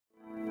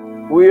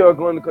We are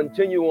going to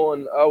continue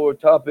on our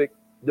topic,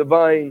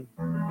 divine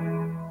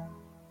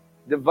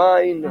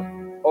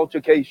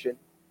altercation.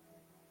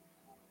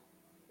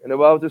 And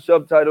about the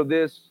subtitle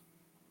this,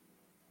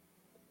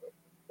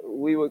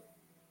 we would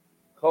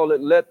call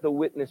it Let the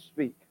Witness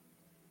Speak.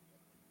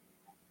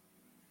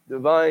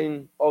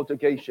 Divine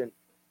altercation.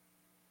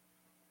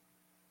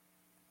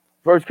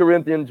 1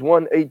 Corinthians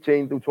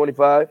 1:18 through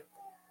 25.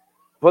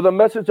 For the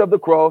message of the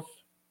cross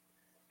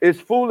is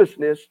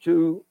foolishness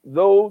to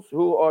those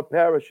who are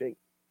perishing.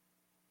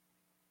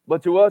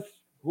 But to us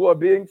who are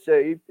being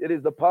saved, it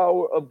is the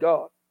power of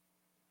God.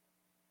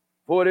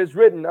 For it is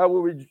written, I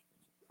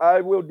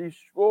will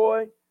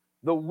destroy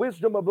the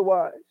wisdom of the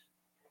wise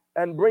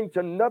and bring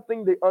to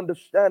nothing the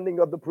understanding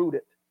of the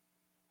prudent.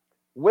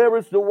 Where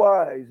is the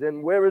wise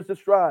and where is the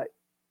scribe?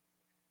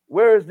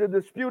 Where is the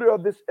disputer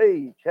of this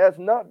age? Has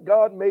not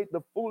God made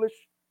the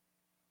foolish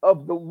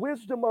of the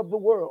wisdom of the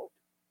world?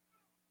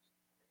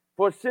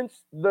 For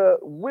since the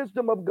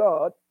wisdom of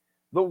God,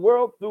 the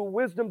world through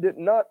wisdom did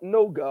not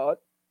know God,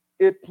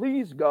 it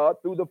pleased God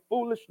through the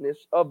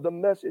foolishness of the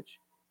message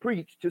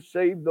preached to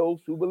save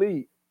those who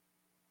believe.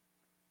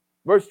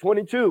 Verse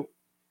 22,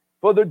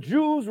 for the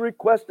Jews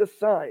request a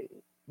sign.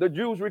 The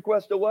Jews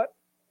request a what?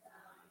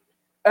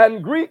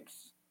 And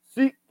Greeks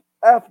seek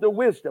after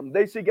wisdom.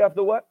 They seek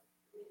after what?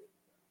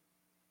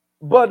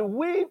 But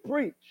we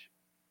preach.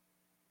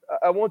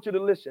 I want you to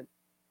listen.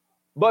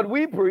 But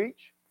we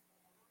preach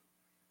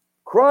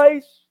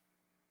Christ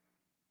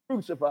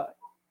crucified.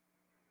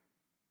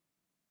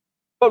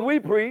 But we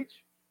preach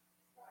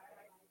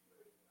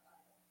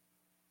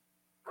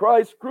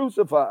Christ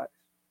crucified.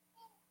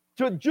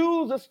 To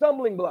Jews, a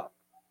stumbling block.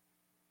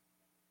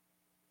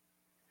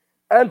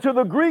 And to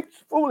the Greeks,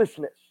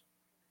 foolishness.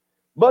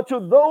 But to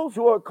those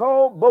who are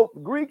called both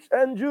Greeks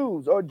and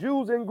Jews, or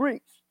Jews and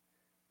Greeks,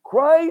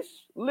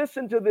 Christ,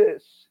 listen to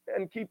this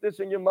and keep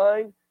this in your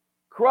mind.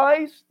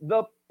 Christ,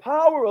 the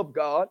power of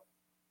God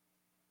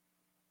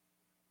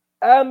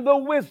and the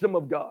wisdom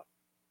of God.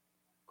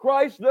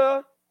 Christ,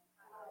 the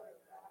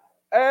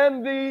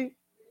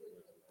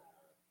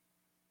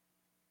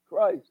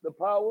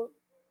power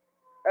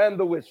and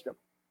the wisdom.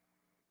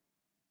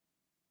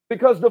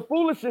 Because the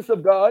foolishness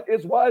of God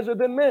is wiser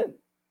than men.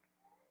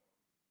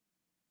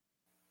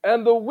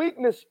 And the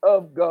weakness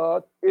of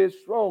God is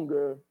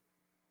stronger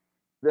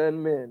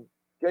than men.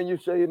 Can you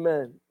say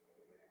amen?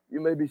 You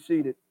may be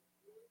seated.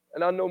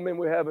 And I know, men,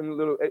 we're having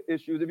little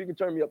issues. If you can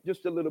turn me up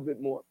just a little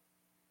bit more.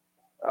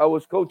 I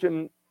was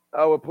coaching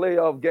our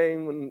playoff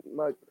game in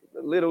my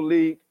little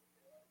league,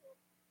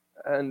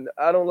 and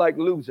I don't like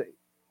losing.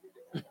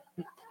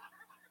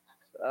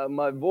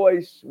 My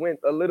voice went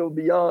a little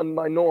beyond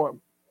my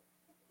norm.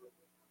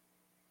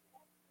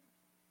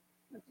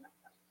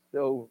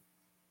 So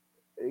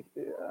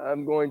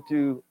I'm going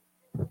to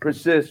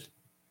persist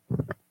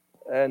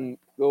and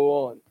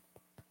go on.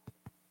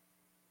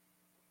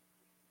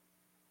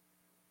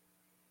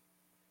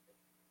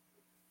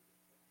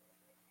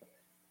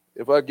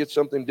 If I get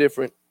something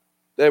different,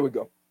 there we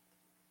go.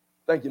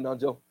 Thank you,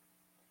 Najo.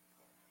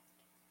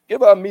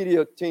 Give our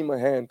media team a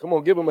hand. Come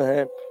on, give them a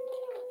hand.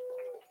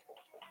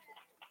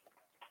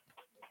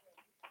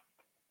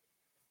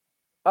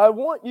 I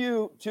want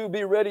you to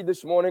be ready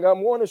this morning. I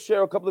want to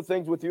share a couple of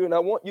things with you, and I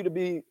want you to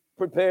be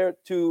prepared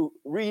to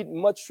read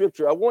much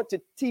scripture. I want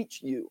to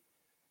teach you,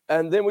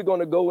 and then we're going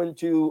to go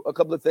into a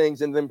couple of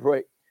things and then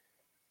pray.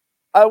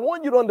 I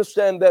want you to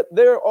understand that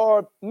there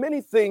are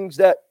many things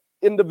that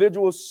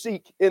individuals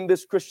seek in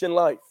this Christian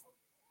life.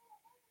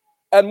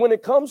 And when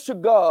it comes to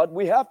God,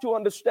 we have to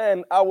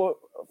understand our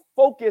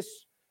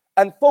focus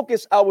and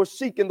focus our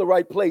seek in the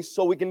right place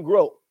so we can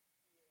grow.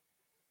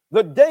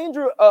 The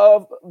danger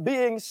of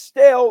being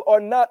stale or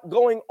not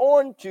going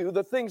on to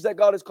the things that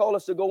God has called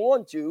us to go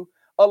on to,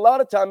 a lot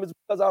of times is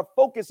because our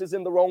focus is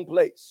in the wrong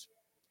place.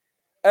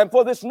 And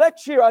for this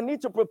next year, I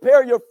need to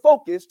prepare your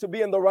focus to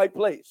be in the right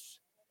place.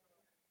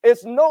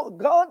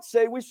 God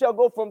say we shall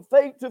go from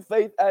faith to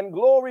faith and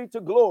glory to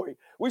glory.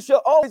 We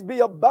shall always be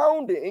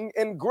abounding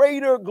in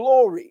greater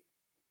glory.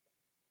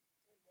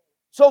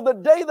 So the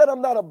day that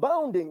I'm not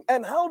abounding,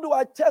 and how do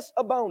I test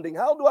abounding?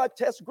 How do I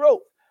test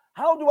growth?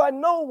 How do I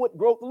know what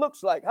growth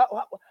looks like?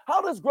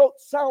 How does growth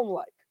sound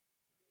like?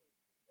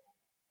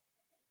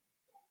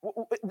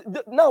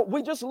 Now,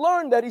 we just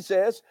learned that he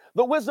says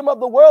the wisdom of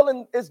the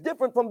world is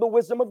different from the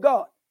wisdom of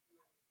God.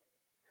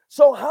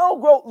 So how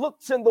growth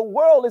looks in the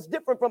world is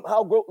different from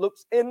how growth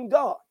looks in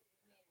God.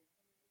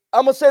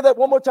 I'm going to say that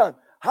one more time.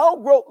 How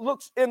growth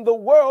looks in the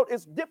world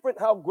is different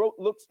how growth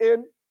looks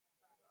in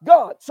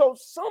God. So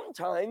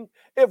sometimes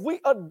if we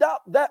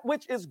adopt that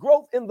which is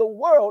growth in the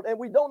world and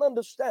we don't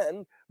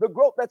understand the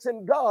growth that's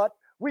in God,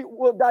 we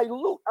will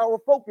dilute our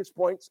focus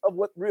points of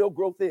what real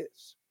growth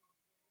is.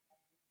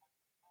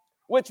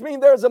 Which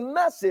means there's a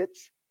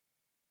message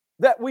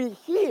that we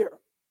hear,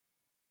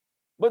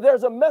 but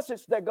there's a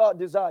message that God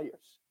desires.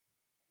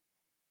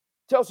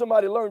 Tell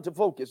somebody, learn to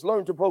focus,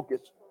 learn to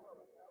focus.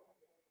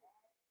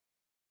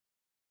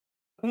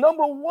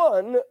 Number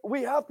one,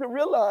 we have to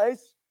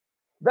realize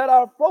that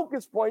our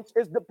focus points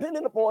is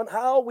dependent upon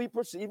how we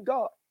perceive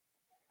God.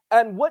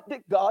 And what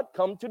did God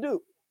come to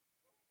do?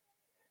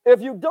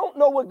 If you don't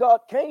know what God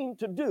came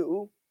to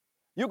do,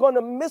 you're going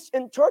to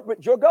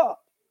misinterpret your God.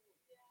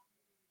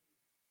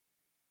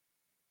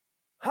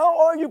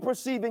 How are you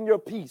perceiving your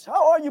peace?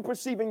 How are you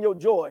perceiving your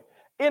joy?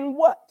 In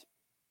what?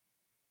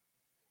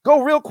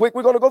 Go real quick.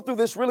 We're going to go through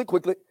this really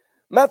quickly.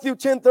 Matthew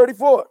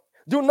 10:34.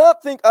 Do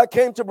not think I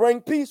came to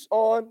bring peace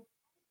on.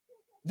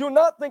 Do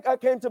not think I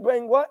came to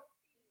bring what?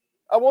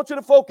 I want you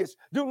to focus.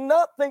 Do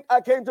not think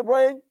I came to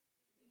bring.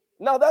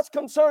 Now that's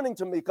concerning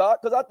to me, God,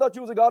 because I thought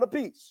you was a God of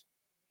peace.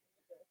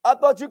 I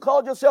thought you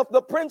called yourself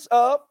the Prince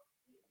of.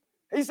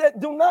 He said,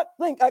 do not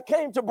think I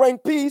came to bring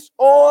peace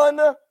on.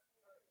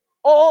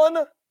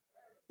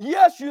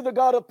 Yes, you're the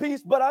God of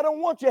peace, but I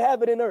don't want you to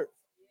have it in earth.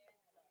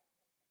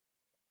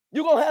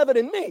 You're going to have it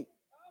in me.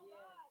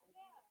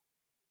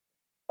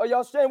 Are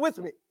y'all staying with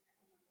me?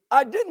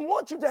 I didn't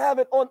want you to have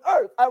it on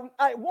earth.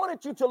 I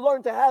wanted you to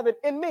learn to have it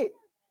in me.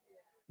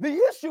 The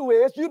issue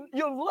is you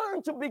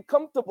learn to be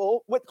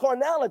comfortable with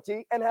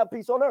carnality and have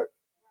peace on earth.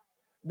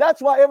 That's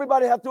why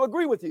everybody have to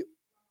agree with you.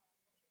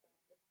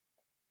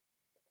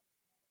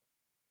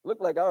 Look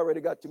like I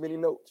already got too many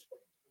notes.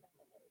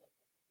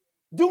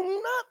 Do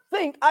not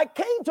think I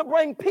came to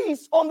bring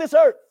peace on this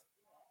earth.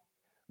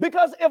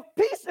 Because if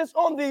peace is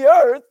on the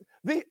earth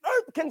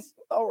can,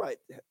 all right,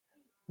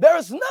 there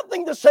is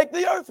nothing to shake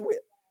the earth with.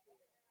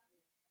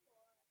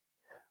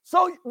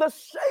 So the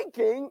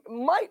shaking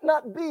might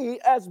not be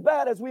as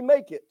bad as we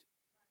make it.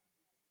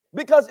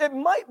 Because it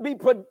might be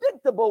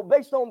predictable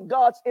based on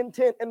God's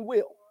intent and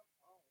will.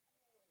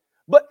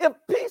 But if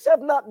peace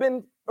have not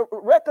been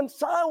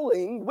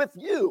reconciling with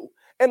you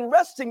and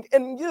resting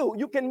in you,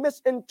 you can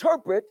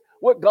misinterpret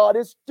what God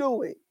is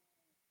doing.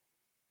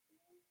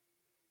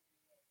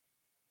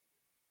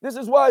 This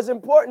is why it's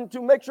important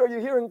to make sure you're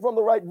hearing from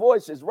the right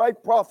voices,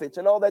 right prophets,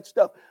 and all that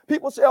stuff.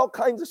 People say all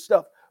kinds of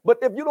stuff. But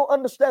if you don't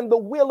understand the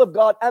will of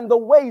God and the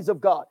ways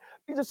of God,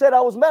 Jesus said, I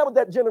was mad with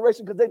that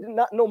generation because they did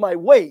not know my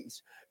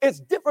ways.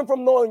 It's different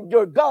from knowing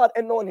your God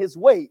and knowing his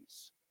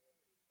ways.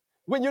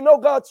 When you know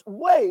God's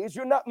ways,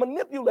 you're not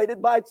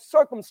manipulated by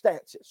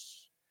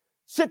circumstances,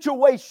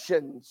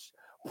 situations,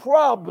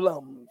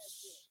 problems,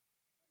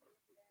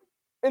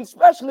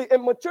 especially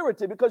in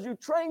maturity, because you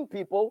train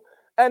people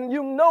and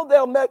you know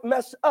they'll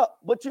mess up.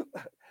 But you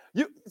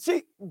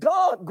see,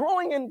 God,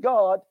 growing in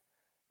God,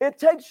 it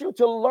takes you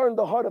to learn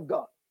the heart of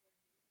God.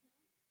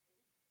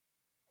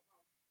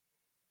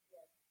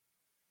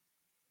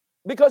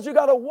 Because you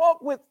got to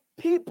walk with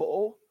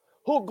people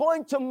who are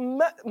going to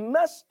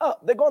mess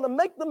up. They're going to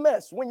make the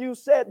mess when you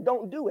said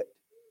don't do it.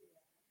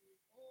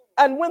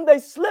 And when they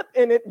slip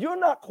in it, you're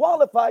not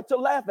qualified to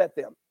laugh at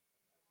them.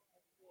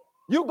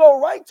 You go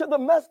right to the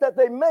mess that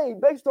they made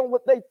based on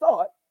what they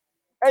thought,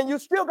 and you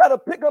still got to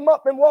pick them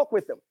up and walk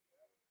with them.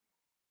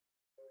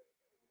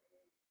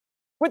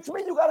 Which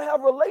means you got to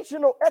have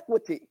relational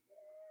equity.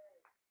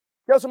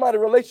 Tell somebody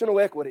relational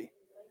equity.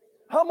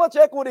 How much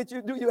equity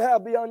do you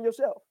have beyond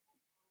yourself?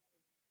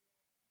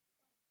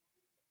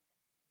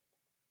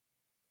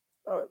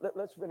 All right,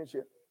 let's finish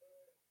here.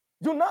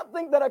 Do not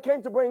think that I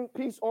came to bring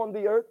peace on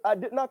the earth. I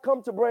did not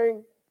come to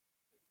bring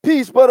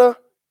peace, but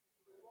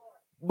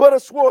a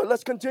sword.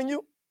 Let's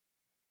continue.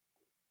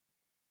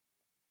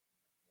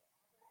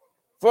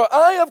 For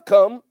I have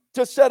come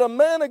to set a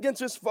man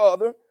against his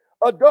father,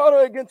 a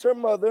daughter against her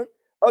mother,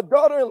 a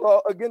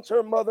daughter-in-law against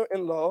her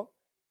mother-in-law.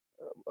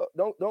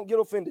 Don't get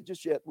offended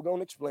just yet. We're going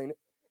to explain it.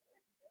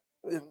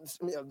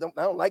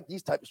 I don't like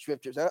these type of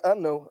scriptures. I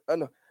know.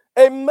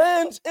 A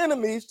man's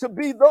enemies to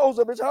be those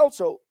of his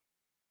household.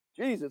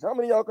 Jesus, how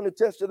many of y'all can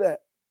attest to that?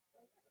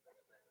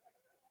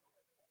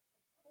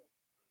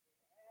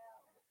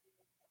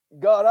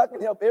 God, I can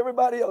help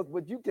everybody else,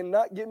 but you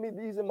cannot give me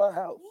these in my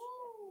house.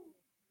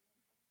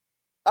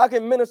 I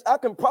can minister, I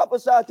can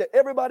prophesy to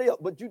everybody else,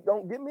 but you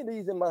don't give me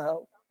these in my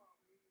house.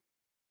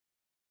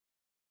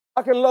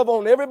 I can love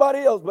on everybody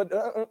else, but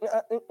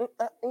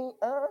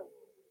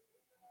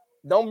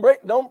don't bring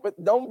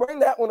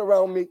that one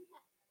around me.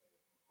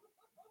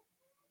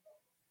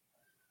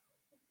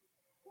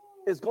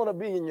 It's going to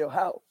be in your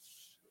house.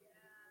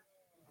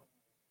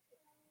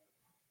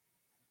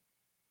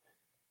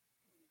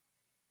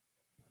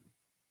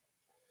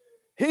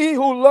 He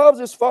who loves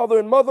his father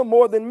and mother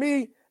more than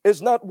me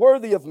is not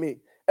worthy of me.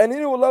 And he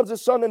who loves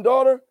his son and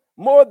daughter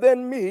more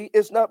than me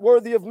is not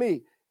worthy of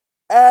me.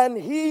 And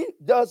he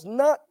does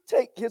not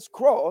take his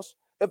cross,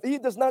 if he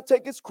does not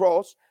take his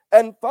cross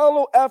and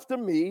follow after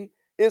me,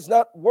 is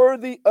not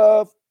worthy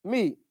of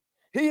me.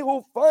 He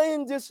who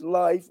finds his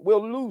life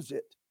will lose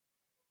it.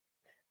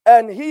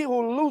 And he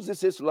who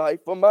loses his life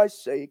for my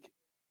sake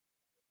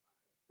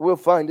will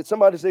find it.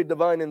 Somebody say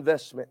divine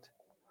investment.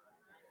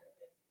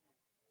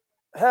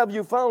 Have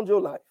you found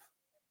your life?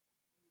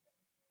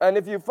 And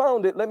if you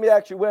found it, let me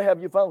ask you, where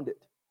have you found it?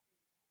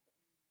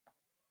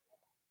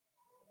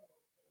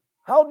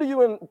 How do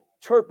you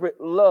interpret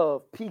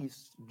love,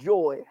 peace,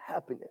 joy,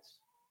 happiness?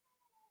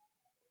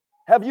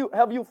 Have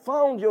you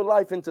found your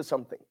life into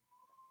something?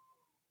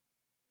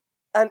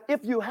 And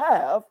if you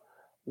have,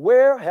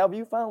 where have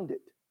you found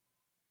it?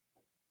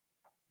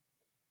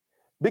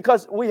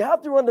 Because we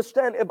have to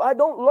understand, if I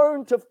don't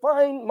learn to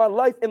find my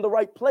life in the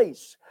right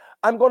place,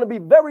 I'm going to be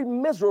very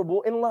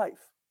miserable in life.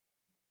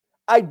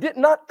 I did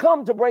not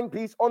come to bring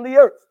peace on the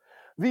earth.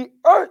 The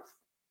earth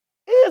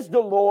is the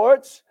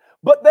Lord's,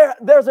 but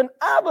there's an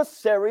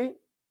adversary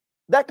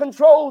that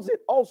controls it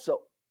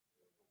also.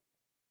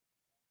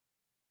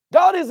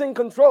 God is in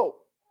control,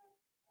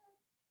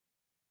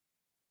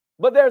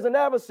 but there's an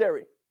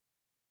adversary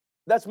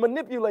that's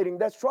manipulating,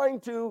 that's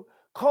trying to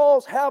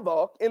cause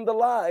havoc in the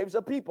lives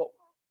of people.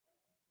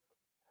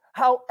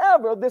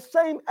 However, this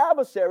same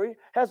adversary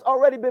has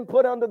already been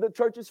put under the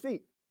church's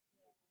feet.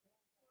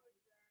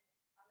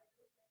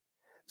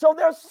 So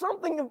there's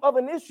something of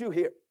an issue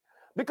here,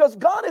 because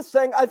God is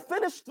saying, I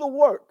finished the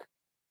work,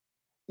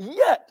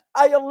 yet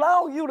I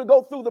allow you to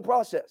go through the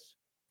process.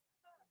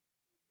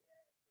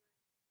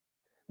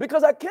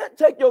 Because I can't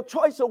take your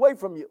choice away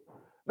from you.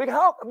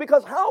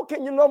 Because how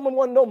can you, number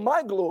one, know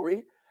my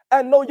glory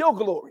and know your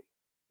glory?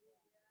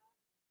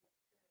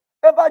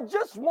 If I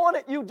just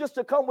wanted you just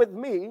to come with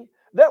me,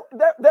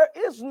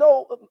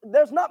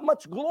 there's not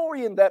much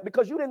glory in that,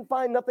 because you didn't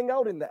find nothing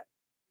out in that.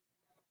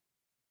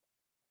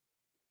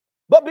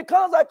 But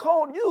because I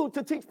called you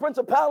to teach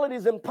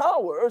principalities and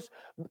powers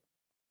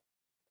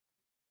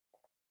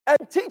and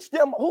teach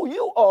them who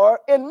you are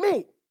in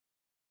me,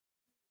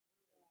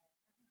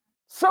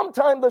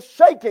 sometimes the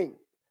shaking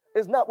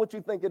is not what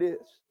you think it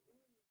is.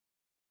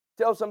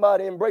 Tell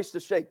somebody, embrace the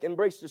shake,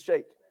 embrace the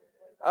shake.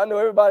 I know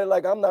everybody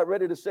like, I'm not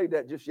ready to say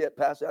that just yet,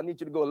 Pastor. I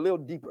need you to go a little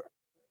deeper.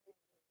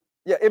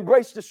 Yeah,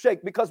 embrace the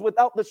shake, because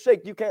without the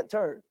shake, you can't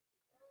turn.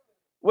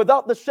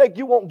 Without the shake,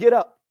 you won't get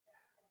up.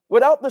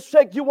 Without the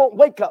shake, you won't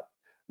wake up.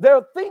 There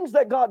are things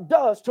that God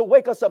does to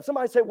wake us up.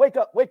 Somebody say, wake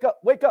up, wake up,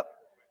 wake up.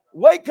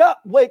 Wake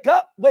up, wake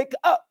up, wake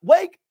up,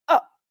 wake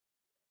up.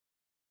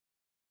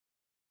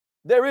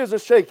 There is a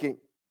shaking.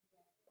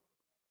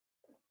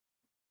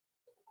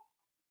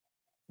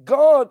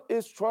 God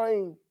is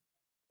trying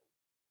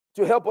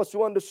to help us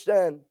to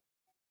understand.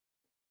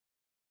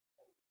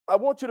 I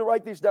want you to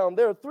write these down.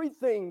 There are three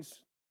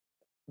things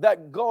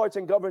that guards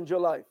and governs your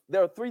life.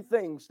 There are three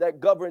things that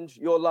governs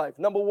your life.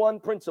 Number one,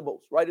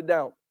 principles. Write it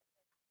down.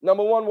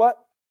 Number one, what?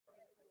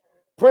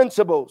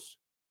 Principles.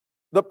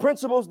 The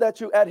principles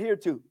that you adhere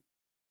to.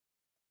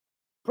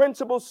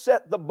 Principles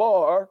set the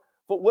bar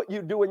for what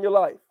you do in your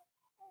life.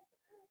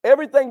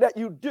 Everything that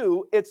you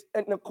do, it's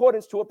in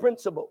accordance to a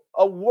principle,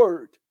 a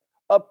word,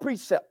 a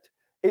precept.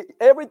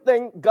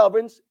 Everything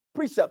governs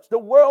precepts. The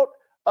world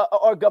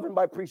are governed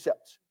by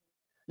precepts.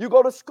 You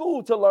go to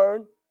school to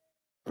learn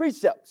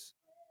precepts.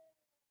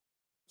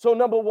 So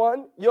number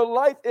one, your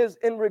life is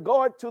in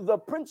regard to the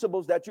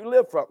principles that you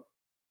live from.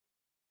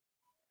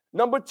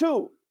 Number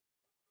two,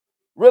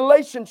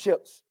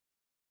 relationships.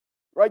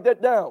 Write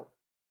that down.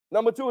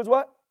 Number two is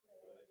what?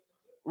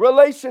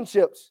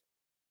 Relationships.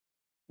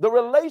 The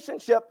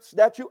relationships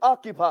that you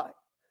occupy.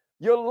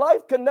 Your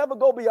life can never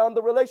go beyond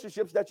the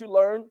relationships that you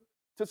learn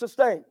to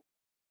sustain.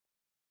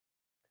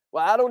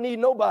 Well, I don't need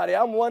nobody.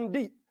 I'm one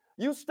deep.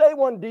 You stay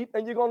one deep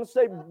and you're going to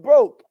stay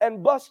broke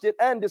and busted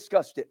and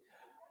disgusted.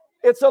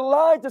 It's a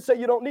lie to say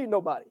you don't need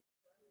nobody.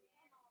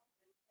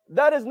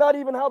 That is not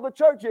even how the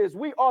church is.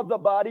 We are the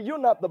body. You're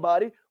not the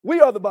body.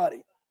 We are the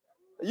body.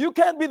 You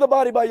can't be the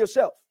body by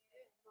yourself.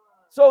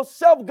 So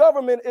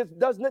self-government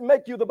doesn't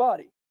make you the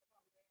body.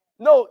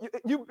 No,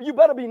 you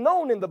better be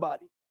known in the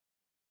body.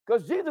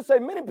 Because Jesus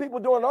said, many people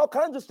doing all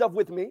kinds of stuff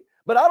with me,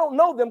 but I don't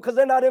know them because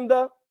they're not in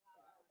the.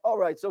 All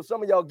right, so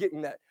some of y'all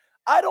getting that.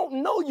 I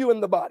don't know you in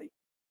the body.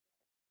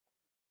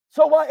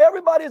 So while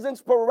everybody is in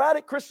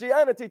sporadic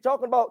Christianity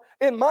talking about,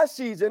 in my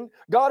season,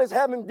 God is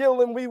having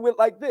dealing with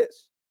like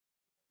this.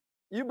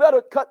 You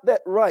better cut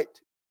that right.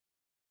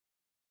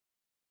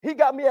 He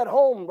got me at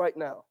home right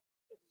now.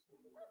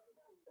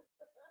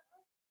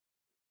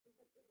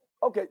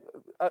 Okay,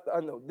 I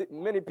know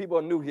many people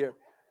are new here.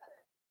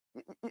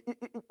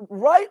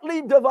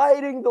 Rightly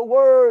dividing the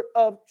word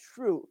of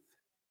truth.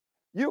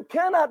 You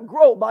cannot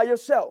grow by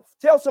yourself.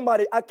 Tell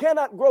somebody, I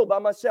cannot grow by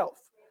myself.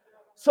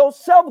 So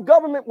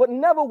self-government would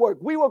never work.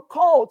 We were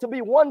called to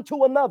be one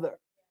to another.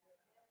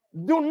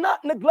 Do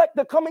not neglect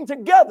the coming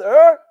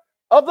together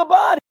of the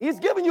body. He's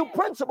giving you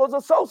principles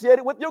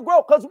associated with your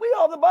growth, because we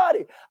are the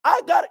body.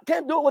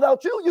 Can't do it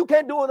without you. You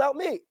can't do it without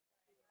me.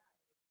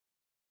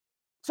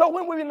 So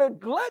when we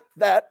neglect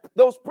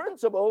those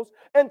principles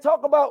and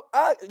talk about,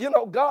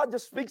 God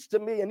just speaks to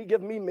me and he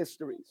gives me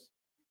mysteries.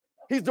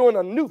 He's doing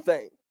a new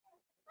thing.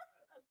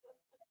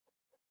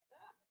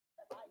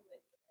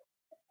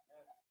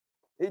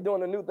 He's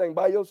doing a new thing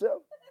by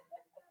yourself.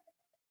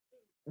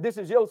 This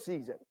is your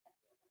season.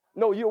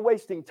 No, you're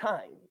wasting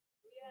time.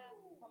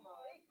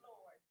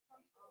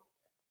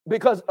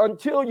 Because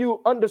until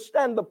you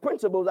understand the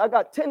principles, I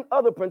got 10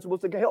 other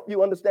principles that can help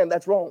you understand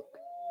that's wrong.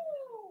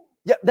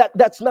 Yeah,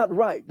 that's not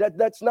right.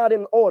 That's not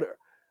in order.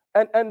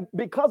 And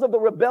because of the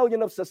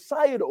rebellion of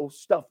societal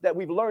stuff that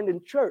we've learned in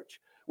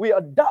church, we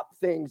adopt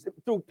things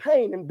through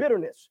pain and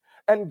bitterness.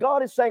 And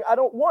God is saying, I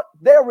don't want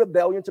their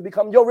rebellion to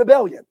become your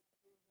rebellion.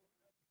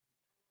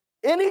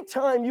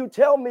 Anytime you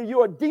tell me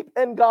you are deep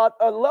in God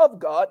or love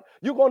God,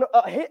 you're going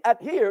to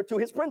adhere to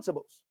his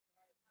principles.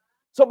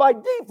 So by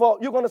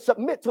default, you're going to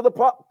submit to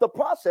the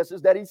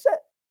processes that he set.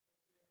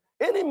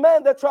 Any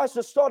man that tries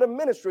to start a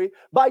ministry,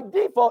 by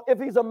default, if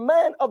he's a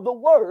man of the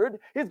word,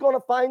 he's going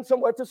to find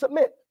somewhere to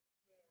submit.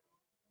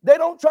 They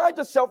don't try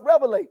to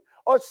self-revelate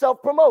or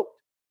self-promote.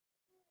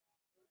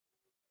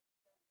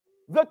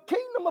 The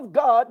kingdom of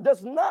God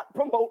does not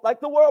promote like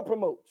the world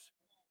promotes.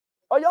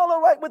 Are y'all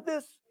all right with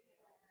this?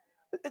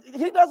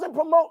 He doesn't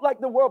promote like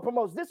the world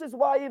promotes. This is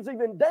why he's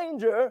even in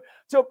danger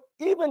to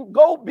even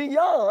go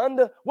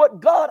beyond what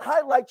God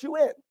highlights you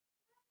in.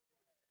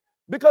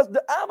 Because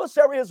the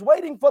adversary is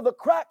waiting for the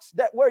cracks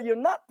that where you're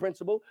not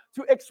principled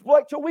to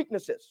exploit your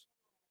weaknesses.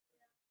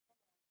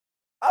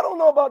 I don't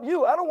know about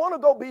you. I don't want to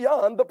go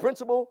beyond the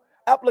principle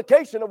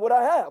application of what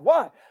I have.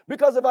 Why?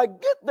 Because if I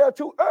get there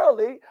too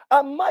early,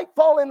 I might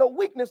fall in a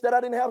weakness that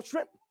I didn't have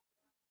strength.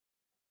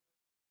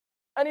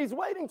 And he's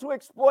waiting to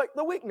exploit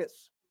the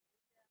weakness.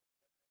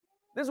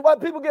 This is why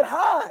people get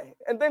high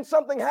and then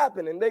something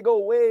happens and they go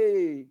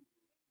way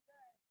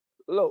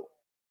low.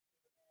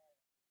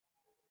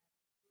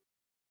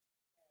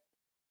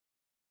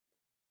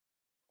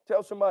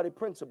 Tell somebody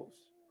principles,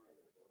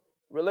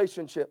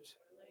 relationships.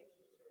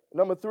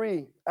 Number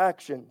 3,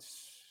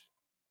 actions.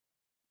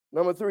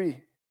 Number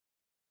 3,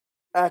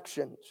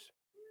 actions.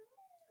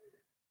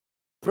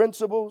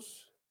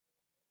 Principles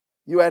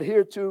you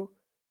adhere to,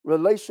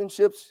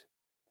 relationships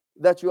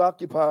that you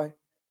occupy,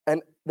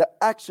 and the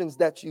actions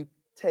that you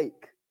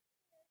take.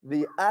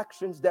 The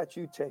actions that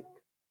you take.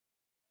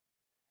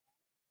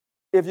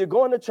 If you're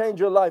going to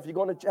change your life, you're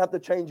going to have to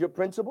change your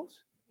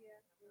principles.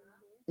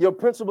 Your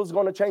principles are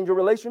going to change your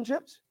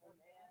relationships.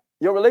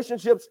 Your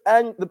relationships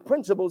and the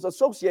principles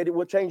associated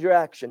will change your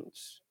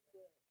actions.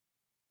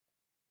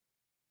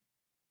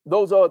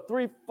 Those are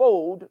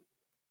threefold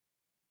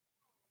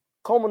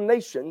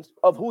culminations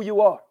of who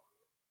you are.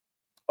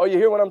 Are you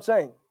hearing what I'm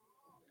saying?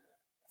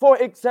 For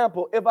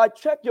example, if I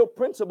check your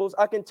principles,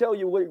 I can tell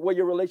you where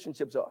your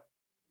relationships are.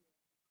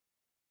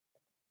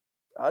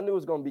 I knew it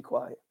was going to be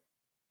quiet.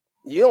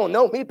 You don't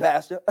know me,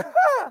 Pastor.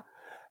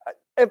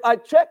 If I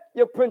check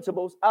your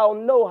principles, I'll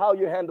know how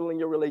you're handling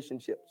your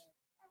relationships.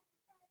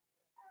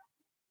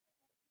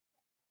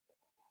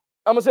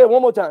 I'm going to say it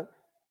one more time.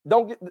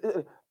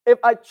 If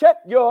I check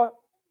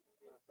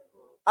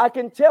I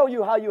can tell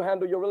you how you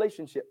handle your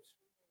relationships.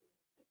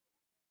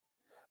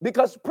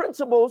 Because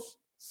principles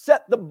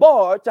set the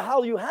bar to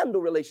how you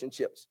handle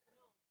relationships.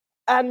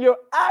 And your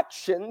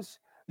actions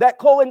that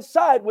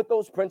coincide with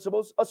those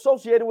principles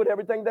associated with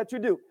everything that you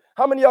do.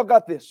 How many of y'all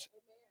got this?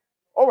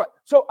 All right.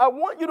 So I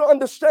want you to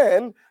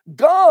understand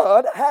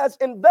God has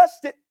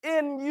invested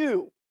in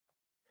you.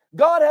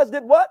 God has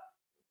did what?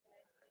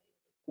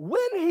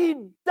 When he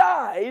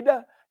died,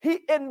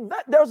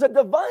 there's a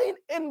divine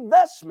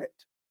investment.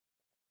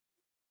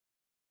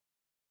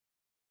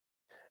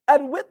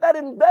 And with that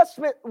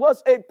investment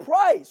was a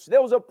price.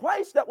 There was a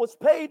price that was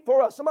paid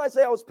for us. Somebody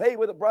say I was paid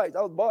with a price.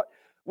 I was bought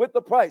with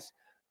the price.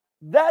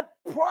 That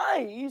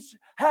price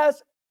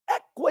has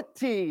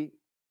equity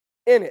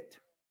in it.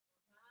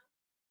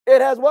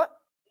 It has what?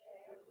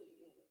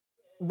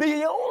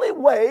 The only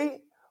way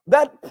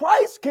that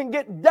price can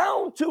get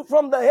down to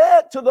from the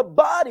head to the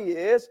body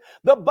is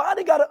the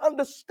body got to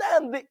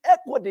understand the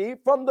equity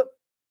from the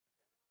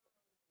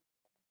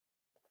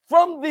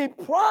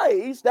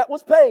price that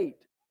was paid.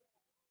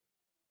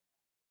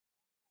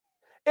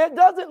 It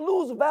doesn't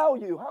lose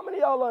value. How many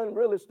of y'all are in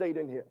real estate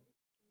in here?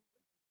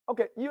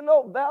 Okay, you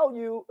know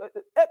value,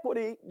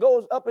 equity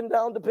goes up and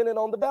down depending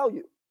on the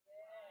value.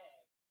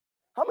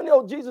 How many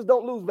of Jesus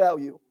don't lose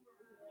value?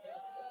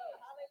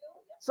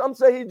 Some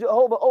say he's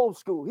Jehovah old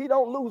school. He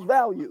don't lose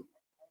value.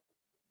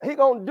 He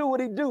gonna do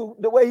what he do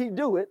the way he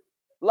do it,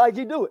 like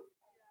he do it.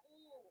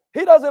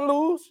 He doesn't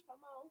lose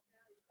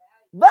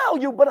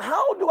value, but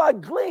how do I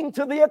glean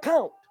to the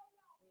account?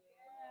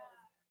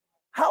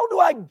 How do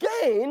I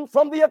gain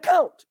from the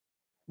account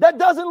that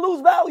doesn't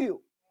lose value?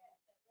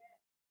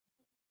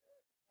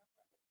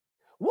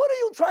 What are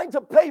you trying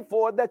to pay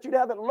for that you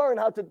haven't learned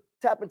how to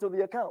tap into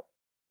the account?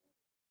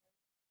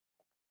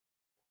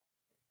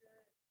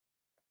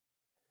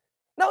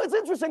 Now, it's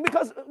interesting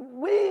because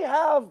we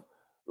have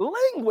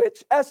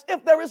language as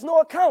if there is no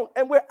account,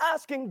 and we're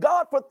asking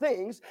God for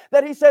things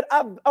that he said,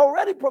 I've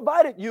already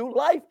provided you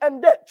life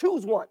and death.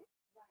 Choose one.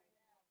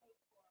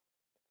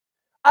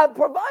 I've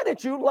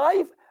provided you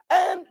life,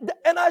 and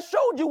I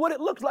showed you what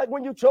it looks like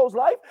when you chose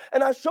life,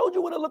 and I showed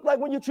you what it looked like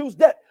when you choose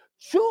death.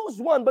 Choose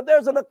one, but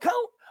there's an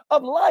account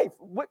of life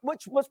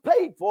which was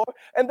paid for,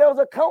 and there's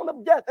an account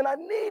of death, and I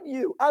need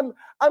you. I'm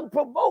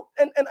provoked,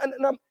 and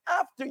I'm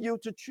after you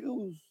to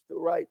choose the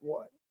right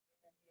one.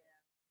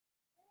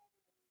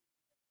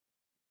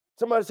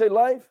 Somebody say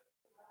life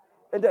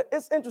and death.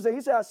 It's interesting.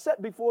 He said, I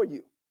set before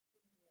you,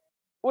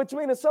 which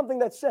means it's something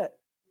that's set.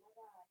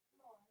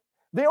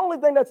 The only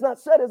thing that's not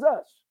set is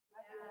us.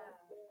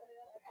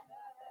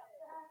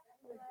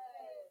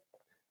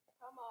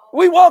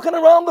 We walking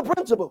around the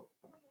principle.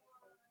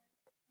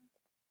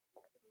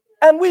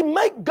 And we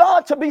make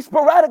God to be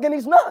sporadic, and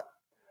he's not.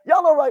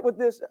 Y'all all right with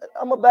this?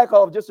 I'm going to back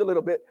off just a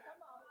little bit.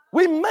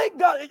 We make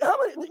God, how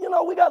many,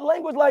 we got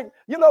language like,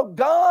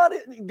 God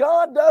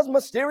does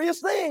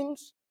mysterious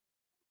things.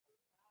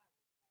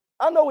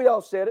 I know we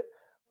all said it.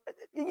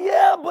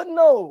 Yeah, but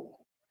no.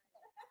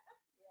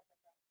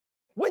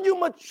 When you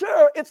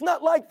mature, it's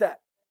not like that.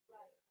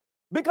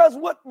 Because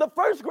what the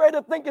first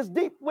grader think is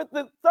deep with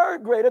the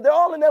third grader, they're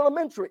all in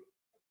elementary.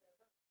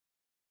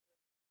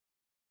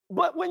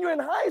 But when you're in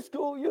high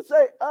school, you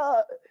say,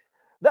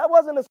 that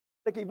wasn't a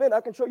sporadic event.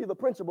 I can show you the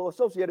principle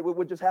associated with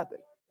what just happened.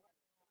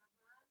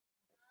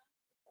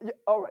 Yeah,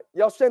 all right,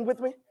 y'all stand with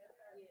me?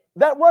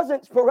 That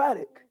wasn't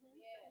sporadic.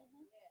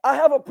 I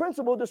have a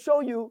principle to show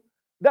you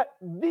that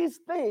these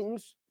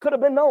things could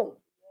have been known.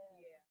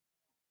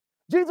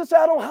 Jesus said,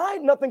 I don't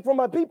hide nothing from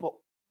my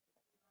people.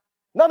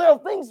 Now, there are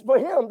things for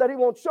him that he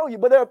won't show you,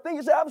 but there are things,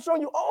 he said, I've shown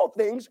you all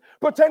things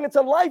pertaining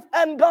to life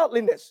and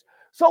godliness.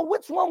 So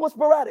which one was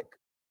sporadic?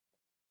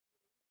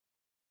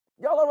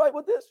 Y'all all right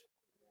with this?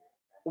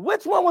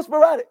 Which one was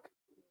sporadic?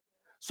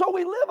 So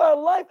we live our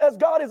life as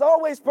God is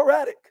always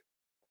sporadic.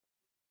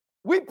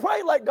 We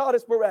pray like God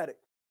is sporadic.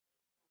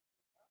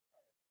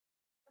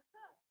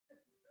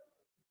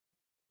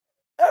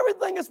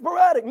 Everything is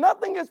sporadic.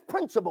 Nothing is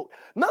principled.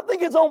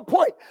 Nothing is on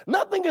point.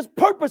 Nothing is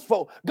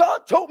purposeful.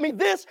 God told me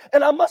this,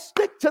 and I must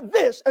stick to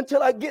this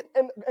until I get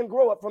and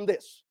grow up from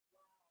this.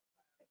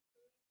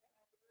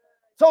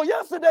 So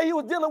yesterday he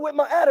was dealing with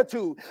my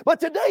attitude,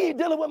 but today he's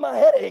dealing with my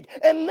headache,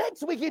 and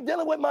next week he's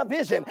dealing with my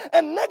vision,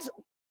 and next.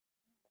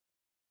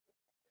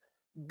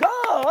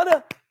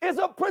 God is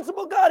a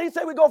principle God. He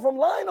said we go from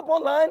line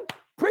upon line,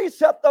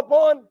 precept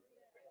upon.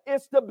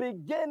 It's the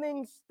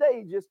beginning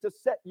stages to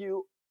set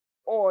you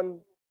on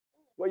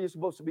where you're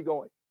supposed to be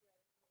going.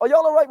 Are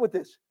y'all all right with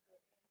this?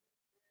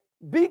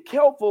 Be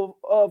careful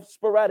of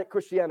sporadic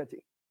Christianity.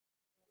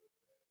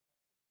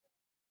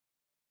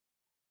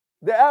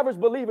 The average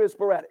believer is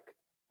sporadic.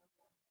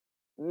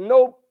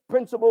 No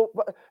principle.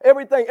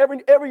 Everything,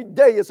 every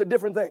day is a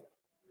different thing.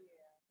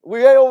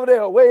 Way over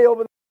there, way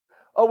over there.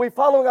 Are we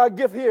following our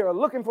gift here or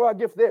looking for our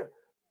gift there?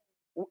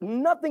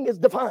 Nothing is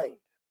defined.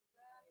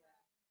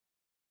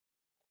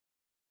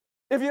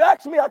 If you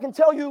ask me, I can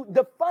tell you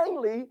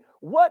definitely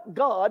what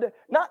God,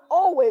 not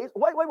always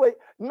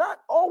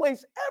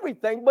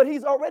everything, but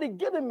he's already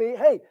given me,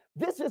 hey,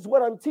 this is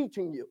what I'm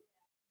teaching you.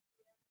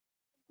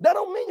 That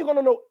don't mean you're going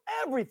to know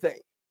everything,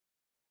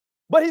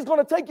 but he's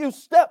going to take you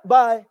step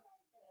by.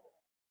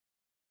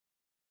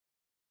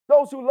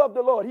 Those who love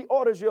the Lord, he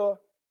orders your.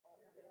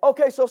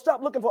 Okay, so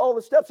stop looking for all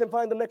the steps and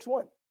find the next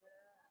one.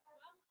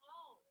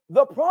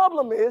 The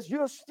problem is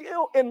you're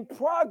still in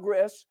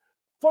progress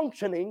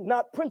functioning,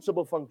 not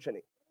principle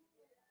functioning.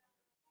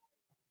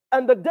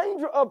 And the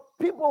danger of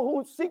people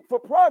who seek for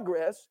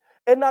progress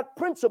and not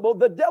principle,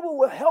 the devil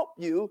will help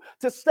you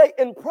to stay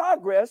in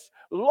progress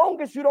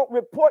long as you don't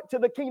report to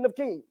the King of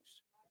Kings.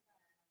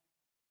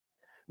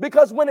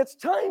 Because when it's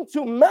time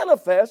to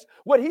manifest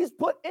what he's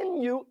put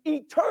in you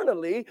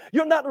eternally,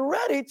 you're not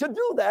ready to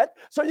do that.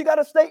 So you got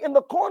to stay in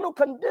the carnal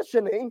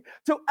conditioning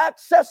to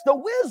access the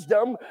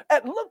wisdom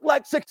and look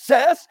like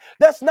success.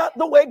 That's not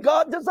the way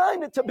God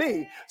designed it to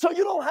be. So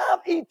you don't have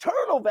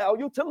eternal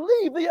value to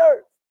leave the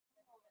earth.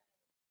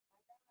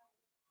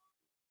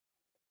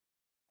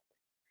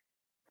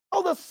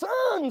 So the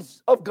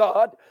sons of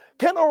God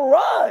can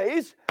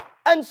arise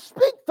and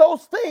speak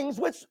those things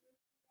which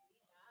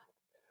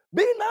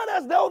be not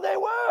as though they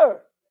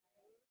were.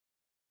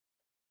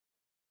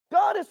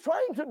 God is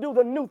trying to do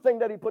the new thing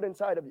that he put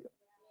inside of you.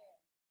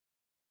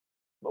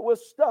 But we're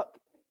stuck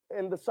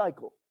in the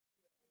cycle.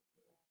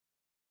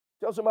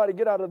 Tell somebody,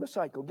 get out of the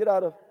cycle. Get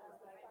out of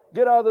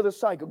the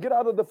cycle. Get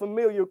out of the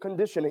familiar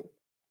conditioning.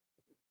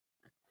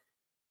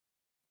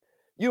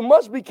 You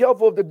must be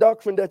careful of the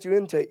doctrine that you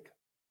intake.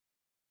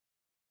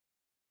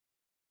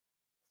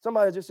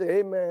 Somebody just say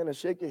amen and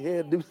shake your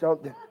head, do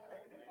something.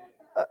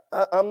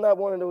 I'm not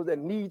one of those that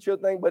needs your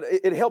thing, but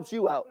it helps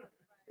you out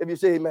if you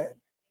say amen.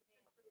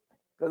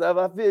 Because if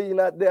I feel you're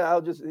not there,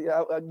 I'll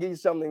give you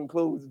something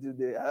close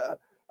today.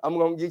 I'm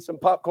going to give you some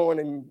popcorn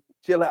and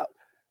chill out.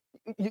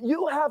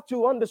 You have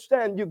to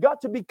understand, you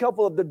got to be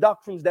careful of the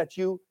doctrines that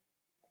you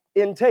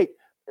intake.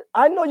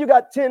 I know you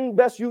got 10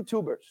 best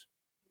YouTubers.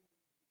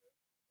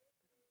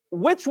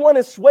 Which one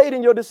is swayed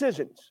in your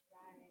decisions?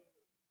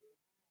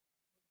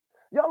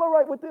 Y'all all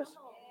right with this?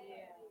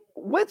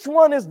 Which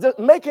one is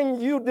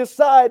making you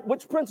decide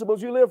which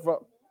principles you live from?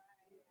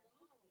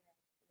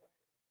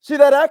 See,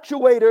 that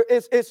actuator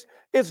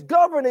is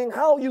governing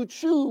how you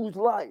choose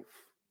life.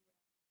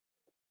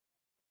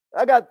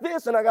 I got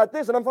this and I got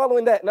this and I'm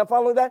following that and I'm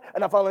following that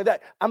and I'm following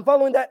that. I'm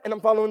following that and I'm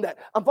following that.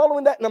 I'm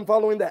following that and I'm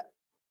following that.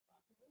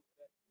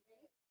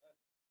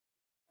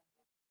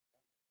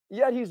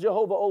 Yet he's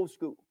Jehovah old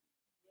school.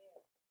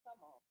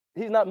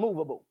 He's not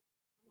movable.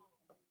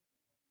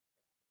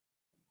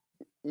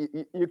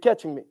 You're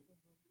catching me.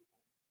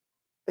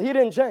 He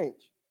didn't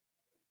change.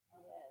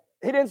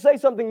 He didn't say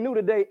something new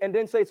today and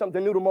then say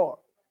something new tomorrow.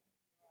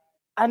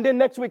 And then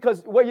next week,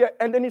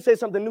 and then he says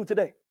something new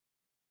today.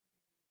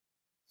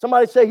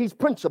 Somebody say he's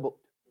principled.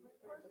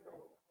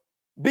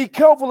 Be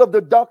careful of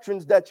the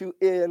doctrines that you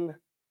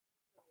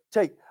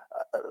intake.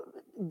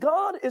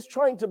 God is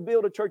trying to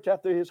build a church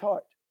after his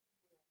heart.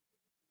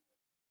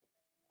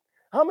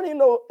 How many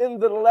know in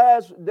the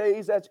last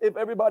days, as if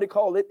everybody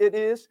call it, it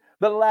is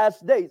the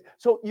last days.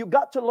 So you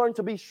got to learn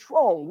to be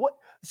strong.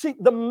 See,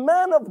 the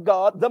man of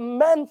God, the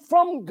man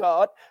from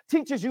God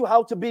teaches you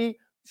how to be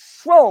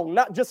strong,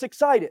 not just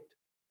excited.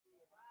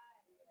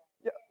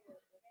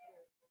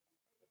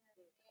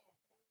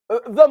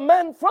 The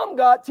man from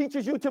God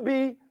teaches you to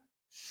be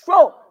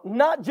strong,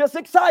 not just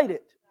excited.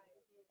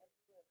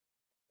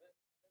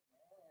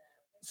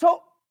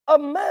 So a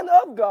man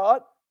of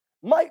God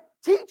might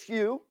teach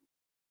you.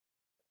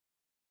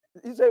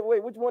 You say,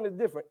 wait, which one is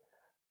different?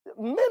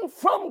 Men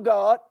from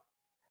God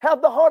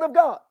have the heart of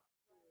God.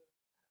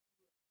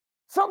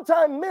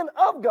 Sometimes men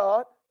of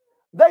God,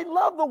 they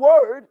love the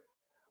word,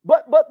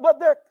 but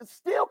they're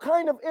still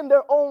kind of in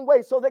their own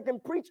way, so they can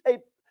preach a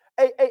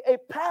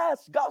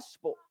past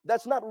gospel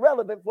that's not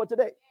relevant for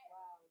today.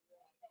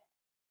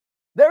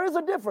 There is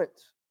a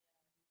difference.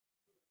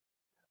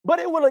 But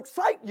it will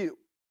excite you,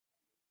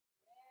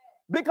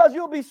 because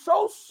you'll be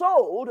so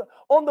sold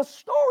on the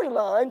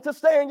storyline to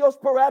stay in your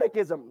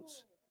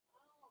sporadicisms.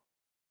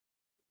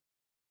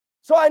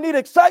 So I need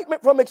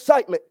excitement from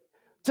excitement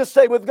to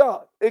stay with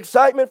God.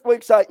 Excitement for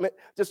excitement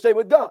to stay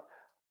with God.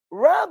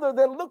 Rather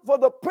than look for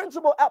the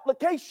principal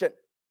application.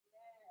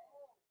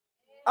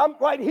 I'm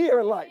right here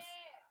in life.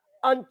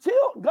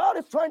 Until God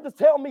is trying to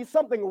tell me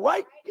something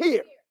right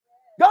here.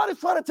 God is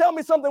trying to tell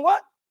me something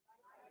what?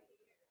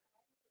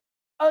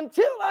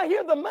 Until I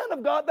hear the man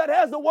of God that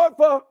has the word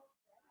for,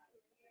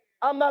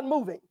 I'm not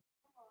moving.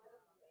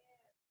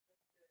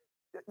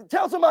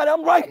 Tell somebody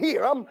I'm right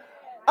here.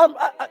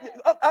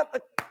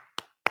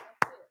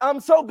 I'm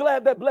so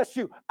glad that blessed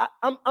you.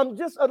 I'm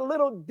just a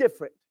little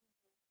different.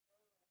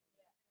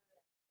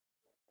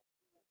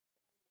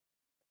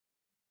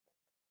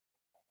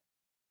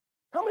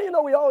 How many of you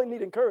know we all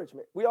need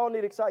encouragement? We all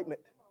need excitement.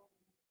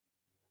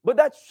 But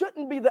that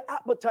shouldn't be the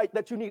appetite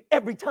that you need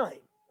every time.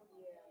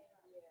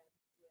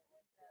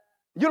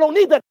 You don't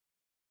need that.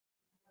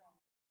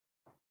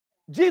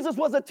 Jesus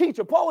was a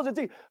teacher. Paul was a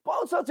teacher.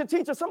 Paul was such a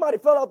teacher, somebody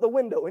fell out the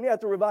window and he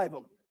had to revive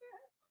him.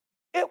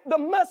 The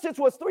message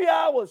was 3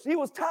 hours. He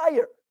was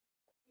tired.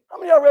 How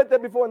many of y'all read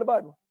that before in the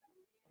Bible?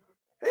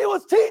 He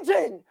was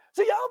teaching.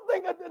 See, y'all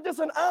think just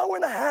an hour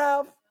and a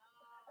half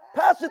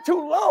passed it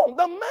too long.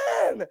 The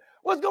man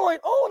was going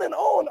on and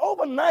on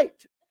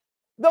overnight.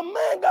 The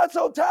man got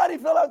so tired he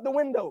fell out the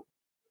window.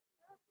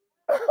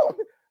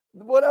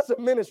 Boy, that's a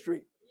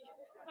ministry.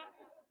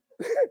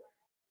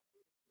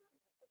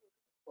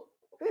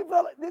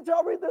 Did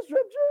y'all read the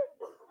scripture?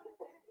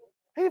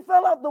 He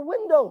fell out the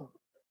window.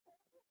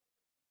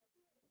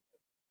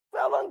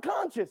 Fell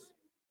unconscious.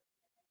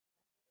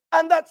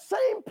 And that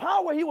same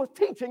power he was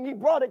teaching, he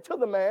brought it to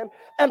the man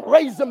and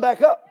raised him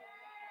back up.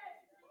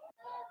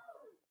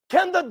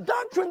 Can the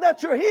doctrine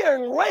that you're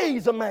hearing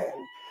raise a man?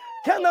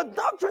 Can the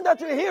doctrine that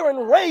you're hearing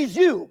raise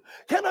you?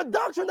 Can the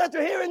doctrine that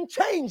you're hearing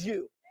change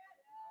you?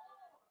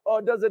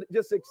 Or does it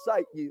just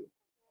excite you?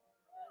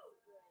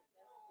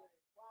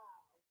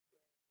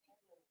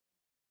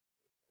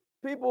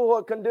 People who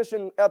are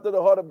conditioned after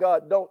the heart of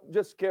God don't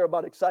just care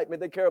about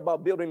excitement. They care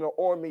about building an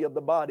army of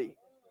the body.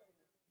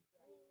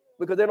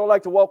 Because they don't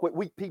like to walk with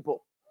weak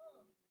people.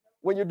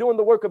 When you're doing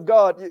the work of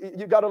God,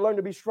 you got to learn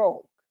to be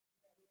strong.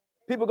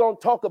 People are going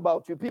to talk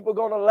about you. People are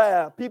going to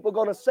laugh. People are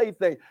going to say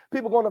things.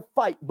 People are going to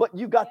fight. But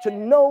you got to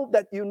know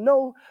that you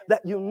know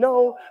that you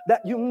know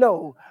that you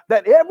know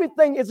that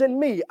everything is in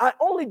me. I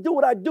only do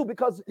what I do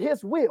because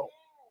his will.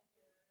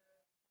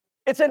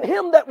 It's in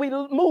him that we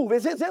move.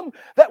 It's in him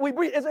that we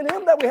breathe. It's in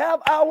him that we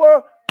have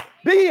our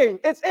being.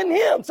 It's in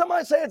him.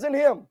 Somebody say it's in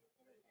him.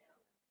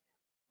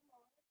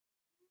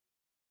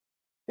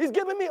 He's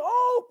given me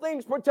all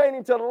things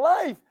pertaining to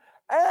life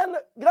and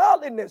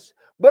godliness.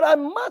 But I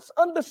must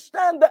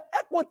understand the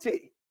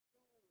equity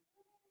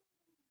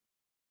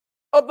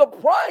of the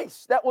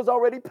price that was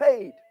already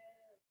paid.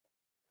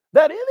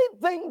 That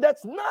anything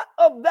that's not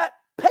of that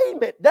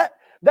payment, that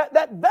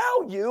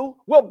value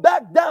will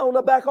back down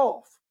or back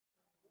off.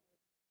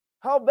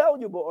 How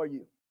valuable are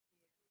you?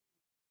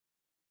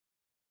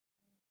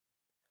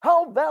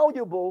 How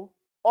valuable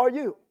are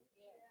you?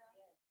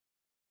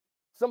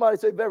 Somebody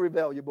say very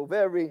valuable.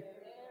 Very.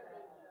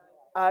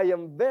 I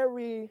am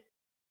very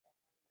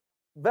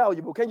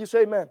valuable. Can you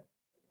say amen?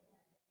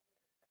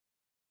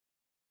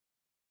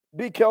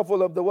 Be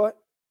careful of the what?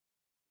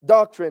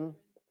 Doctrine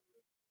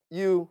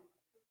you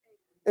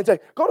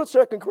intake. Go to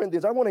 2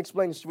 Corinthians. I want to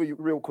explain this to you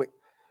real quick.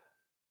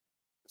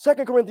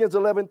 2 Corinthians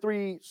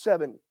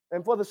 11:3-7.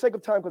 And for the sake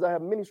of time, because I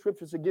have many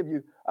scriptures to give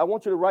you, I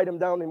want you to write them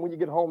down, and when you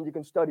get home, you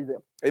can study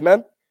them.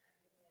 Amen?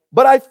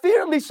 But I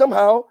fear lest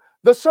somehow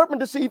the serpent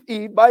deceived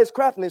Eve by his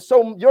craftiness,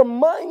 so your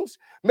minds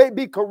may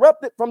be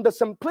corrupted from the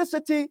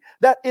simplicity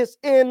that is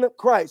in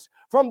Christ.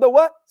 From the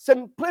what?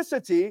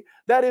 Simplicity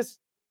that is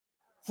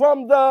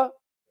from the...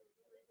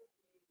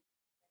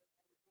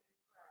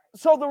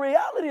 So the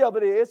reality of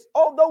it is,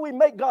 although we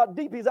make God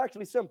deep, he's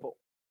actually simple.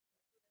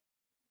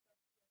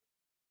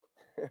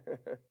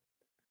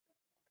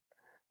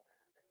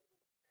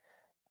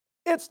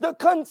 It's the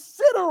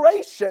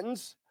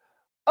considerations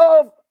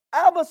of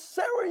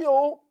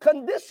adversarial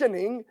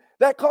conditioning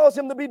that cause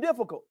him to be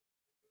difficult.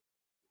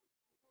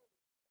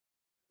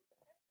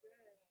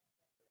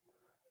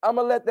 I'm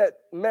going to let that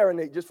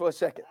marinate just for a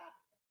second.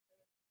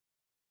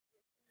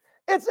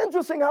 It's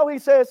interesting how he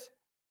says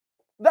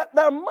that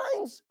their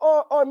minds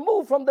are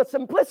moved from the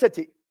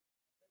simplicity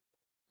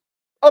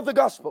of the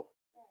gospel.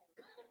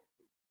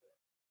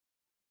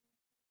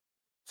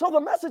 So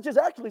the message is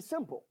actually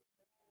simple.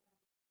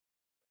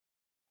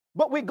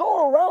 But we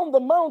go around the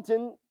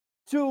mountain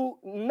to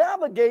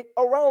navigate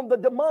around the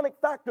demonic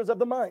factors of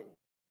the mind.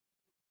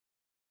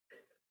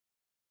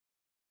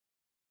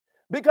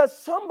 Because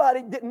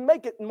somebody didn't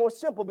make it more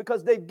simple,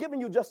 because they've given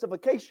you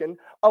justification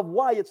of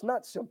why it's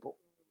not simple.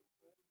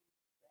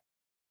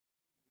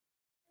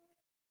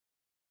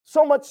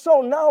 So much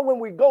so now when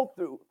we go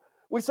through,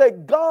 we say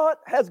God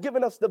has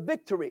given us the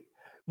victory.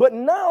 But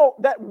now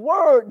that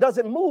word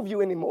doesn't move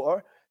you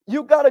anymore.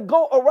 You got to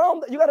go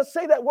around, you got to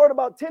say that word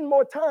about 10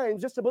 more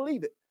times just to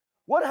believe it.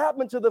 What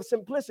happened to the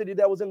simplicity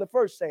that was in the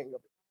first saying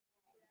of it?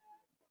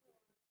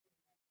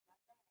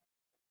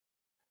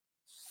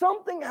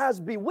 Something has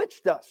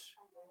bewitched us.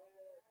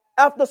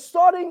 After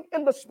starting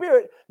in the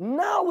spirit,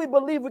 now we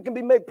believe we can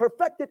be made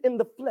perfected in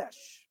the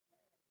flesh.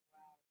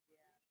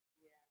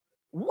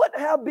 What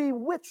have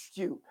bewitched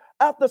you?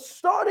 After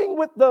starting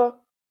with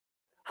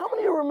how many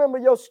of you remember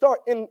your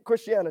start in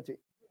Christianity?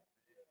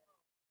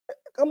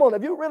 Come on,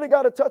 have you really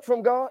got a touch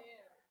from God?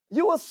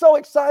 You were so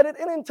excited.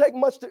 It didn't take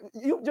much.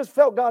 You just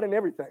felt God in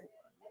everything.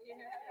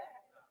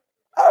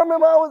 I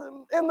remember I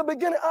was in the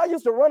beginning, I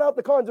used to run out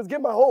the car and just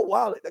give my whole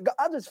wallet.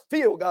 I just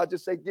feel God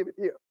just say, give it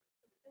here.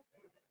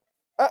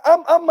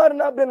 I might have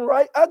not been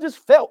right. I just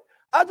felt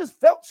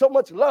so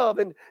much love.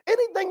 And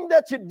anything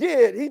that you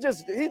did, he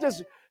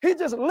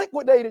just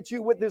liquidated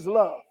you with his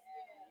love.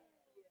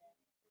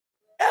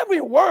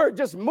 Every word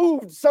just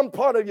moved some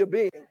part of your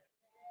being.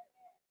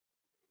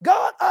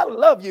 God, I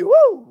love you.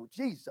 Woo,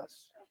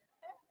 Jesus.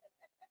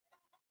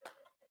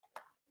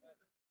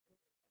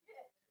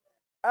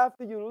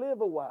 After you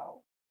live a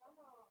while,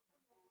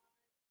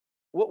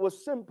 what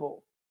was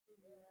simple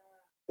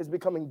is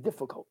becoming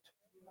difficult.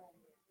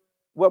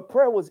 Where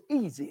prayer was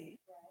easy,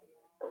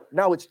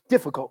 now it's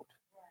difficult.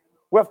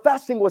 Where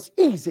fasting was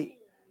easy,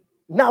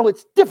 now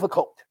it's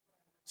difficult.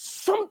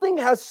 Something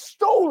has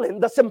stolen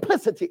the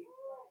simplicity.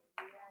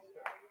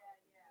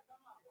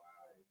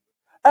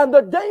 And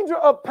the danger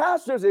of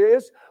pastors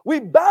is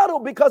we battle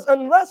because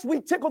unless we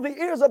tickle the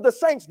ears of the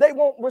saints, they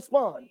won't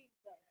respond.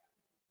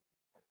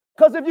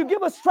 Because if you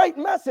give a straight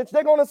message,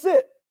 they're going to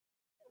sit.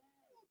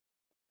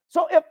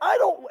 So if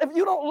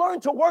you don't learn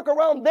to work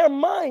around their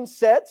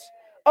mindsets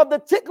of the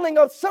tickling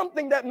of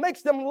something that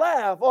makes them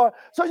laugh, or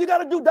so you got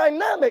to do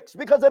dynamics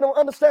because they don't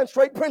understand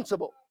straight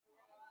principle.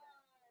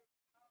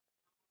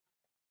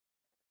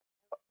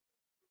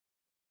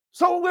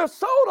 So we're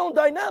sold on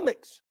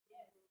dynamics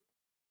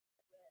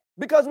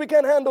because we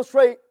can't handle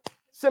straight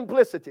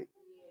simplicity.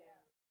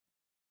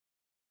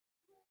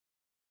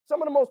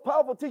 Some of the most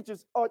powerful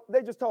teachers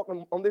they just talk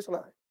on this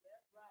line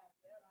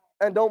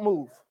and don't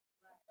move.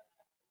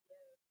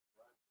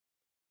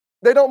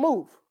 They don't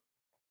move.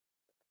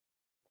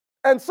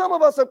 And some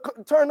of us have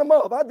turned them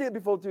off. I did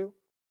before too.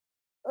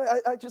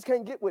 I just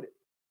can't get with it.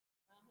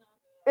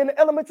 In the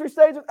elementary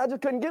stages, I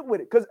just couldn't get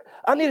with it because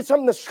I needed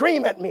something to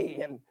scream at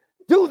me and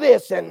do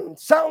this and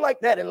sound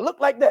like that and look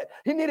like that.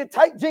 He needed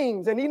tight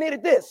jeans and he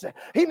needed this.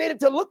 He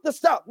needed to look the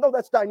stuff. No,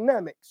 that's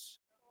dynamics.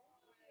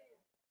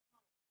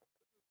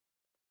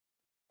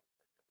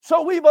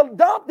 So we've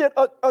adopted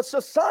a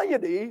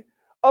society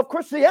of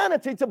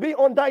Christianity to be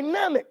on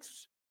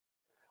dynamics,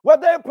 where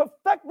they've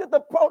perfected the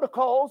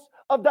protocols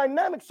of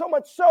dynamics so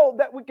much so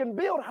that we can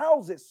build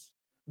houses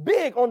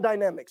big on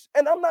dynamics.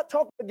 And I'm not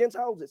talking against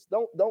houses.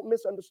 Don't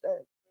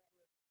misunderstand.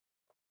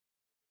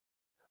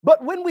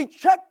 But when we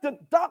check the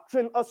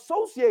doctrine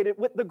associated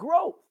with the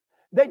growth,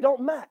 they don't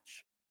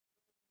match.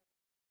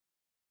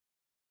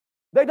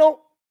 They don't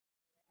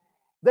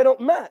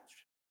match.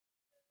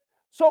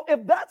 So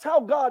if that's how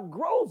God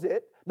grows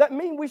it, that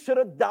means we should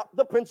adopt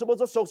the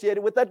principles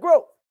associated with that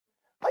growth.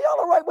 Are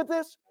y'all all right with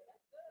this?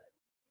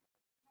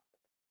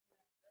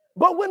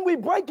 But when we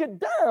break it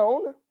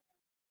down,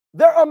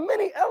 there are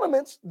many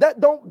elements that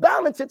don't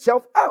balance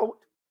itself out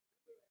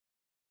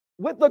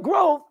with the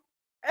growth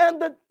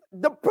and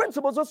the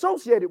principles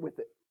associated with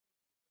it.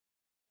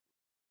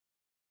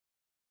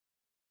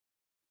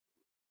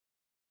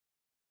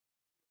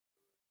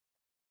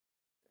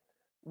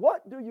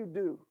 What do you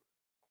do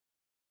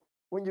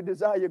when you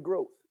desire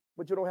growth,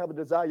 but you don't have a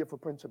desire for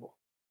principle?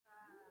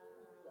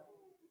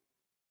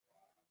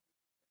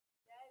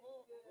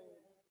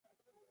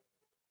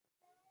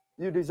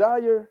 You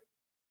desire,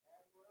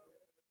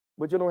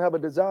 but you don't have a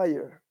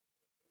desire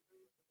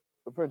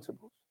for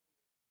principles.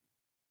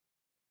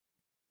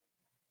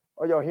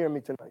 Are y'all hearing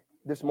me tonight,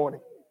 this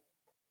morning?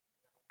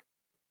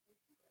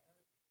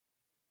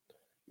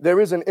 there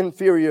is an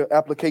inferior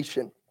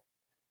application.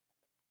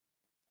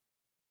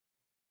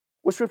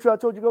 What scripture I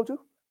told you to go to?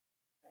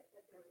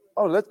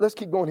 Oh, let's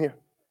keep going here.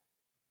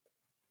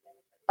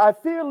 I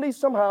fear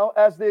lest somehow,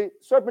 as the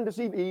serpent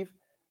deceived Eve,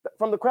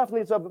 from the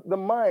craftiness of the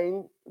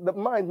mind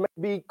may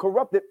be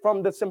corrupted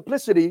from the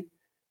simplicity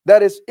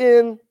that is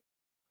in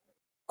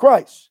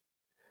Christ.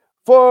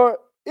 For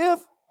if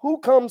who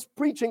comes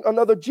preaching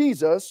another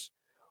Jesus,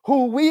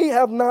 who we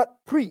have not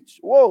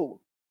preached,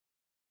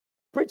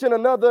 preaching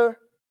another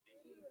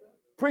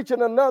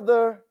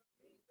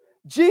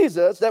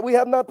Jesus that we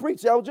have not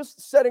preached. I was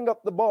just setting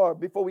up the bar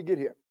before we get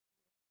here.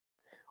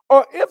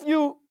 Or if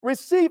you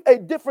receive a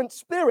different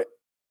spirit,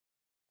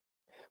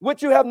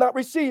 which you have not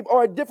received,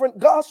 or a different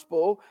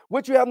gospel,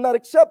 which you have not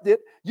accepted,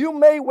 you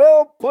may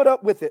well put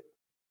up with it.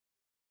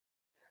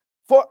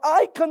 For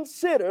I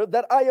consider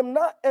that I am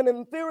not an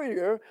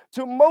inferior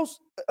to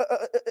most,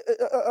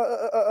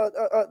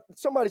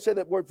 somebody say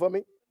that word for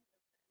me,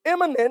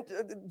 eminent,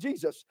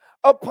 Jesus,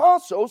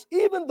 apostles,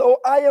 even though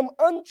I am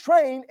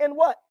untrained in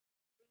what?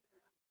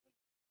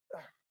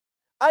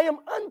 I am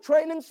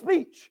untrained in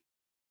speech.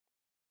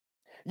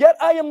 Yet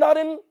I am not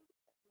in,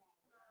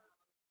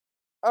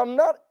 I'm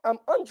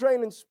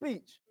untrained in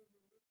speech,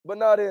 but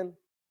not in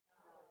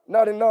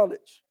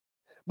knowledge.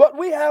 But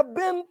we have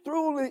been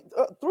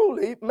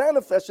truly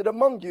manifested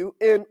among you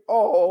in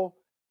all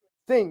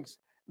things.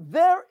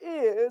 There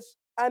is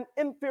an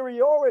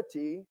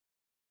inferiority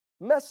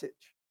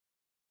message.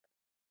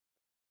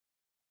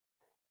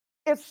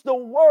 It's the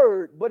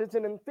word, but it's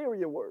an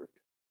inferior word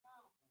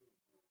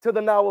to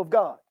the now of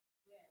God.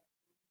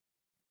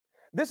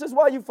 This is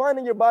why you find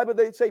in your Bible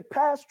they say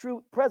past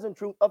truth, present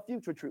truth, or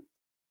future truth.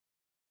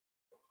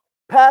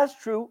 Past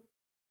truth,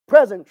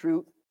 present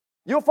truth.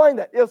 You'll find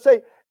that. It'll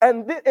say,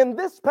 and in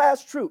this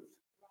past truth.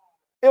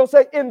 It'll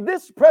say, in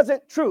this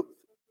present truth.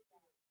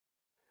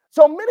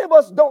 So many of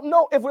us don't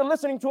know if we're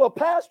listening to a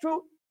past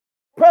truth,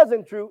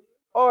 present truth,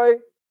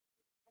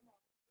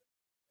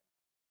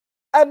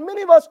 and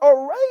many of us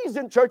are raised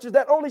in churches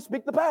that only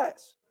speak the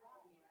past.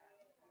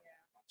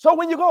 So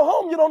when you go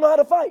home, you don't know how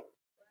to fight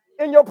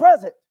in your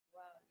present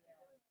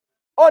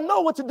or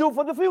know what to do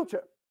for the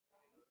future.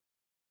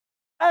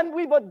 And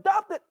we've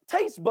adopted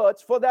taste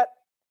buds for that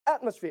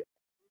atmosphere.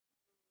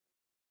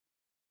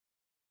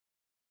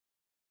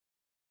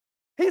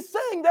 He's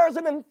saying there's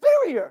an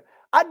inferior.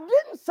 I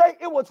didn't say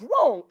it was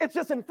wrong. It's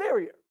just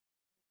inferior.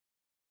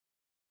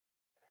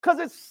 Because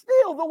it's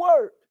still the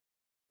word.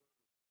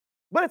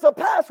 But it's a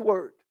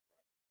password.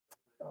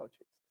 Oh,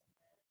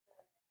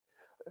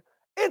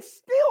 it's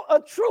still a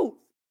truth.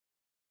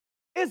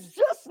 It's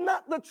just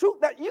not the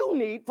truth that you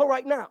need for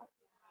right now.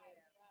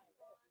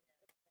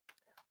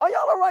 Are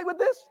y'all all right with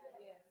this?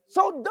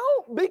 So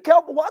don't be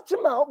careful. Watch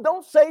your mouth.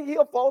 Don't say he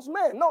a false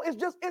man. No, it's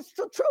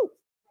the truth.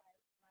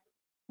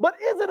 But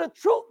is it a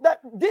truth that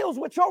deals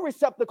with your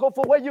receptacle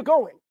for where you're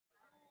going?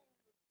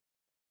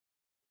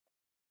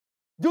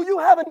 Do you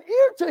have an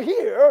ear to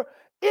hear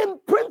in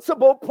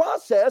principle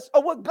process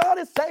of what God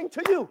is saying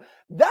to you?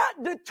 That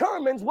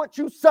determines what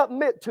you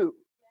submit to.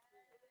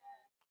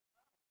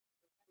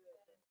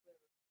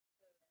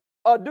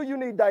 Or do you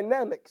need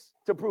dynamics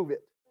to prove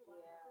it?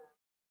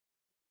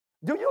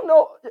 Do you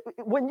know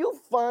when you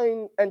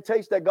find and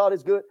taste that God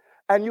is good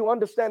and you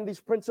understand these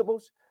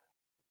principles?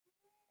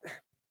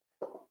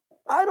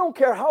 I don't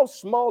care how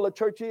small a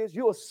church is,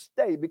 you'll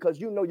stay because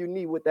you know you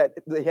need what that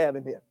they have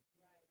in here.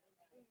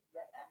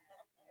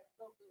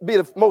 Be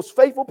the most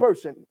faithful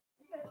person.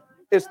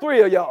 It's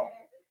three of y'all.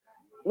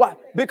 Why?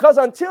 Because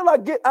until I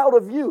get out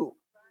of you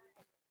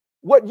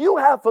what you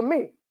have for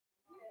me.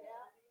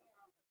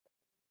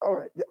 All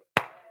right.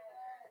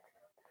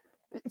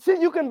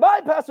 See, you can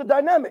bypass the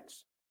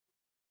dynamics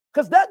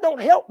because that don't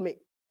help me.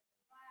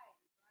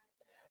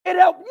 It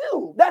helped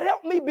you. That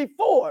helped me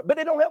before, but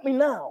it don't help me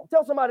now.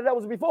 Tell somebody that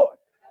was before.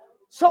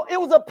 So it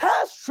was a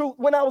past truth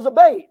when I was a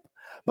babe.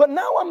 But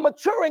now I'm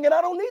maturing and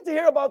I don't need to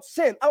hear about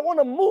sin. I want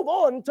to move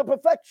on to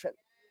perfection.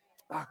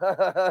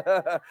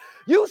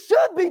 You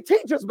should be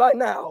teachers by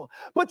now,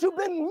 but you've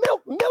been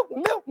milk.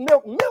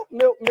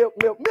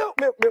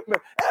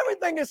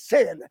 Everything is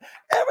sin.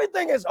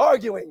 Everything is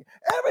arguing.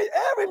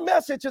 Every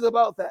message is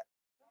about that.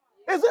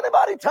 Is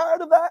anybody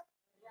tired of that?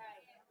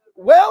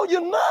 Well,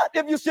 you're not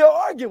if you're still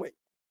arguing.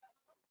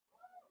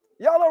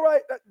 Y'all all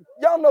right?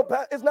 Y'all know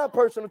it's not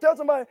personal. Tell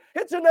somebody,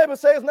 hit your neighbor,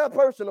 say it's not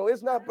personal.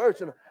 It's not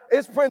personal.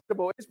 It's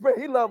principle.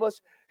 He loves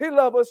us. He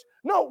loves us.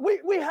 No,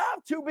 we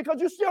have to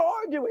because you're still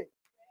arguing.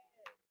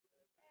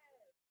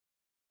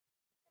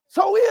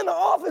 So we in the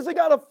office, we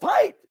got to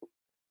fight.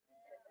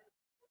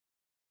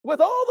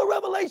 With all the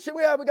revelation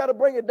we have, we got to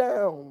bring it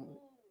down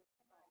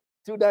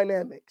to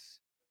dynamics.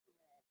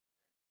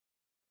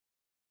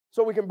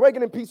 So we can break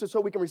it in pieces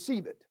so we can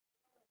receive it.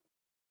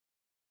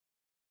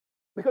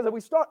 Because if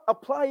we start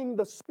applying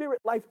the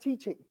spirit life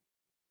teaching,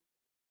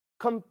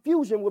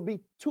 confusion will be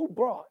too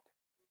broad.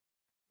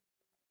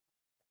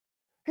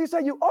 He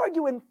said, you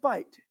argue and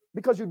fight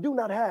because you do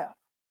not have.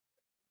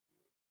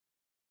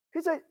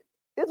 He said,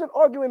 isn't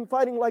arguing and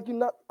fighting like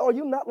are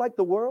you not like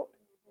the world?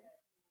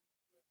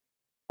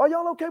 Are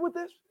y'all okay with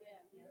this?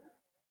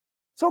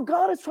 So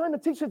God is trying to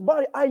teach his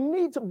body, I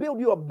need to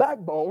build you a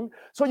backbone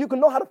so you can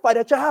know how to fight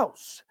at your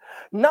house.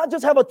 Not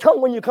just have a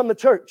tongue when you come to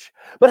church,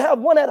 but have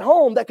one at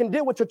home that can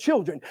deal with your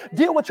children,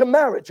 deal with your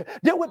marriage,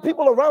 deal with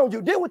people around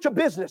you, deal with your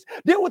business,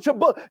 deal with your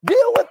book,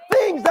 deal with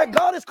things that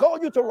God has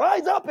called you to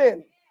rise up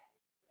in.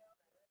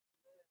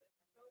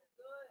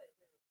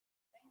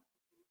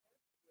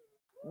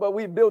 But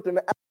we built an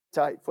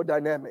appetite for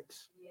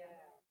dynamics.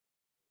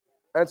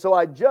 And so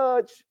I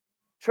judge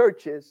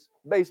churches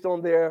based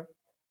on their.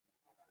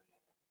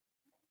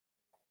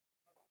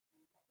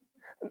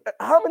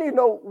 How many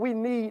know we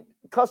need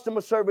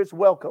customer service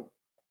welcome?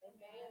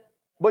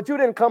 But you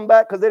didn't come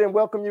back because they didn't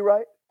welcome you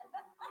right?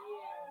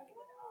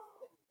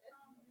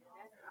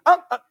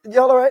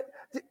 Y'all all right?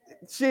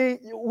 See,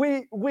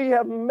 we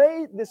have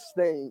made this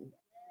thing.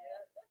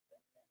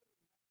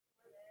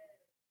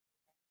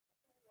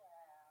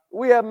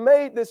 We have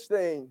made this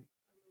thing.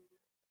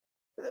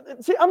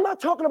 See, I'm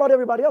not talking about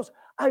everybody else.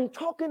 I'm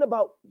talking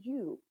about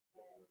you.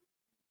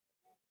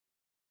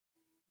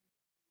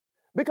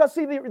 Because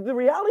see, the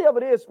reality of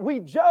it is we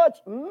judge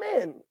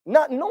men,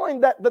 not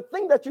knowing that the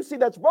thing that you see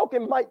that's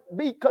broken might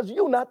be because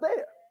you're not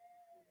there.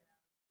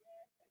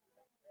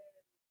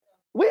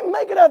 We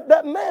make it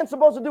that man's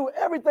supposed to do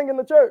everything in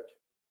the church.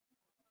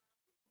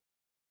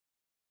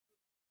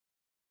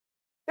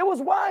 It was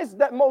wise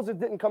that Moses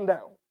didn't come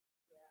down.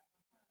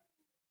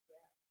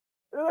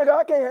 They're like,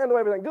 I can't handle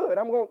everything. Good.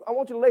 I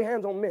want you to lay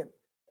hands on men,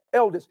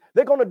 elders.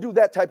 They're going to do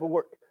that type of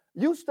work.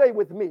 You stay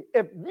with me.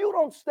 If you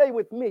don't stay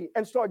with me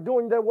and start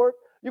doing their work,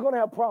 you're going to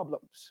have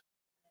problems.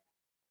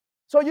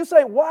 So you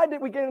say, why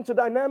did we get into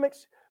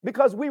dynamics?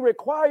 Because we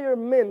require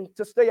men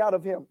to stay out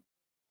of him.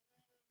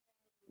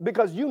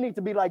 Because you need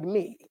to be like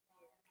me.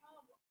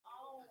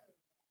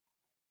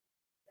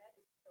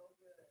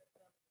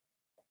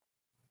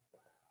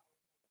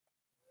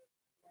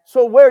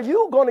 So where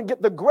you're going to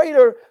get the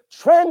greater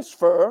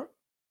transfer,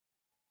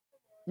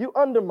 you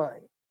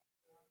undermine.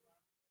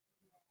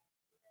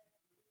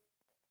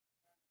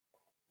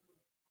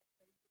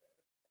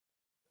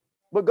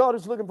 But God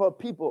is looking for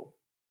people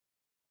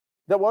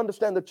that will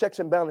understand the checks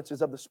and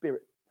balances of the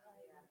Spirit.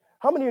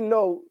 How many of you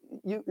know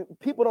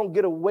people don't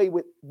get away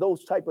with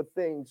those type of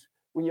things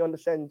when you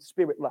understand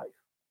spirit life?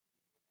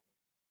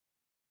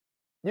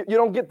 You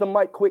don't get the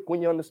mic quick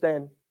when you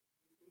understand.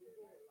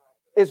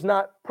 It's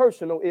not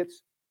personal.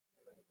 It's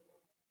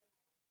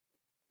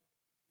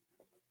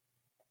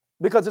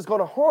because it's going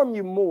to harm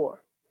you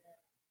more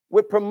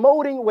with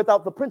promoting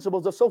without the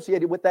principles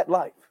associated with that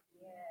life.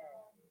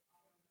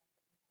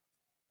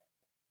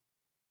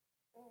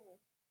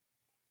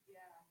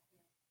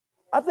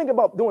 I think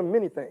about doing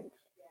many things,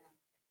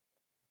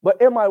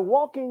 but am I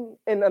walking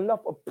in enough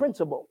of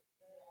principle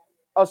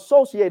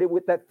associated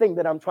with that thing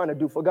that I'm trying to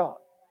do for God?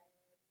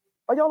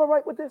 Are y'all all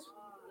right with this?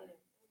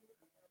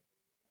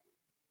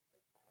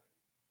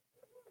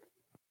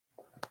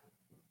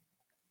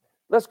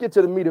 Let's get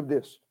to the meat of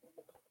this.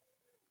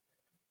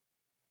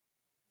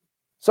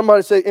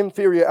 Somebody say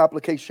inferior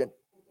application.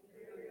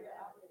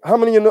 How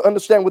many of you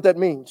understand what that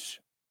means?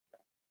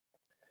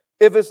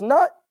 If it's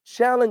not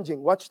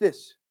challenging, watch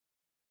this.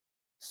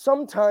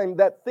 Sometimes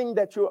that thing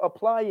that you're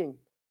applying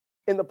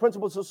in the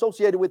principles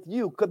associated with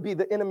you could be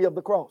the enemy of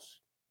the cross.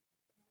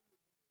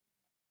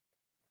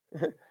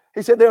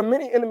 He said there are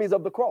many enemies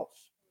of the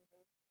cross.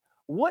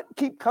 What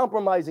keep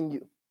compromising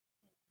you?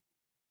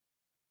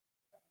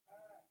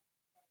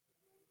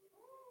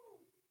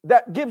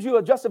 That gives you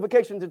a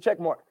justification to check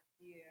mark.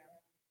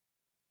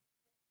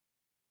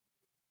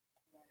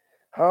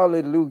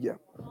 Hallelujah.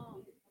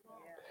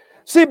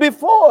 See,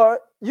 before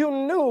you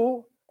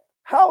knew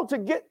how to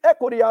get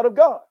equity out of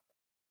God,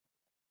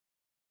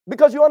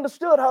 because you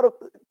understood how to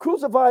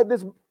crucify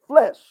this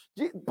flesh,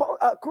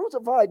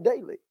 crucified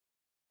daily.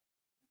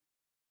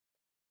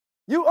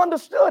 You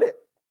understood it,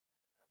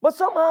 but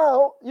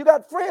somehow you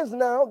got friends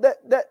now that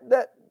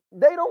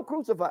they don't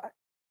crucify,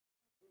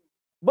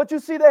 but you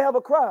see they have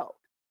a crowd.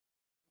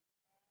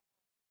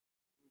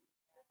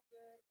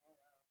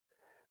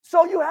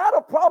 So you had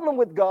a problem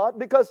with God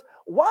because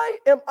why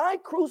am I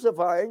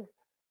crucifying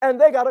and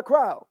they got a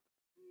crowd?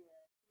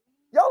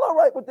 Y'all all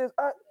right with this?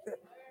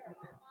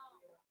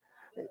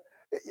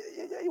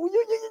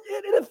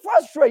 It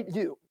frustrates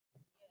you.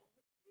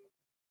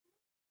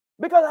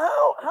 Because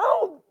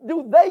how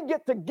do they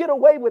get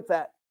away with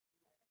that?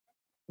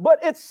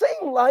 But it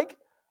seemed like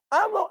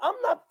I'm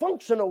not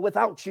functional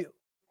without you.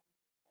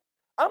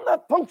 I'm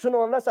not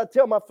functional unless I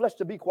tell my flesh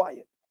to be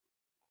quiet.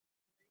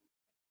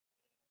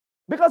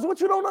 Because what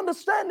you don't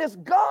understand is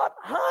God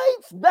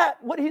hides that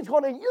what he's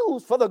going to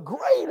use for the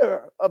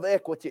greater of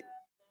equity.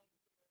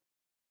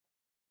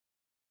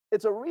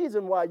 It's a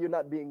reason why you're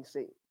not being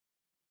seen.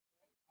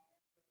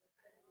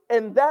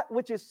 And that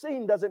which is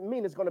seen doesn't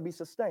mean it's going to be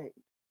sustained.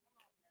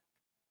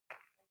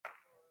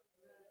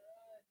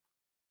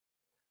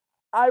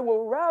 I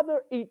will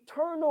rather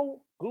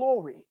eternal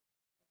glory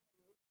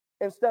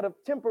instead of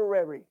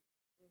temporary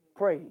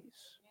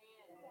praise.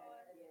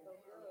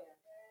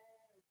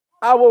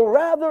 I will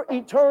rather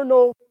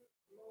eternal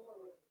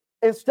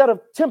instead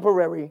of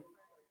temporary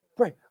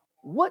praise.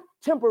 What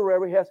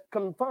temporary has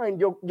confined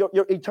your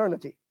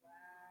eternity?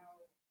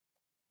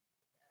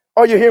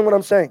 Are you hearing what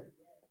I'm saying?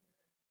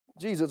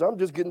 Jesus, I'm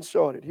just getting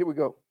started. Here we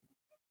go.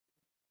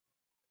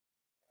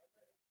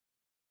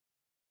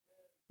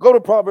 Go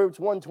to Proverbs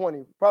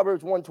 120.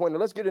 Proverbs 120.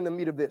 Let's get in the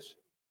meat of this.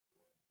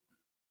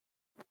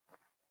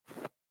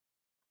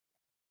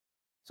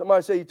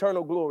 Somebody say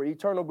eternal glory,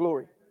 eternal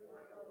glory,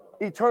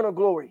 eternal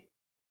glory.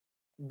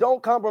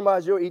 Don't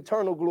compromise your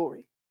eternal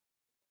glory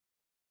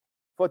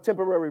for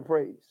temporary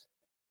praise.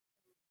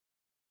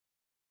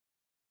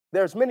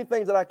 There's many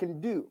things that I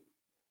can do,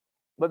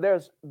 but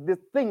there's the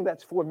thing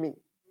that's for me.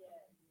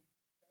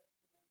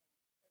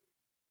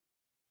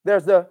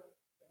 There's the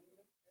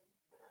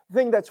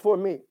thing that's for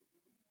me.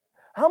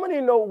 How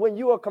many know when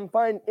you are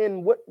confined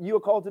in what you are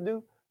called to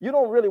do, you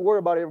don't really worry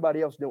about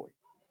everybody else doing?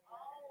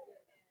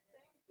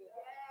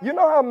 You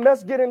know how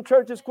mess get in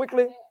churches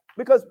quickly?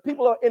 Because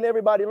people are in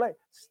everybody's lane.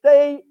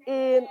 Stay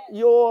in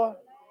your.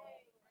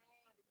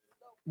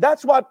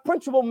 That's why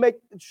principle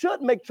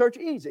should make church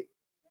easy.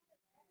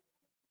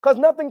 Because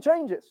nothing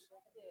changes.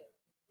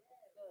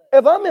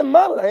 If I'm in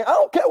my lane, I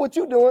don't care what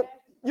you're doing.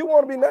 You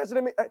want to be nicer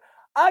to me.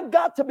 I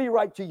got to be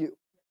right to you.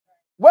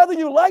 Whether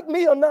you like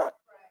me or not.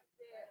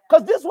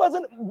 Because this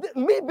wasn't,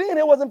 me being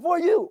here wasn't for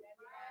you.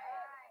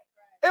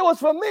 It was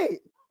for me.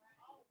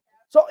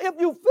 So if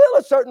you feel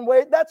a certain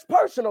way, that's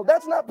personal.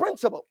 That's not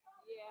principle.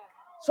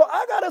 So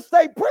I got to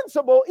stay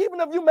principle even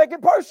if you make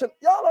it personal.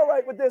 Y'all all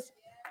right with this?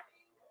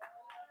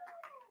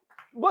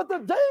 But the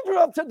danger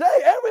of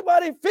today,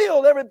 everybody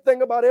feels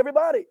everything about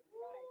everybody.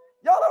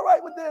 Y'all all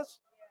right with this?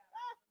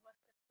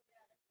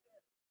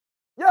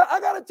 Yeah, I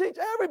got to teach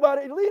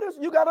everybody. Leaders,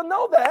 you got to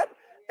know that.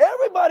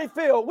 Everybody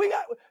feel.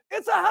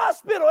 It's a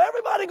hospital.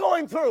 Everybody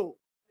going through.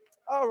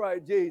 All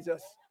right,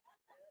 Jesus.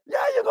 Yeah,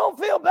 you're going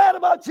to feel bad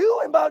about you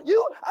and about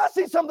you. I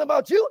see something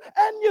about you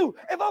and you.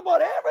 If I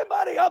brought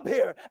everybody up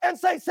here and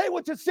say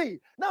what you see.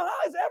 Now,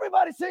 how is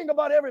everybody seeing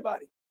about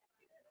everybody?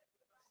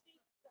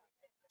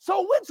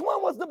 So which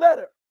one was the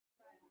better?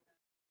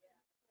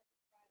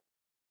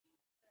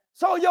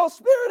 So your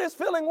spirit is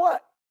feeling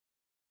what?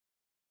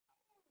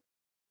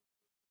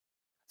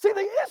 See,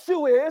 the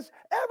issue is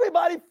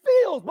everybody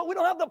feels, but we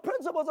don't have the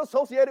principles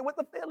associated with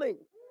the feeling.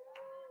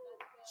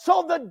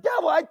 So the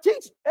devil, I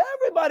teach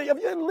everybody, if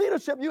you're in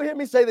leadership, you hear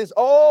me say this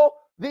all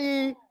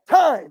the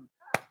time.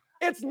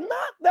 It's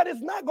not that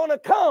it's not going to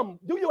come.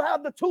 Do you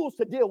have the tools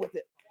to deal with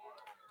it?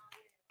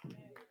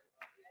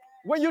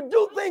 When you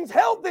do things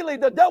healthily,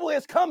 the devil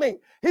is coming.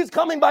 He's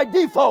coming by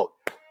default.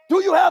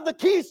 Do you have the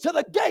keys to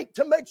the gate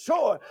to make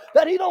sure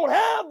that he don't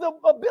have the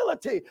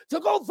ability to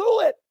go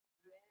through it?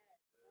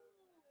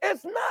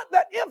 It's not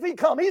that if he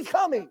comes, he's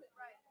coming.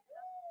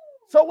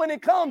 So when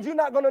it comes, you're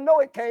not going to know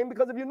it came,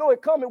 because if you know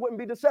it come, it wouldn't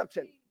be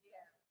deception.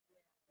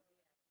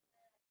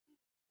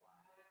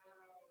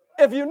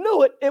 If you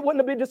knew it, it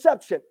wouldn't be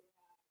deception.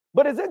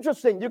 But it's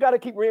interesting. You got to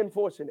keep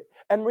reinforcing it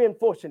and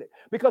reinforcing it,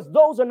 because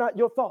those are not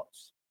your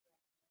thoughts.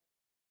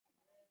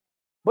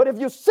 But if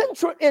you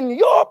center in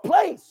your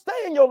place,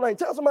 stay in your lane.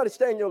 Tell somebody,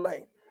 stay in your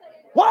lane.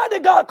 Why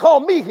did God call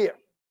me here?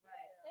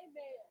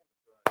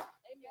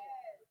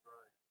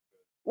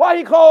 Why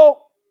he called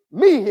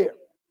me here?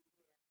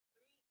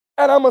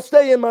 And I'm going to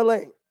stay in my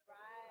lane.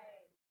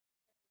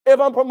 If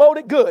I'm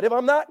promoted, good. If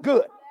I'm not,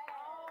 good.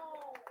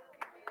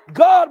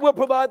 God will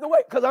provide the way,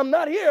 because I'm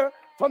not here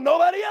for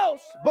nobody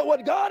else but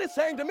what God is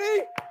saying to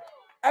me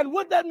and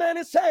what that man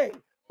is saying.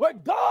 Where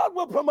God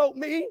will promote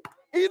me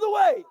either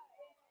way.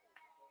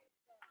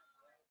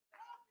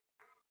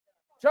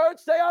 Church,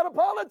 stay out of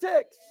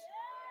politics.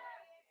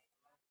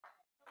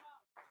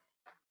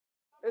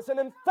 It's an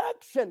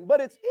infection,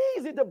 but it's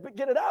easy to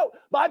get it out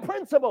by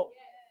principle.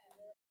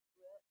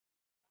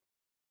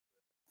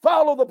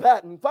 Follow the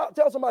pattern.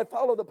 Tell somebody,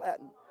 follow the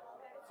pattern.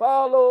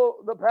 Follow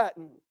the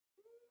pattern.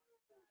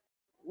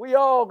 We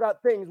all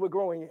got things we're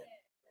growing in.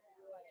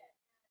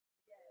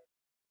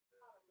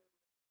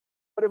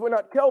 But if we're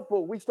not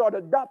careful, we start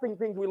adopting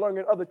things we learn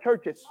in other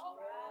churches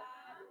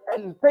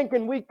and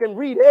thinking we can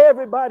read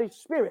everybody's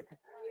spirit.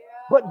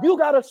 But you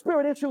got a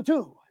spirit issue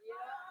too.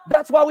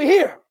 That's why we're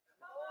here.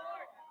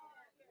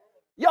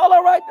 Y'all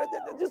all right?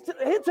 Just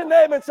hit your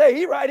name and say,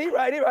 he right.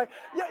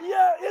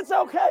 Yeah, it's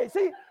okay.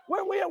 See,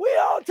 when we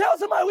all tell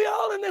somebody, we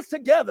all in this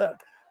together.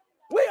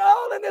 We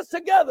all in this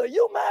together.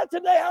 You mad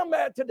today, I'm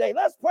mad today.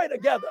 Let's pray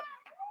together.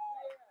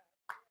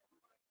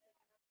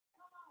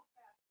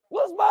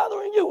 What's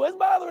bothering you? It's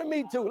bothering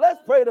me too. Let's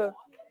pray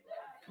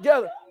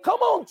together. Come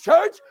on,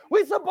 church.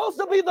 We're supposed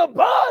to be the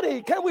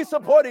body. Can we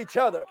support each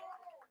other?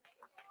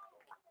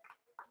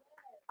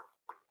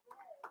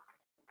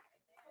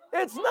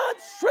 It's not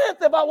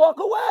strength if I walk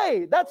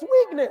away. That's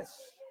weakness.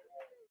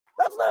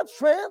 That's not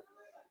strength.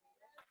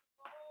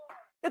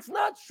 It's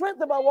not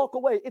strength if I walk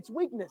away. It's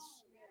weakness.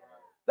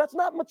 That's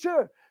not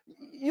mature.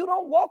 You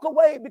don't walk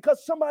away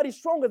because somebody's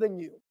stronger than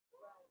you.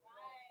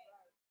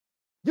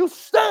 You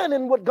stand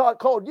in what God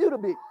called you to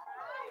be.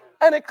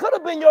 And it could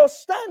have been your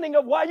standing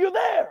of why you're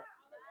there.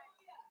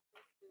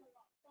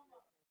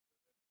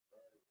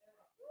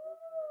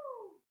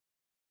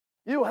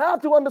 You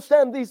have to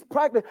understand these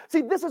practices.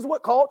 See, this is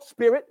what called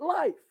spirit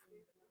life.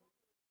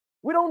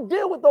 We don't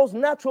deal with those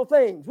natural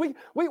things. We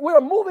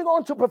are moving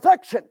on to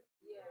perfection.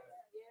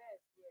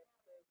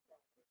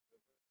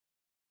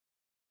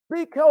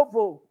 Be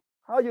careful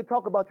how you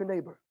talk about your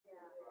neighbor.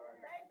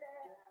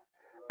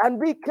 And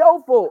be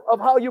careful of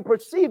how you're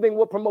perceiving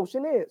what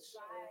promotion is.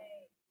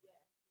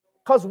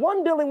 Because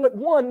one dealing with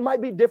one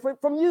might be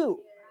different from you.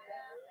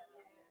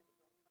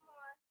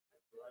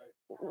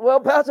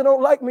 Well, Pastor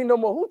don't like me no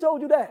more. Who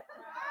told you that?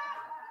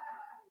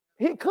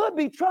 He could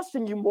be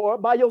trusting you more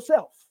by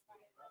yourself.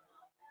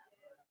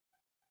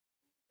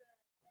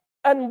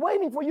 And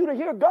waiting for you to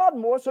hear God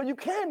more so you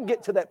can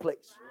get to that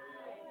place.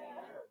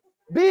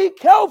 Be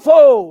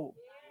careful.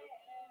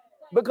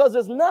 Because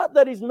it's not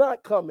that he's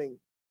not coming.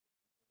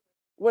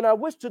 When I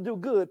wish to do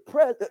good,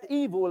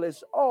 evil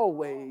is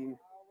always,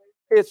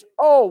 it's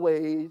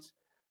always,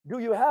 do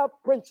you have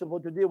principle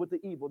to deal with the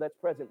evil that's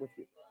present with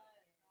you?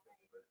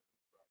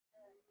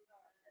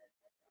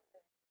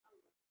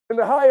 In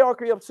the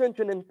hierarchy of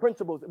ascension and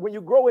principles, when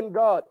you grow in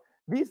God,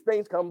 these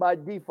things come by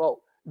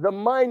default. The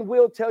mind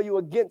will tell you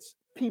against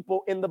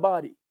people in the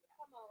body.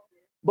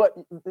 But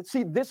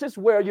see, this is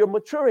where you're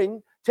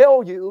maturing,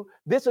 tell you,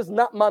 this is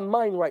not my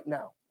mind right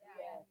now.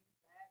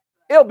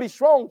 It'll be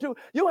strong too.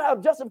 You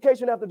have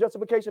justification after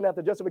justification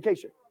after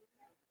justification.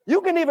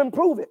 You can even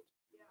prove it.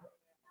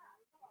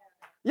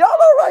 Y'all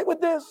all right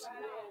with this?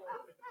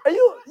 And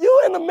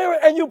you in the mirror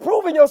and you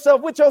proving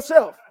yourself with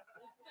yourself.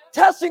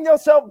 Testing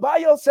yourself by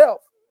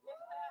yourself.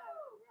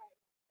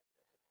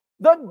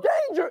 The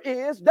danger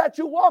is that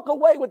you walk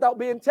away without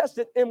being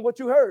tested in what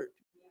you heard.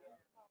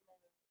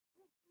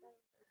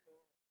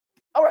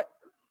 All right.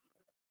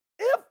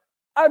 If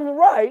I'm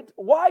right,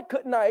 why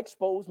couldn't I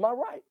expose my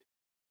right?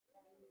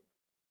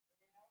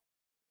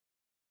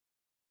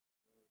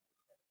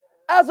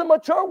 As a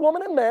mature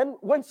woman and man,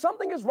 when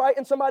something is right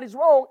and somebody's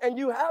wrong and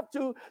you have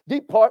to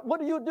depart, what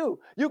do?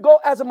 You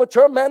go as a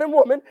mature man and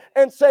woman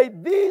and say,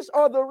 these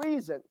are the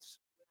reasons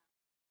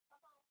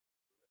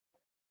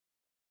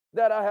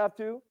that I have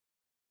to.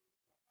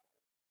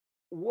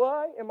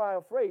 Why am I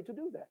afraid to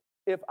do that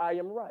if I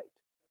am right?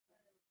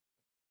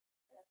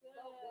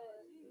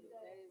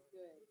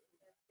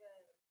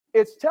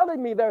 It's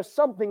telling me there's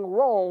something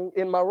wrong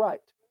in my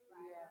right.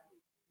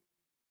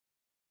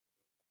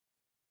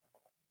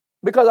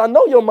 Because I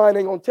know your mind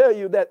ain't gonna tell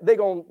you that they're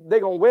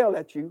gonna wail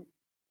at you.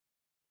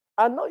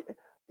 I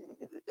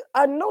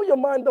know your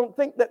mind don't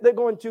think that they're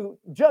going to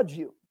judge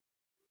you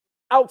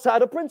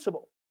outside of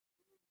principle.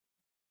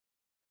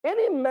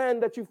 Any man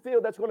that you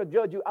feel that's going to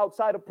judge you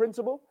outside of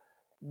principle,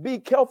 be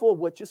careful of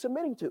what you're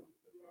submitting to.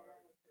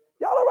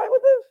 Y'all all right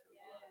with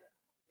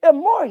this? If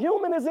more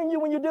human is in you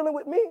when you're dealing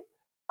with me,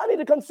 I need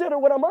to consider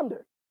what I'm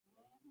under.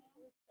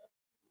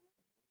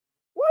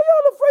 Why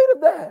y'all afraid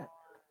of that?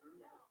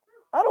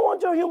 I don't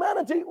want your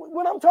humanity.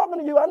 When I'm talking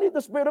to you, I need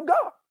the Spirit of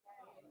God.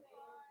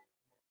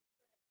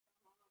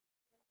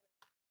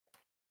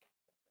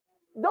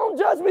 Don't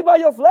judge me by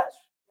your flesh.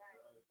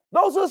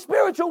 Those who are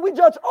spiritual, we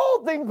judge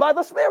all things by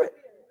the Spirit.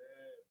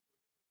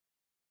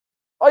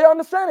 Are you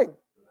understanding?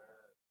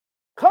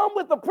 Come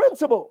with the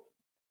principle.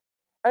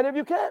 And if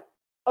you can't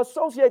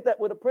associate that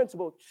with a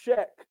principle,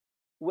 check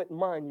what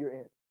mind you're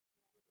in.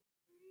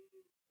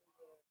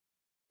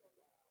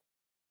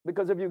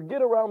 Because if you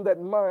get around that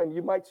mind,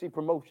 you might see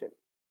promotion.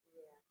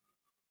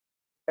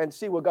 And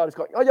see what God is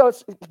calling. Oh, y'all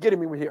getting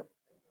me with here.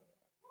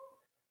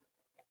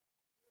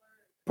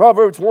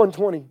 Proverbs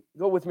 1:20.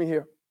 Go with me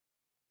here.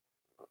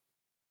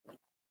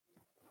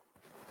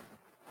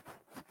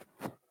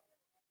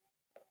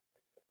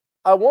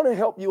 I want to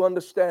help you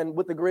understand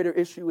what the greater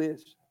issue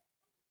is.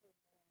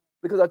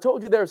 Because I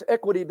told you there's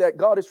equity that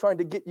God is trying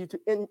to get you to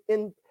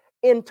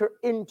enter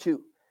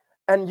into.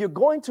 And you're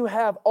going to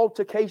have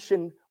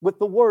altercation with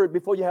the word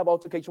before you have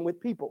altercation with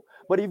people.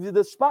 But if you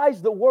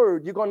despise the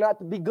word, you're going to have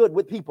to be good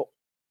with people.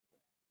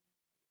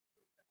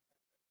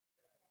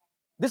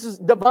 This is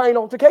divine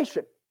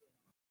altercation.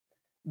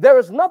 There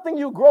is nothing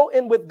you grow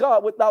in with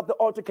God without the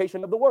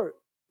altercation of the word.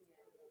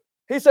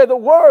 He said the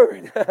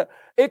word,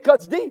 it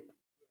cuts deep.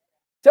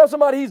 Tell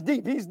somebody he's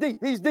deep, he's deep,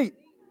 he's deep.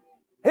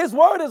 His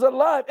word is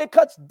alive. It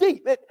cuts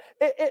deep.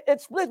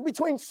 It splits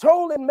between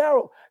soul and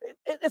marrow.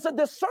 It's a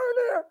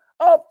discerner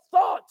of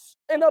thoughts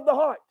and of the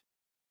heart.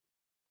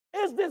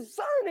 It's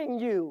discerning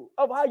you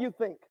of how you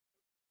think.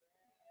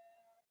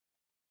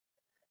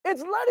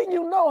 It's letting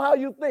you know how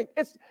you think.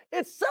 It's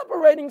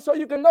separating so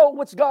you can know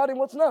what's God and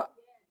what's not.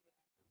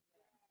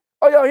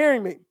 Are y'all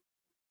hearing me?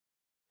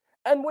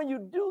 And when you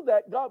do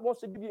that, God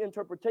wants to give you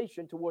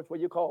interpretation towards what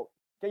you're called.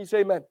 Can you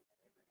say amen?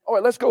 All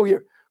right, let's go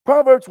here.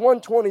 Proverbs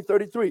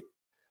 1:20-33.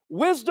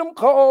 Wisdom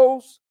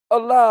calls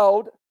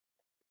aloud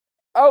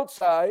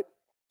outside.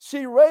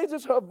 She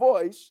raises her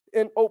voice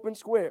in open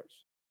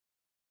squares.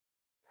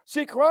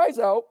 She cries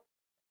out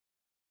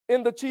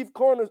in the chief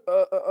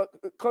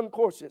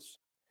concourses.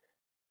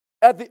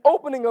 At the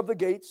opening of the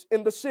gates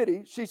in the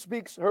city, she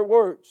speaks her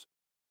words.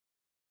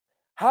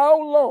 How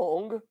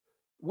long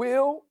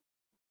will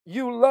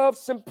you love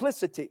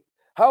simplicity?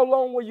 How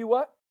long will you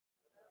what?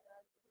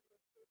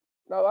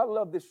 Now, I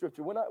love this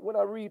scripture. When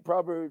I read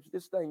Proverbs,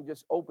 this thing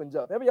just opens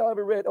up. Have y'all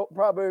ever read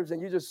Proverbs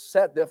and you just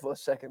sat there for a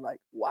second like,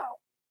 wow.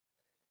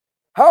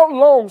 How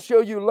long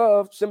shall you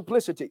love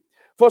simplicity?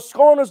 For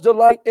scorners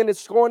delight in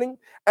its scorning,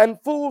 and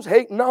fools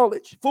hate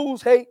knowledge.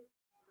 Fools hate.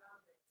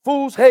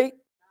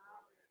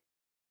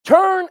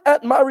 Turn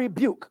at my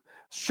rebuke.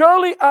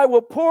 Surely I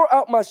will pour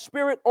out my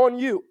spirit on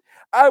you.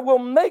 I will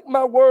make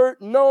my word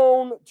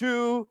known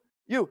to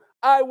you.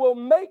 I will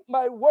make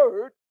my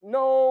word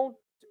known.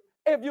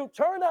 If you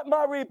turn at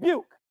my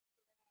rebuke,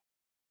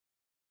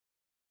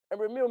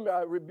 and remember,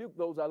 I rebuke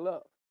those I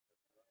love.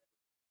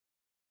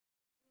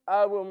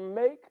 I will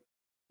make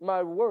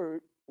my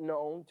word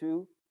known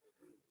to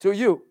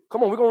you.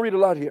 Come on, we're going to read a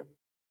lot here.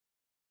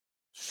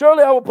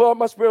 Surely I will pour out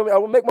my spirit. I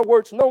will make my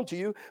words known to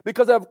you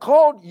because I have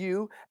called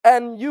you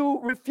and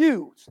you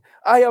refused.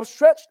 I have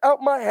stretched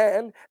out my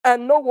hand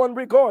and no one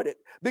regarded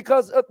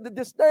because of the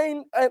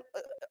disdain and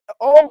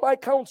all my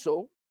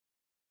counsel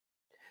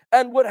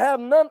and would have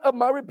none of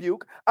my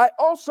rebuke. I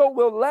also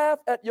will laugh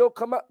at your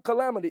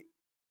calamity.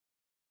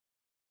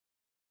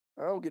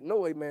 I don't get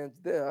no amens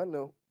there, I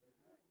know.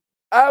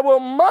 I will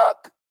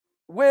mock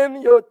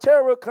when your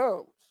terror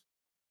comes.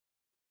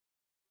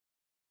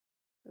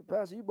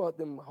 Pastor, you brought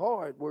them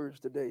hard words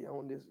today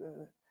on this.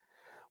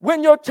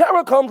 When your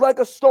terror comes like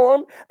a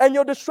storm and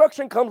your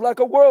destruction comes like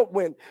a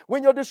whirlwind,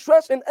 when your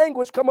distress and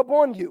anguish come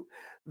upon you,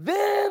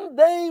 then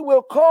they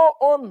will call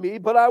on me,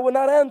 but I will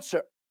not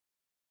answer.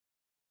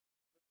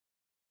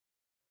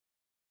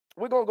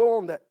 We're going to go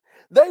on that.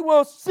 They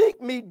will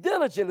seek me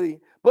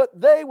diligently, but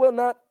they will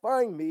not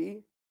find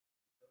me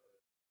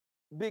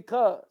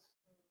because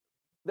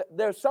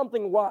there's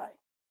something why.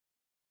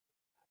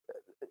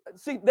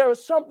 See, there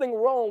is something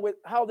wrong with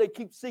how they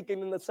keep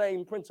seeking in the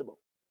same principle.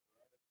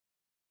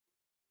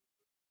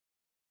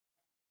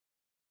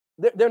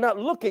 They're not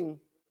looking,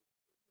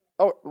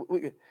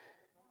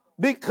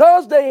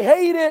 because they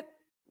hated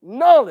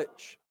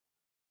knowledge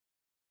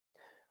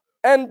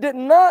and did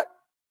not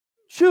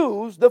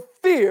choose the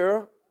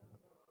fear,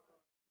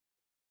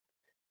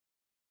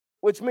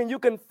 which means you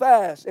can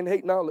fast and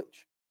hate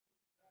knowledge.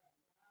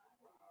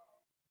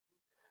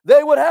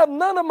 They would have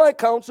none of my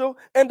counsel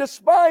and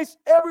despise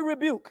every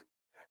rebuke.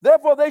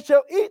 Therefore, they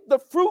shall eat the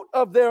fruit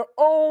of their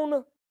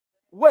own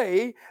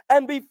way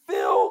and be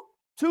filled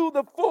to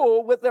the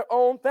full with their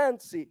own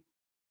fancy.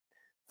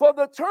 For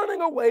the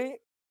turning away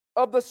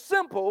of the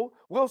simple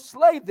will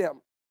slay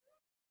them,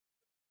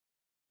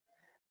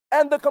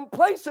 and the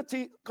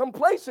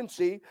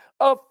complacency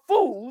of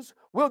fools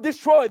will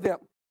destroy them.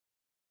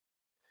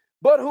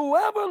 But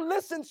whoever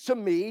listens to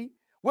me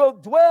will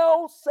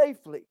dwell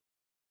safely,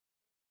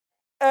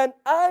 and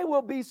I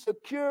will be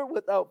secure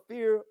without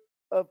fear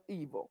of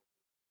evil.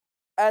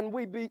 And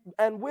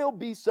will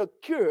be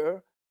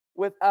secure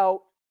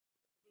without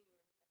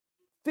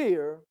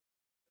fear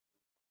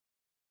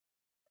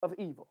of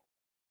evil.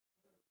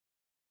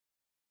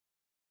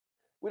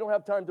 We don't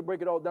have time to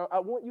break it all down. I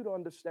want you to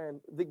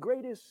understand the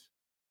greatest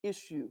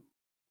issue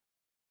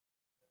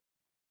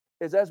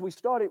is, as we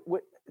started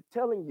with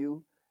telling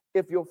you,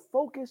 if your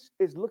focus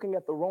is looking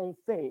at the wrong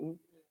thing,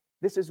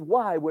 this is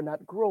why we're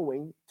not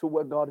growing to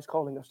where God is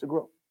calling us to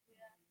grow.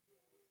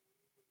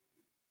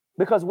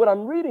 Because what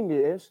I'm reading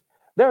is,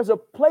 there's a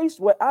place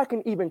where I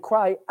can even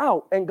cry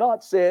out, and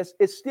God says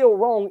it's still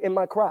wrong in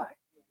my cry.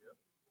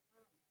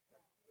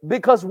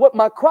 Because what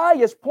my cry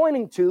is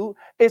pointing to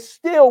is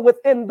still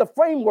within the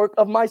framework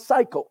of my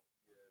cycle.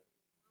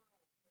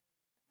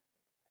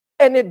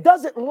 And it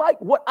doesn't like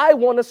what I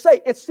want to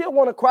say. It still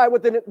want to cry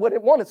within it what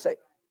it want to say.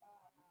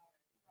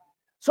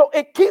 So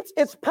it keeps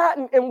its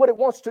pattern in what it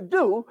wants to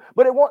do,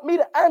 but it wants me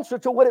to answer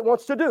to what it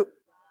wants to do.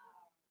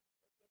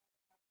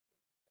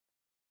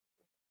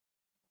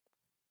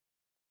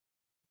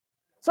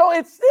 So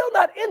it's still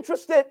not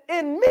interested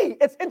in me.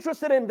 It's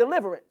interested in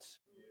deliverance.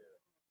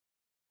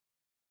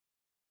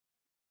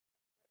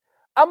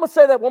 I'm going to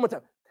say that one more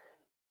time.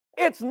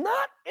 It's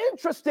not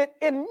interested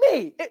in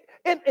me.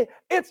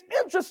 It's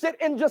interested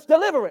in just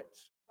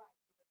deliverance.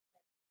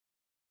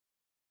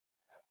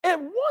 It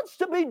wants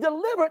to be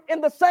delivered in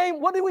the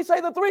same, what did we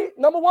say, the three?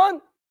 Number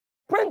one,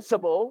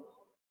 principle.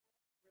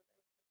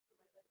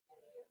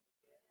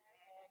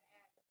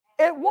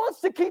 It wants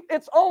to keep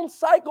its own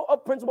cycle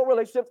of principle,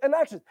 relationships, and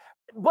actions.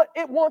 But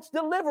it wants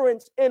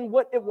deliverance in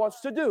what it wants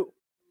to do.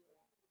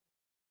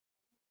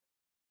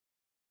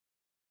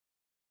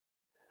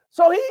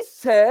 So he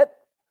said,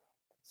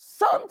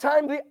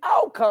 sometimes the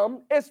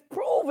outcome is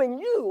proving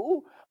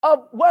you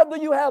of whether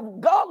you have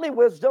godly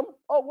wisdom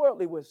or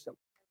worldly wisdom.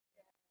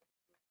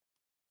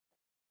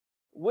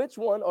 Which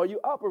one are you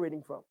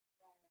operating from?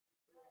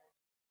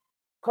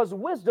 Because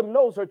wisdom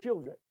knows her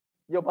children,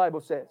 your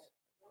Bible says.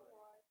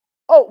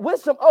 Oh,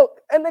 wisdom. Oh,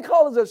 and they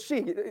call us a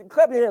she.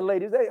 Clap your hands,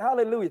 ladies. Hey,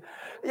 hallelujah.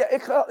 Yeah,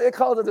 it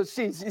calls us a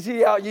she. You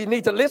see how you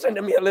need to listen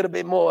to me a little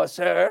bit more,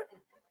 sir.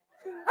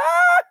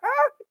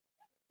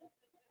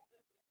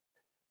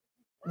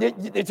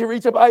 Did you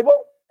read your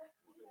Bible?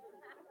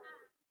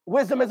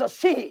 Wisdom is a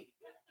she.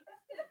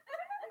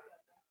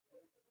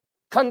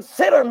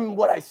 Consider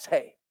what I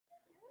say.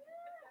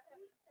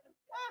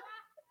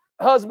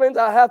 Husbands,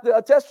 I have to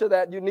attest to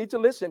that. You need to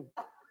listen.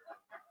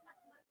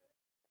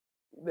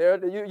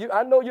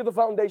 I know you're the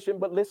foundation,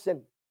 but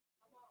listen.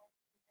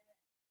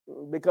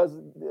 Because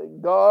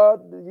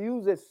God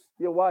uses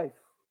your wife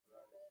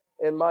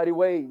in mighty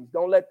ways.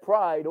 Don't let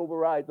pride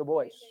override the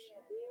voice.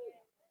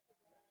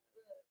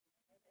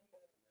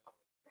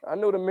 I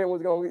know the men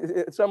was going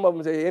to, some of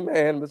them say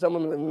amen, but some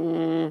of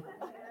them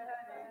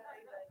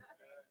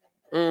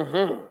say,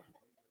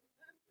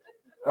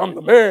 I'm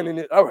the man in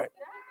it. All right.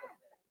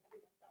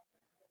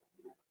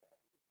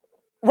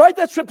 Write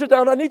that scripture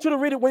down. I need you to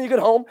read it when you get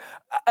home.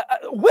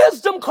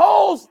 Wisdom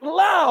calls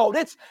loud.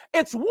 It's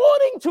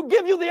wanting to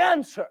give you the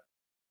answer.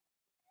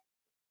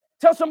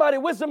 Tell somebody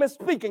wisdom is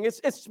speaking.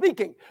 It's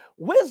speaking.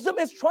 Wisdom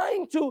is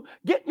trying to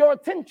get your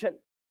attention.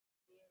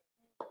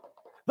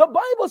 The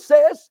Bible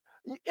says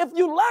if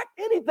you lack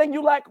anything,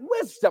 you lack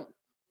wisdom.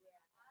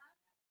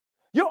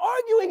 You're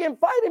arguing and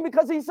fighting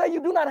because he said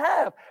you do not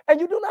have. And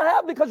you do not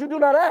have because you do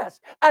not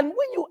ask. And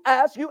when you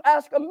ask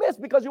amiss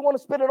because you want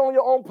to spend it on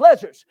your own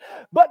pleasures.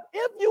 But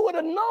if you would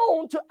have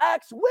known to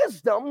ask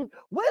wisdom,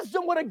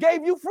 wisdom would have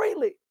gave you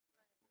freely.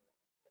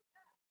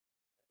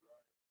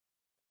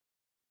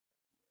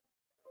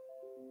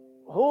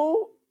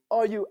 Who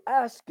are you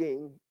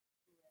asking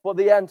for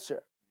the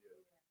answer?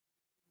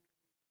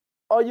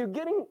 Are you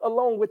getting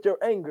along with your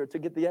anger to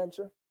get the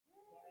answer?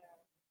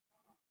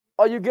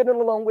 Are you getting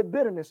along with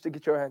bitterness to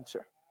get your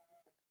answer?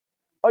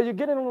 Are you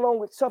getting along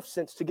with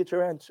substance to get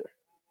your answer?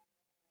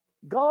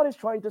 God is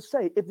trying to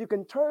say, if you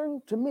can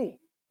turn to me.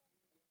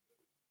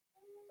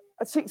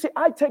 See,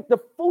 I take the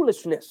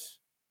foolishness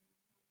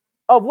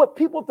of what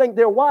people think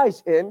they're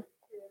wise in.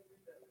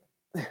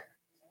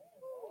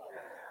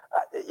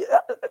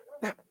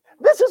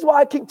 This is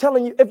why I keep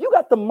telling you, if you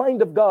got the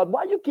mind of God,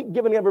 why you keep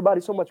giving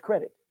everybody so much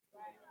credit?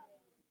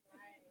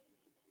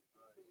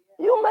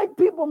 You make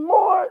people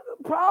more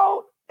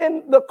proud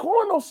in the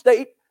carnal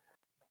state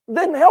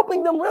than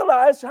helping them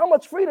realize how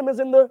much freedom is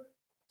in the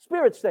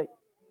spirit state.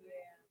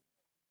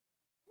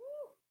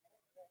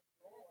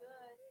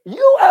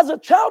 You as a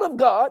child of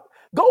God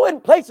go in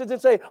places and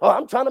say, oh,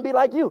 I'm trying to be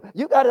like you.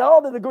 You got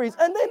all the degrees.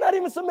 And they're not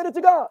even submitted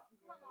to God.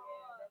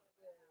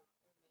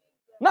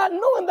 Not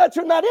knowing that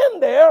you're not in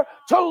there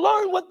to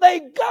learn what they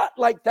got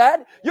like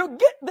that. You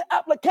get the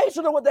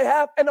application of what they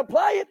have and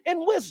apply it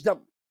in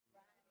wisdom.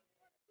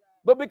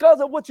 But because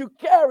of what you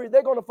carry,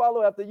 they're going to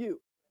follow after you.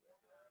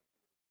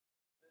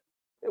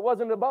 It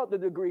wasn't about the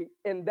degree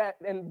in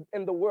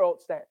the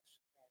world stance.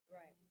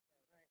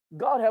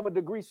 God have a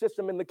degree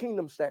system in the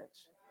kingdom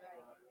stance.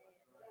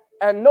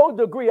 And no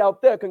degree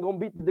out there can go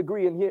beat the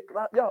degree in here.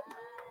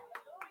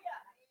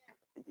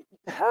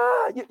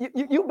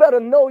 You better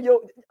know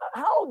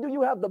how do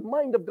you have the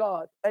mind of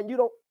God and you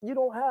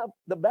don't have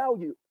the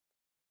value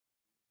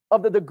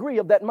of the degree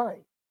of that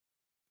mind?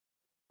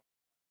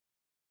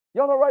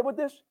 Y'all all right with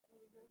this?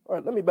 All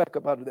right, let me back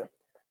up out of there.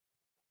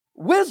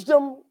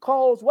 Wisdom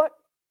calls what?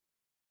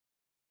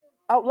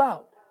 Out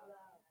loud.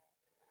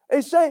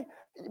 They say,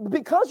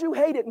 because you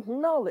hated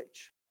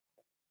knowledge.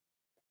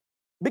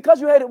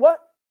 Because you hated what?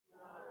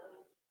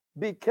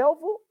 Be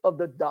careful of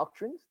the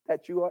doctrines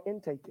that you are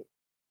intaking.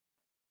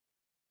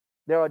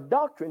 There are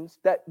doctrines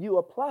that you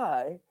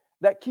apply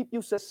that keep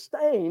you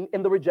sustained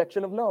in the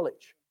rejection of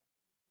knowledge.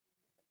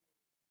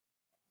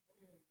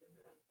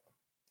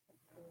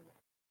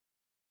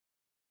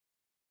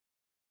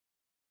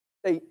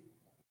 Stay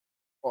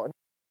on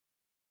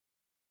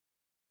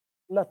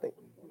nothing.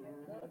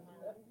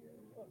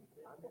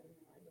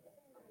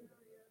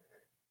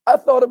 I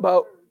thought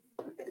about,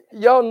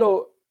 y'all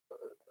know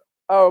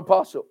our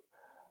apostle.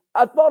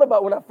 I thought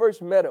about when I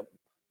first met him,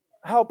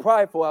 how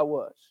prideful I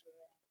was.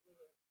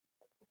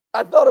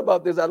 I thought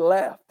about this, I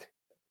laughed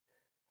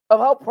of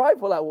how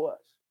prideful I was.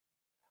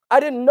 I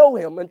didn't know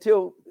him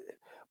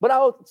but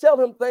I would tell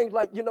him things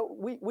like,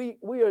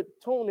 we are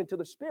tuned into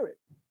the spirit.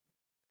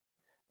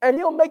 And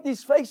he'll make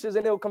these faces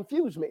and it'll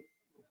confuse me.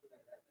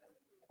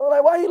 I'm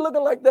like, why are you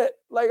looking like that?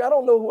 Like, I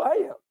don't know who I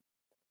am.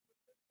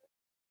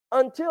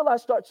 Until I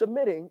start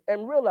submitting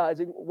and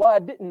realizing why I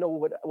didn't know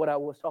what I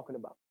was talking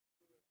about.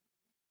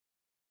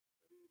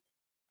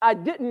 I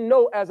didn't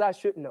know as I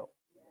should know.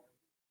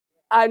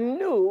 I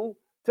knew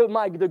to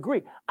my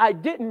degree. I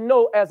didn't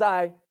know as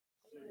I.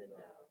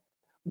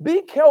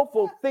 Be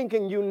careful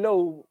thinking you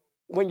know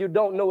when you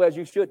don't know as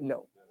you should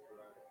know.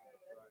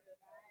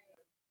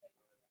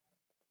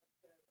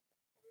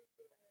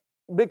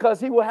 Because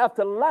he will have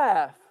to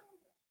laugh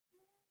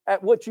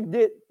at what you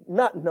did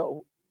not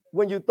know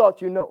when you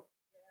thought you know.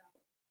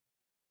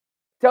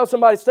 Tell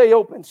somebody, stay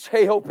open,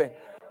 stay open.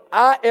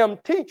 I am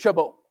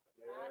teachable.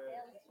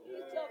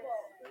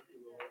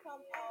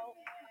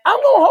 I'm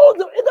going to hold,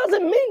 it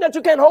doesn't mean that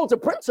you can't hold to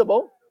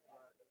principle,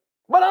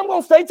 but I'm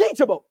going to stay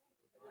teachable.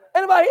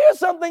 And if I hear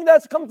something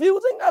that's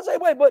confusing, I say,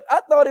 wait, but I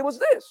thought it was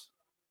this.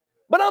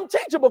 But I'm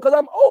teachable because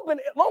I'm open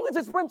as long as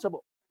it's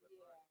principle.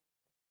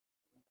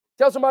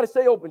 Tell somebody,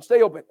 stay open,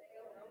 stay open.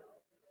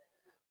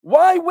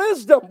 Why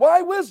wisdom?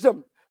 Why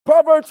wisdom?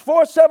 Proverbs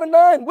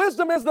 4:7-9.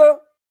 Wisdom is the,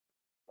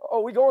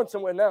 oh, we're going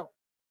somewhere now.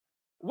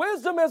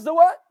 Wisdom is the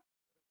what?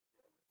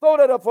 Throw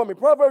that up for me.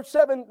 Proverbs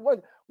 7.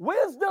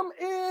 Wisdom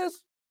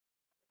is,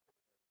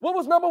 what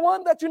was number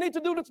one that you need to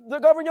do to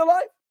govern your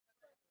life?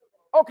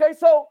 Okay,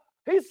 so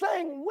he's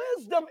saying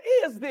wisdom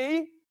is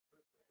the.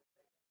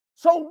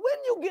 So when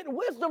you get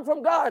wisdom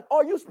from God,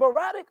 are you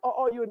sporadic or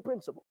are you in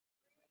principle?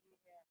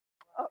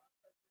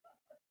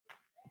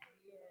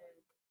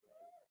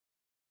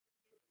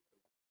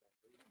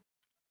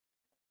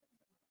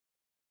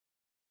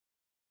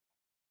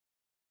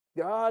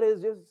 God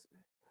is just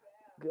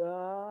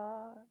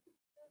God.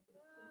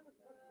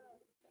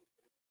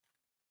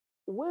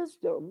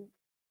 Wisdom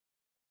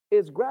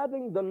is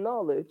grabbing the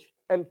knowledge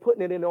and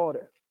putting it in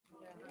order.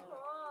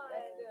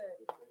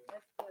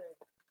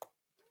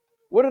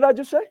 What did I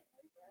just say?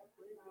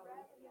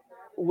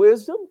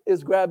 Wisdom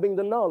is grabbing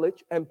the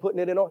knowledge and putting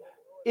it in order.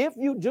 If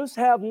you just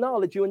have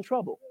knowledge, you're in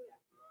trouble.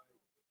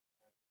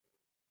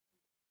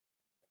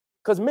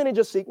 Because many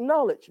just seek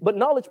knowledge, but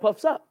knowledge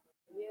puffs up.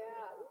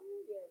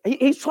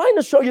 He's trying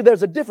to show you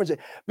there's a difference.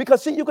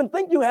 Because, see, you can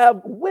think you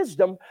have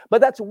wisdom, but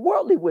that's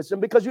worldly wisdom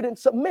because you didn't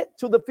submit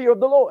to the fear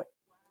of the Lord.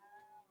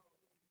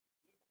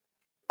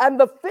 And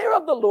the fear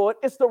of the Lord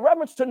is the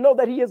reverence to know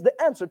that he is the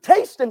answer.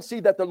 Taste and see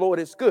that the Lord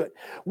is good.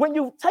 When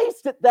you've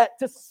tasted that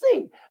to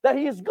see that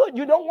he is good,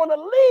 you don't want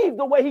to leave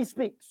the way he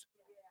speaks.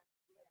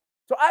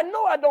 So I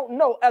know I don't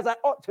know as I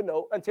ought to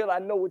know until I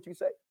know what you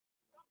say.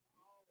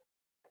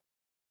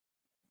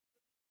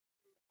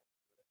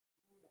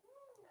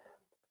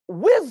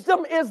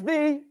 Wisdom is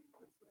the,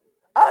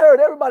 I heard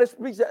everybody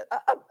speak that.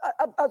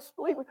 I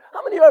sleep.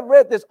 How many of you have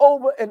read this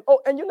over and over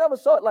and you never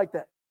saw it like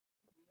that?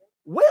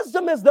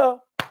 Wisdom is the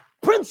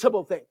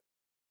principal thing.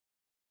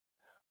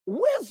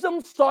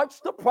 Wisdom starts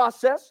the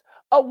process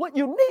of what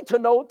you need to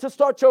know to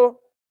start your.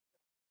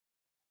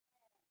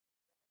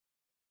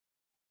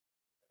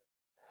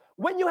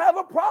 When you have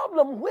a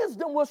problem,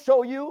 wisdom will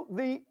show you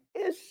the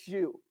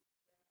issue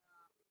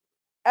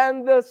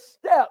and the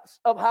steps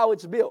of how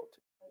it's built.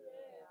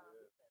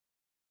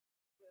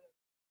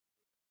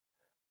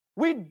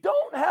 We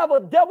don't have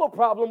a devil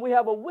problem. We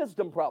have a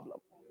wisdom problem.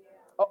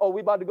 Uh-oh,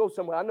 we about to go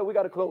somewhere. I know we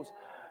got to close.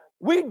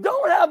 We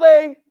don't have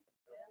a,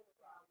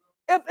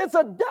 if it's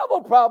a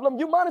devil problem,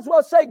 you might as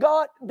well say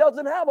God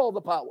doesn't have all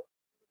the power.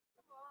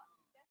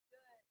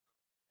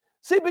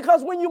 See,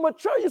 because when you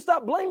mature, you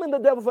stop blaming the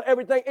devil for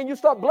everything and you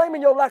start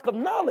blaming your lack of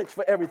knowledge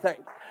for everything.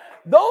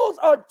 Those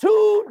are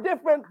two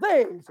different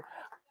things.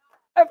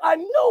 If I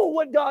know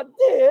what God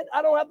did,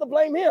 I don't have to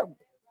blame him.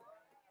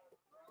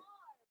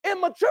 In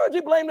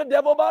maturity, blame the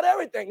devil about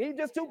everything. He's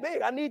just too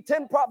big. I need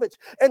 10 prophets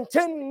and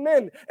 10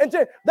 men. And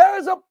 10. There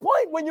is a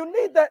point when you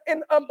need that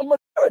in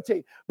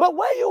maturity. But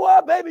where you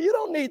are, baby, you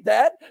don't need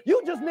that.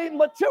 You just need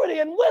maturity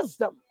and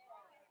wisdom.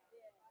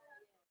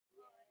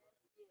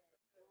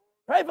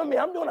 Pray for me.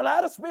 I'm doing a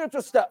lot of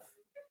spiritual stuff.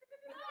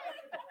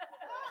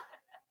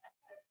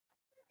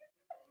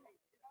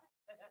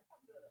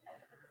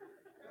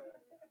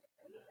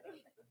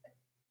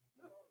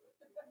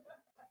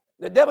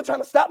 The devil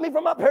trying to stop me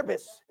from my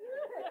purpose.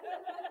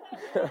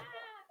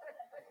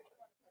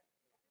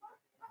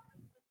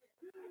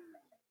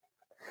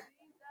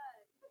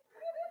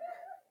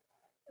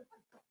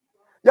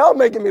 Y'all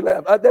making me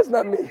laugh. That's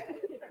not me.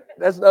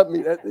 That's not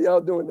me. Y'all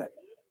doing that.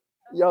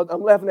 Y'all,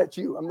 I'm laughing at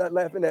you. I'm not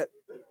laughing at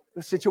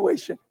the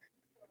situation.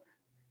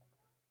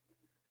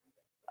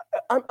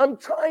 I'm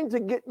trying to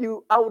get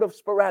you out of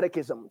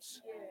sporadicisms.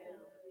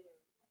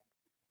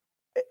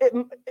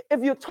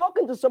 If you're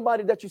talking to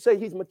somebody that you say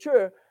he's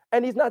mature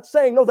and he's not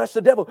saying, no, that's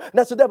the devil,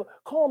 that's the devil,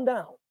 calm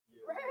down.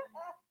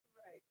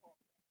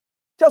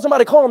 Tell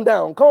somebody, calm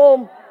down,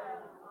 calm.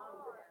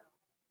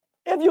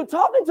 If you're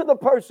talking to the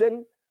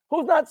person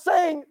who's not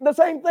saying the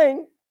same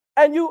thing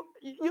and you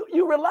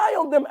rely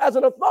on them as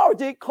an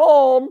authority,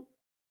 calm.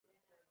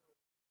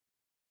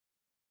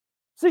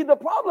 See, the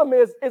problem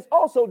is it's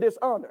also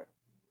dishonor.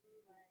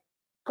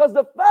 Because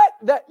the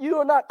fact that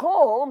you're not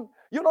calm,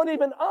 you don't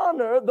even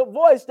honor the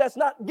voice that's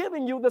not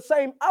giving you the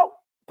same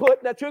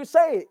output that you're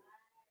saying.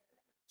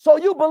 So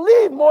you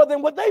believe more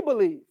than what they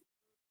believe.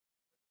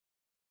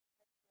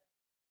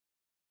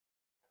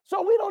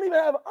 So we don't even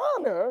have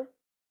honor.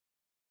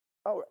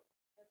 All right.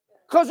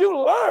 Because you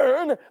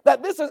learn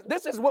that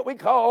this is what we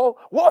call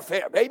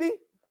warfare, baby.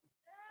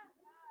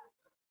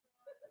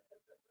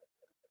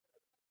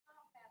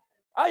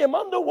 I am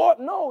under war.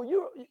 No,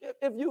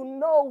 if you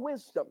know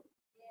wisdom.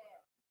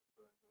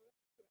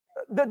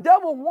 The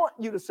devil wants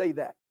you to say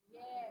that.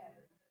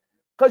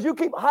 Because you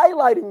keep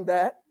highlighting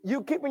that.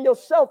 You keeping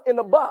yourself in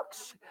a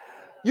box.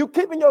 You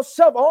keeping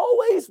yourself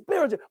always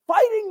spiritual,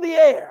 fighting the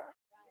air.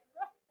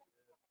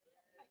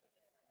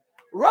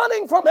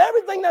 Running from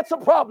everything that's a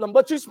problem,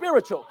 but you're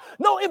spiritual.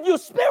 No, if you're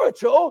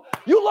spiritual,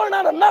 you learn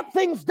how to knock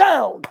things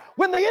down.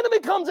 When the enemy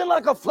comes in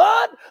like a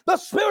flood, the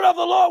Spirit of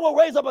the Lord will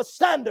raise up a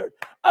standard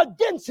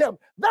against him.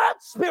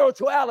 That's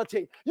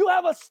spirituality. You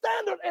have a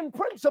standard and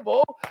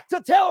principle to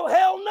tell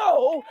hell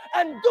no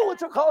and do what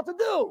you're called to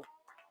do.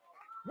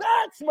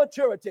 That's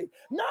maturity.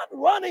 Not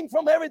running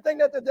from everything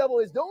that the devil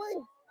is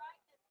doing.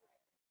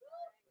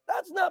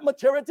 That's not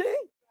maturity.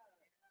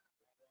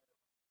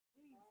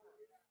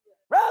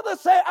 rather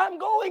say, I'm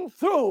going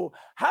through.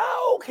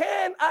 How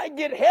can I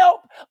get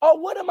help? Or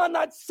what am I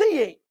not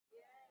seeing?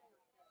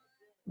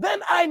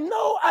 Then I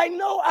know,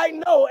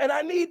 and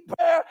I need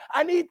prayer.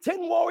 I need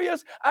 10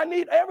 warriors. I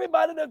need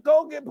everybody to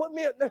go put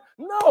me in there.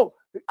 No,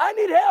 I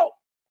need help.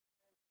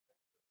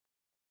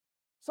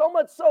 So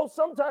much so,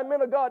 sometimes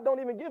men of God don't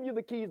even give you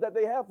the keys that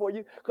they have for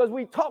you because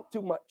we talk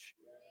too much.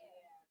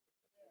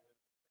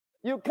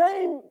 You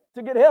came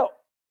to get help,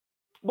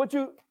 but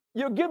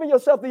you're giving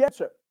yourself the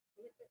answer.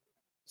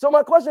 So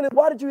my question is,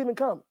 why did you even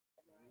come?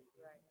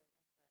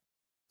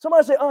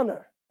 Somebody say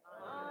honor.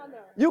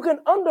 You can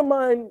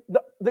undermine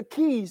the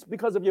keys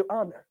because of your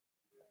honor.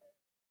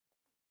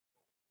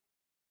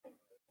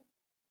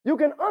 You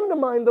can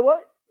undermine the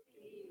what?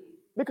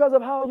 Because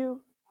of how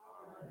you,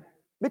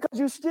 because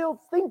you're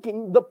still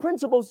thinking the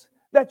principles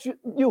that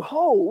you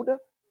hold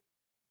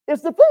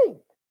is the thing.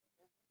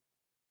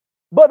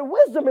 But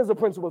wisdom is a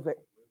principal thing.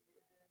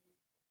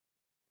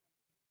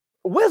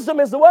 Wisdom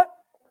is the what?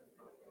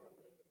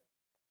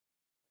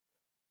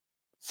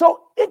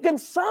 So it can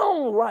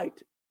sound right,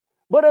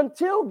 but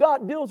until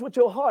God deals with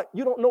your heart,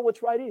 you don't know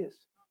what's right is.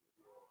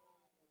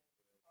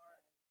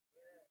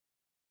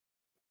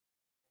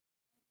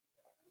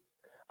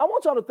 I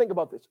want y'all to think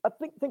about this.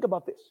 Think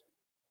about this.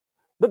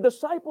 The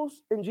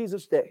disciples in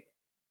Jesus' day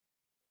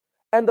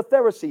and the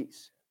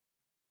Pharisees,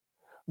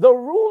 the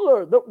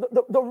ruler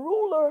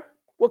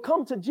will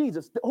come to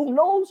Jesus, who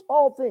knows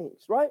all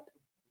things, right?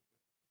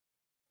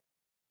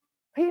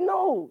 He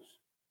knows.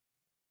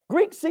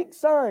 Greek seek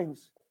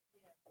signs.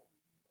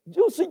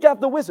 Jews seek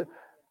after wisdom.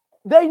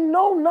 They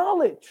know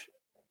knowledge.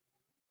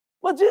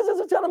 But Jesus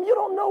is telling them, you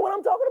don't know what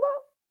I'm talking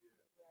about?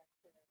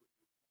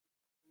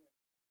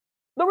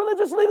 The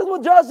religious leaders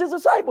will judge his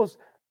disciples.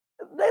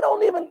 They're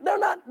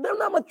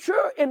not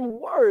mature in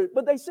word,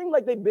 but they seem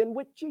like they've been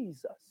with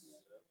Jesus.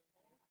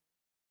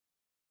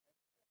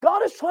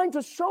 God is trying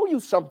to show you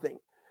something,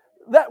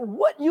 that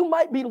what you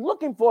might be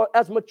looking for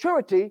as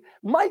maturity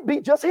might be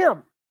just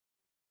him.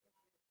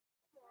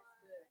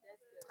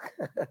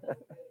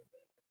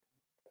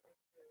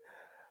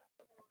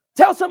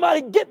 Tell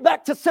somebody, get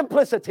back to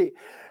simplicity.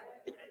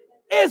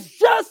 It's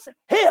just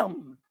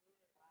him.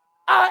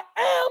 I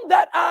am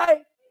that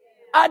I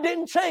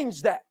didn't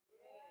change that.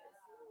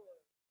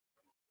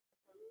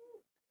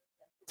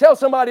 Tell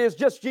somebody it's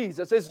just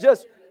Jesus. It's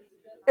just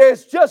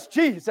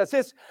Jesus.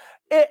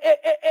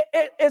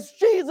 It's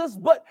Jesus,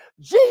 but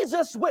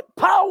Jesus with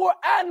power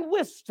and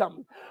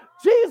wisdom.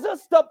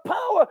 Jesus, the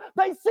power,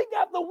 they seek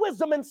after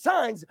wisdom and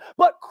signs.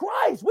 But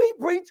Christ, we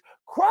preach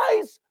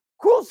Christ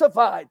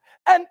crucified,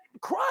 and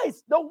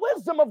Christ, the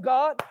wisdom of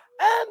God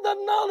and the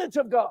knowledge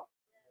of God.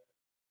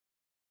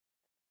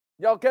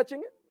 Y'all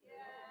catching it?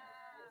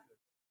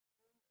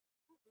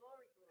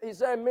 He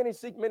said many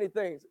seek many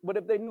things, but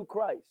if they knew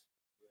Christ,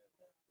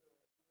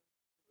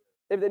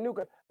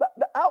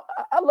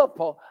 I love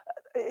Paul.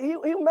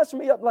 He messed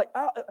me up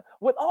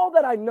with all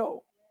that I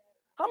know.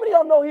 How many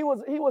of y'all know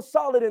he was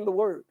solid in the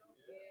word?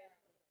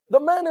 The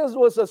man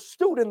was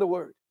astute in the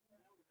word.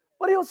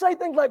 But he'll say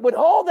things like, with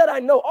all that I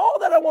know, all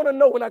that I want to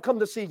know when I come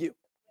to see you,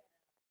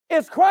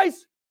 is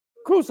Christ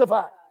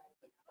crucified.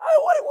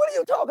 What are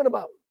you talking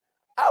about?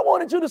 I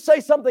wanted you to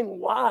say something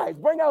wise.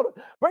 Bring out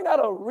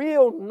a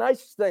real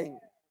nice thing.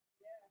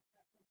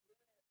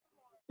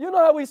 You know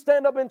how we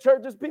stand up in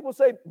churches, people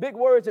say big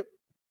words.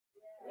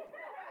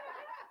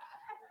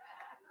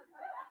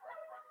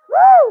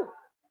 Woo!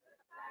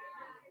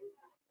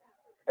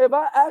 If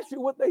I ask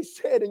you what they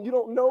said and you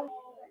don't know,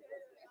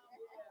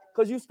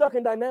 because you're stuck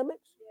in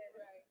dynamics.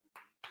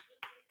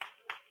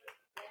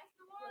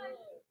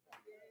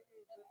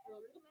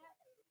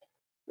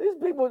 These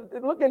people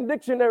look in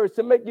dictionaries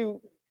to make you.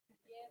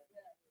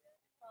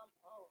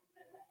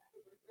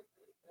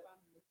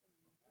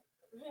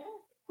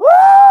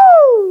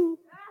 Woo!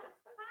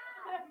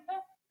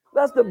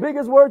 That's the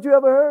biggest word you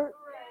ever heard.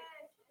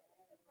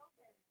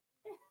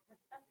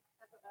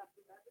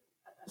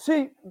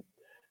 See,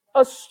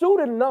 a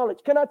student knowledge.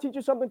 Can I teach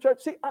you something,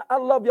 church? See, I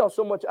love y'all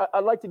so much. I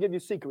like to give you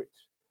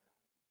secrets.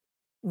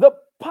 The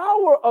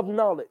power of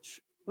knowledge.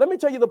 Let me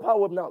tell you the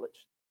power of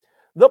knowledge.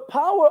 The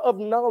power of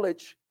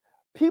knowledge,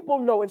 people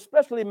know,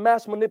 especially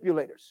mass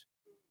manipulators.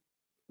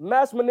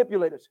 Mass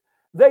manipulators.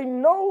 They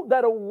know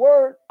that a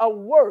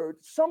word,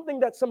 something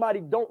that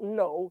somebody don't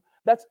know,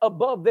 that's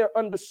above their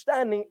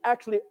understanding,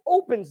 actually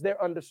opens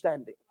their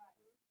understanding.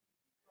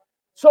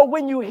 So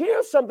when you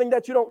hear something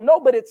that you don't know,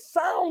 but it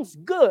sounds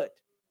good,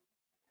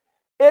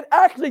 it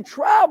actually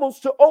travels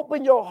to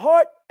open your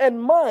heart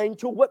and mind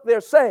to what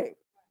they're saying.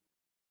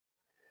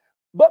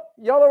 But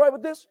y'all all right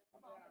with this?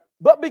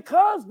 But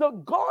because the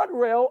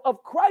guardrail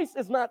of Christ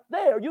is not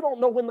there, you don't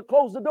know when to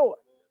close the door.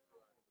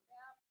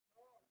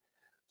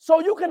 So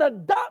you can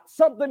adopt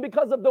something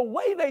because of the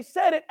way they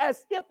said it,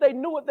 as if they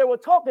knew what they were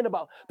talking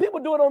about. People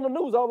do it on the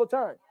news all the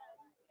time.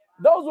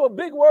 Those were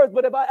big words,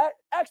 but if I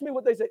ask me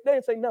what they say, they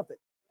didn't say nothing.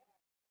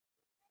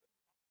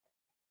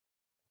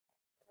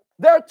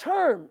 They're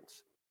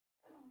terms.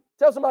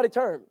 Tell somebody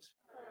terms.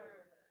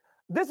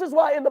 This is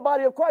why in the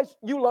body of Christ,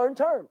 you learn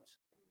terms.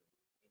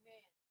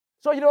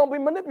 so you don't be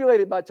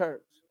manipulated by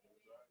terms.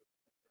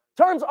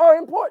 Terms are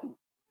important.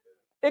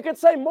 It can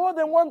say more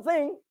than one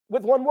thing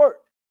with one word.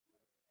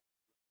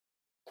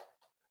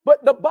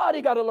 But the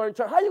body got to learn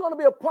terms. How are you going to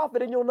be a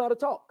prophet and you don't know how to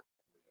talk?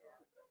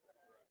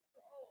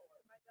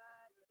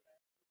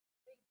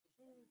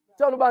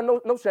 Tell nobody,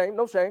 no shame,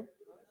 no shame.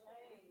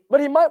 But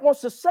he might want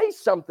to say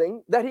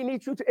something that he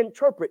needs you to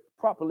interpret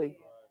properly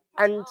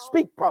and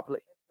speak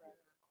properly.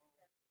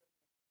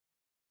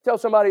 Tell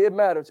somebody it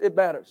matters. It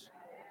matters.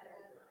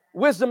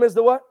 Wisdom is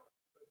the what?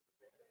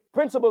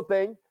 Principal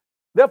thing.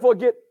 Therefore,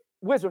 get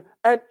wisdom.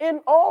 And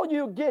in all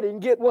you getting,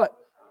 get what?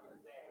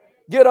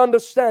 Get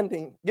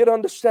understanding. Get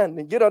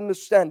understanding. Get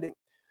understanding.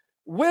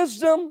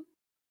 Wisdom,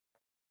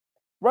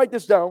 write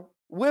this down.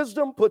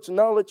 Wisdom puts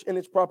knowledge in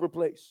its proper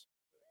place.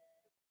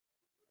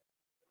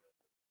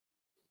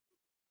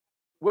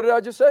 What did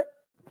I just say?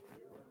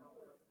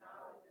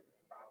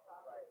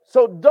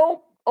 So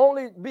don't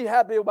only be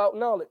happy about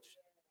knowledge.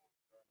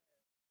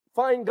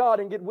 Find God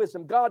and get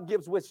wisdom. God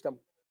gives wisdom.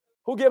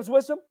 Who gives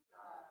wisdom?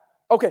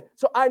 Okay,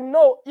 so I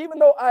know, even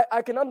though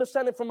I can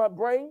understand it from my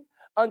brain,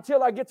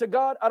 until I get to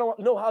God, I don't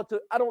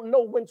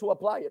know when to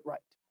apply it right.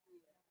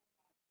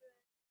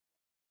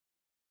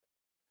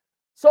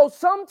 So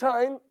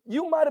sometime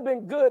you might have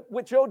been good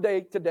with your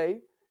day today,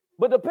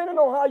 but depending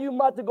on how you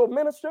might to go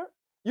minister,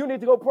 you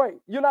need to go pray.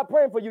 You're not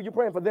praying for you, you're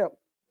praying for them.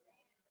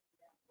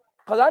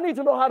 Because I need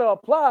to know how to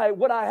apply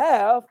what I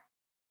have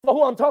for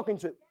who I'm talking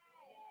to.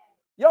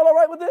 Y'all all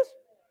right with this?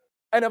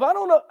 And if I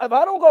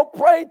don't go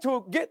pray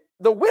to get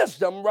the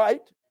wisdom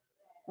right,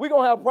 we're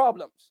going to have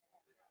problems.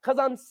 Because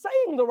I'm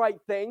saying the right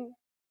thing,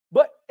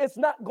 but it's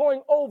not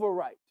going over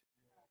right.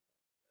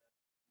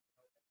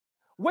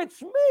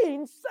 Which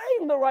means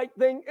saying the right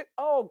thing,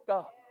 oh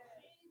God.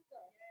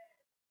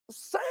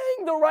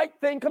 Saying the right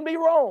thing can be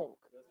wrong.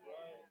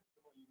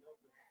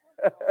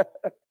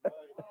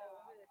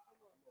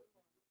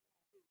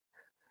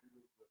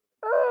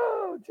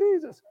 Oh,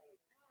 Jesus.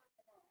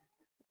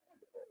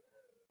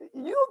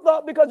 You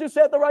thought because you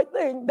said the right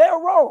thing, they're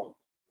wrong.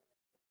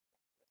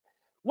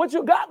 What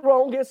you got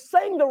wrong is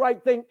saying the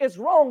right thing is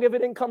wrong if it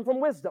didn't come from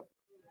wisdom.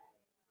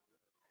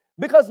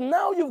 Because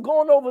now you've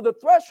gone over the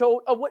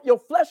threshold of what your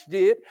flesh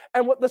did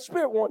and what the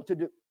spirit wanted to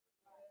do.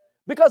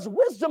 Because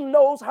wisdom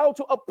knows how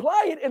to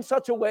apply it in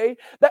such a way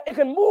that it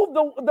can move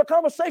the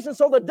conversation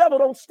so the devil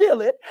don't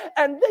steal it.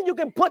 And then you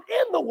can put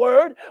in the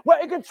word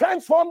where it can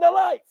transform their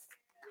life.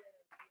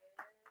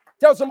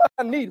 Tell somebody,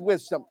 I need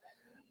wisdom.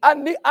 I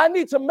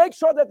need to make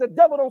sure that the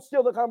devil don't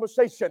steal the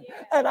conversation.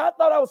 And I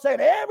thought I was saying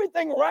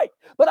everything right,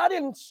 but I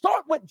didn't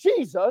start with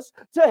Jesus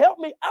to help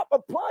me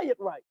apply it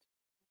right.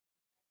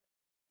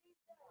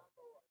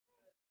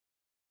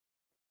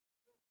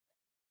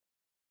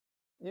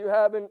 You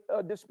having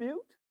a dispute?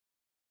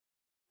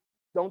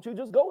 Don't you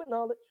just go with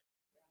knowledge.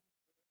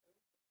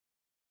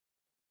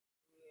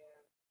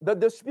 The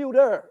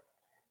disputer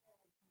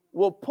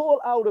will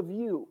pull out of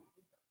you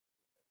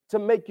to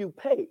make you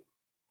pay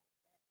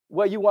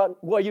where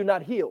you're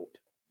not healed.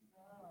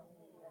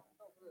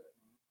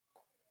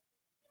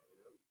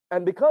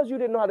 And because you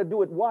didn't know how to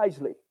do it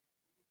wisely,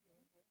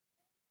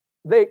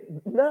 they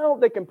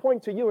can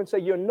point to you and say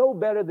you're no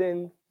better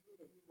than.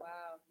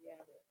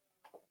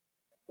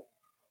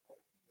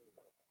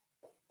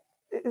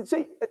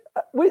 See,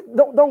 we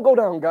don't go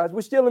down, guys.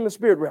 We're still in the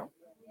spirit realm.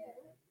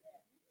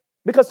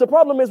 Because the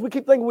problem is we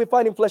keep thinking we're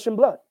fighting flesh and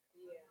blood.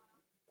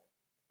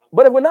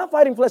 But if we're not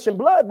fighting flesh and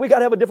blood, we got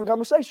to have a different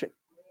conversation.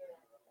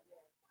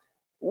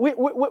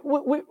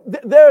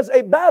 There's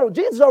a battle.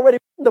 Jesus already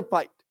won the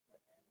fight.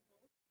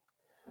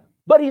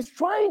 But he's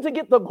trying to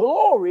get the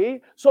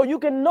glory so you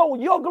can know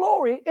your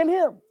glory in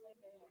him.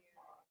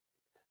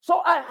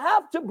 So I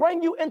have to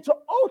bring you into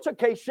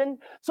altercation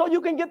so you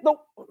can get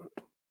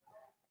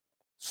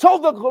so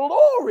the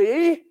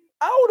glory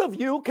out of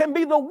you can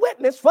be the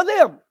witness for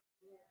them.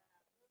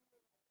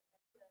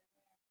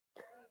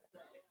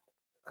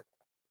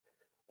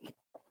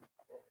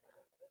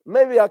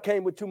 Maybe I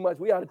came with too much.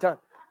 We out of time.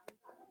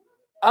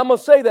 I'm going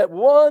to say that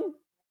one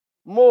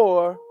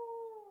more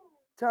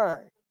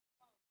time.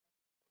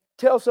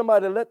 Tell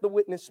somebody, let the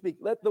witness speak.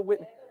 Let the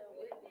witness.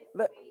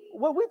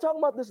 Well, we talking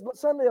about this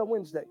Sunday or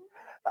Wednesday?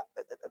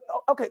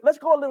 Okay, let's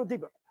go a little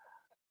deeper.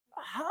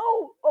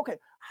 How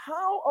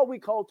are we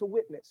called to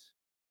witness?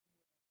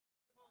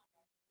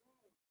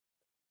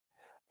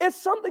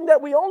 It's something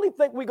that we only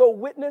think we go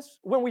witness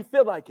when we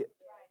feel like it.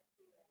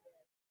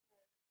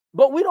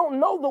 But we don't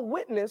know the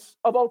witness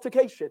of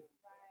altercation.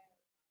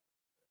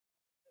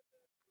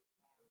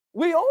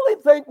 We only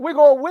think we're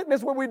going to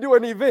witness when we do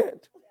an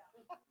event.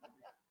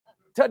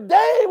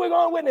 Today we're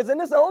going to witness, and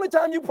this is the only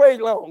time you pray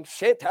long.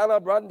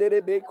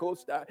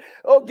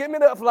 Oh, give me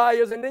the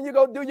flyers, and then you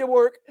go do your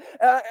work.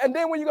 And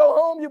then when you go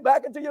home, you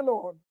back into your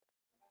norm.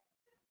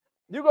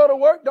 You go to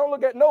work, don't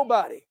look at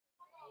nobody.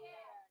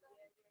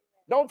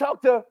 Don't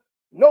talk to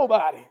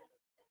nobody.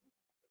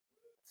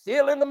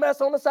 Still in the mess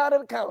on the side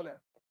of the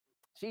counter.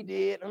 She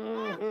did.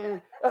 Mm-hmm.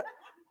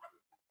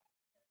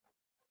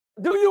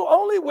 Do you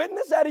only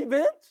witness at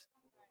events?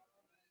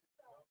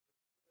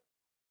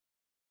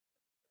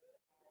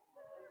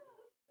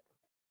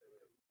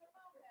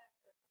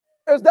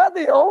 Is that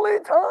the only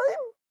time?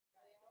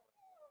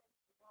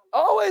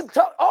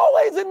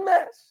 Always in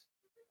mess.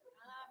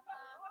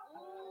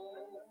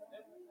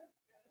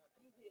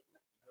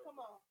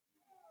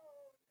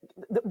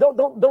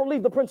 Don't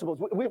leave the principles.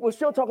 We're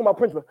still talking about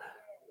principles.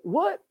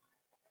 What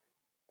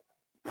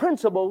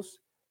principles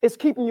is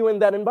keeping you in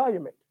that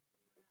environment?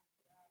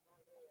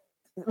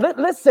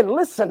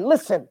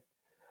 Listen.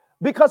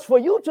 Because for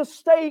you to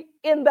stay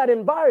in that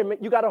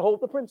environment, you got to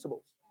hold the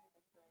principles.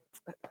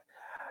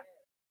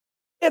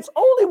 It's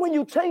only when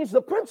you change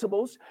the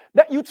principles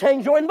that you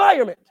change your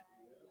environment.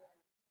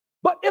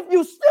 But if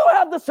you still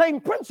have the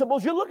same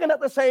principles, you're looking at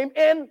the same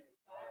end.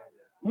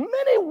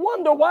 Many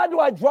wonder, why do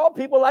I draw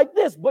people like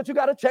this? But you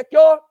got to check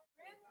your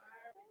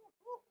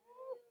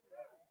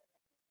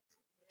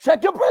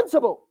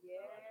principle.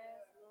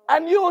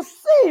 And you'll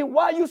see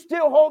why you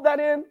still hold that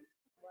in.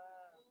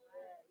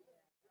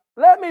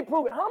 Let me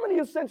prove it. How many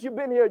of you, since you've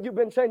been here, you've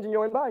been changing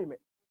your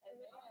environment?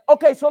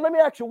 Okay, so let me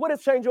ask you, what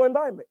has changed your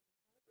environment?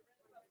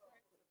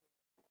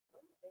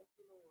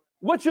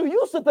 What you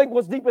used to think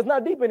was deep is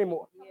not deep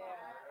anymore.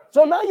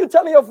 So now you're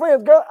telling your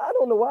friends, girl, I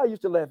don't know why I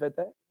used to laugh at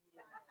that.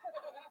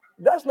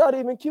 That's not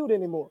even cute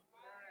anymore.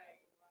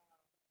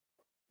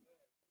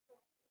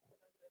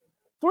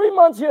 3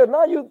 months here,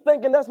 now you're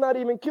thinking that's not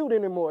even cute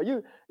anymore.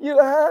 You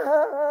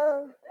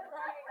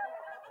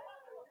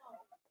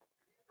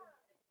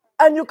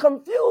and you're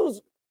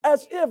confused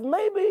as if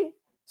maybe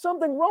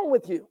something wrong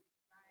with you.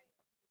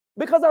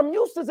 Because I'm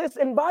used to this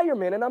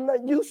environment and I'm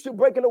not used to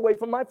breaking away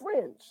from my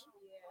friends.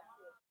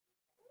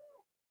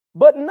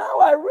 But now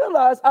I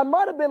realize I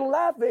might have been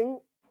laughing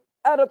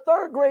at a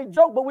third grade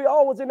joke, but we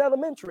all was in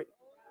elementary.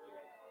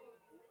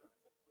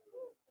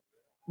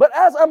 But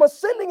as I'm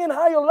ascending in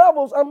higher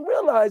levels, I'm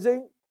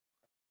realizing,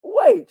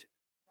 wait,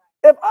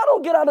 if I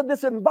don't get out of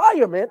this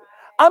environment,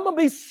 I'm going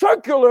to be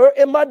circular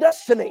in my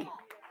destiny.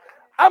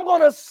 I'm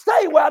going to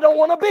stay where I don't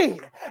want to be.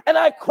 And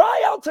I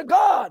cry out to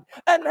God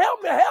and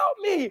help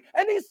me.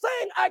 And he's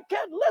saying, I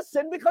can't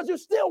listen because you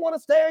still want to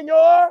stay in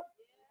your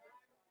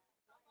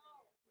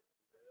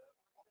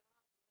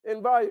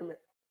environment.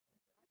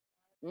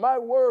 My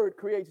word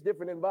creates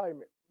different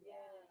environment.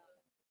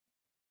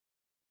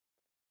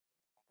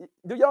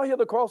 Do y'all hear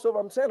the crossover?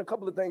 I'm saying a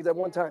couple of things at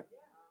one time.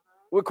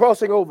 We're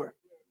crossing over.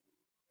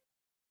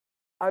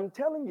 I'm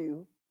telling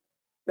you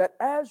that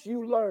as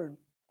you learn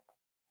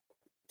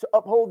to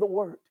uphold the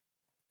word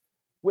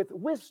with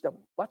wisdom,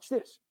 watch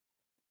this.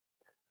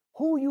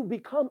 Who you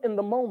become in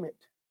the moment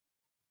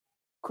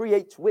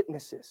creates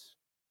witnesses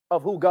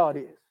of who God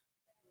is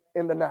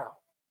in the now.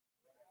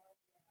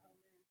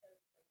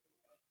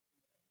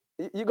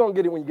 You're going to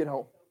get it when you get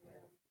home.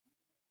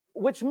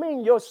 Which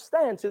means your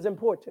stance is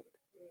important.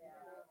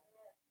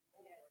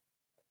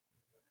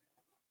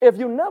 If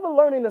you're never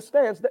learning the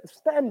stance,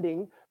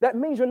 that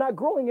means you're not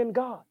growing in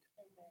God.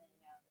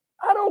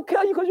 I don't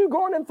care you because you're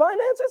growing in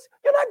finances.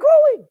 You're not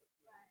growing.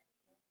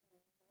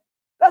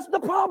 That's the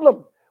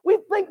problem. We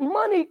think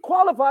money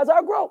qualifies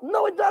our growth.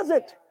 No, it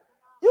doesn't.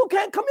 You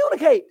can't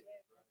communicate.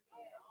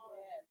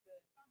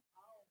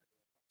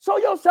 So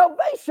your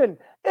salvation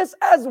is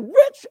as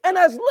rich and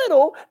as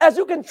little as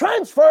you can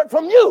transfer it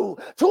from you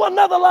to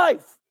another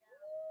life.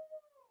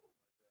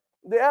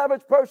 The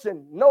average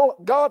person know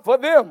God for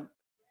them,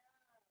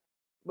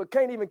 but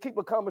can't even keep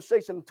a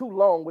conversation too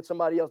long with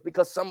somebody else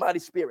because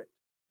somebody's spirit.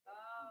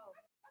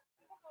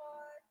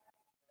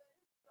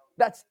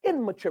 That's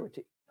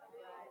immaturity.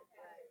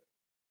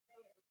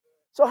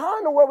 So how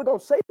in the world are we going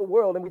to save the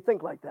world and we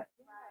think like that?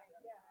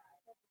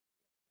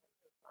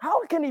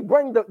 How can he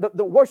bring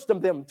the worst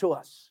of them to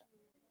us?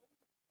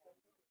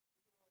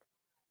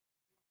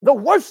 The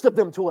worst of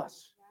them to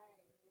us.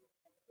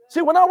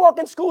 See, when I walk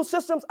in school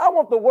systems, I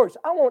want the worst.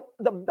 I want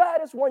the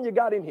baddest one you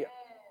got in here.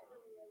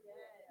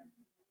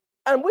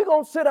 And we're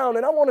going to sit down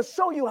and I want to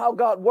show you how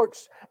God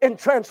works in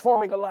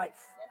transforming a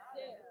life.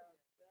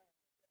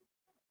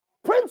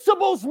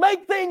 Principles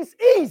make things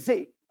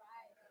easy.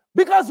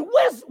 Because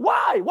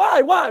why?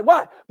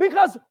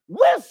 Because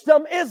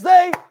wisdom is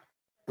a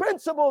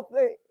principle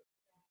thing.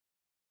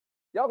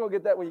 Y'all gonna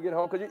get that when you get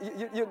home because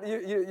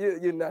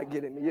you're not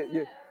getting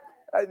it.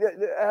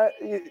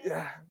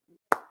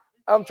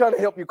 I'm trying to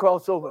help you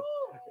cross over.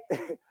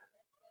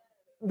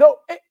 Though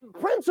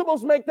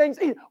principles make things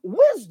easy,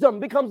 wisdom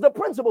becomes the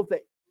principal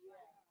thing.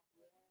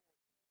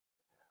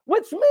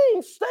 Which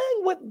means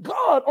staying with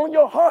God on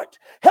your heart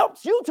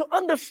helps you to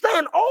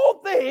understand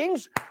all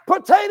things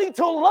pertaining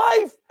to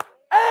life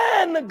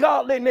and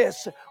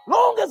godliness.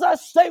 Long as I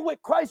stay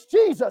with Christ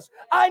Jesus,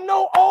 I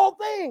know all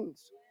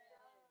things.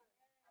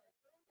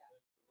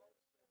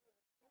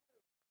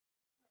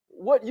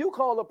 What you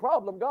call a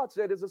problem, God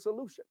said, is a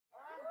solution.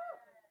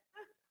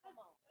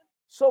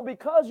 So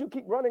because you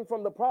keep running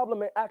from the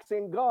problem and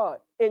asking God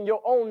in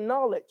your own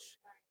knowledge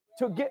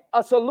to get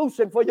a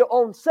solution for your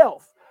own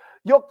self,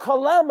 your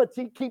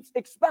calamity keeps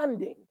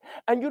expanding.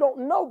 And you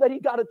don't know that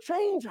he got to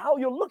change how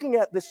you're looking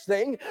at this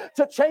thing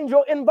to change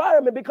your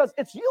environment because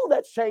it's you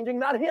that's changing,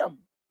 not him.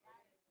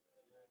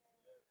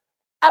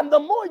 And the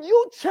more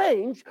you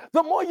change,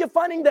 the more you're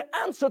finding the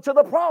answer to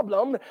the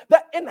problem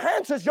that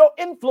enhances your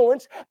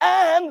influence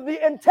and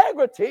the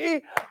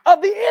integrity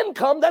of the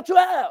income that you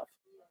have.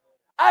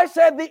 I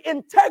said the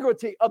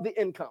integrity of the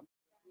income.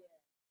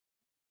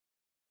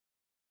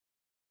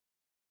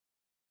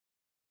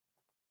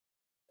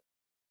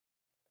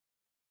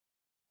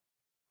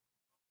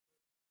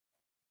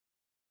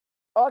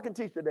 Oh, I can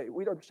teach today.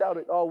 We don't shout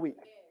it all week.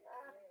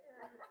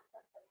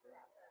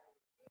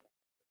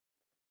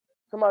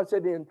 Somebody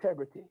said the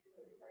integrity.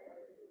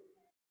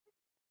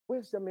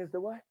 Wisdom is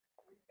the what?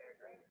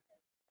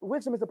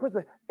 Wisdom is the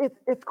principle.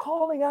 It's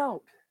calling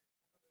out.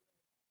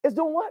 It's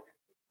doing what?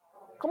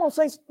 Come on,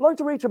 saints, learn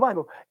to read your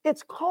Bible.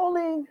 It's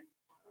calling.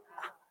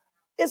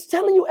 It's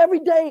telling you every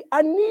day,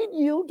 I need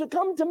you to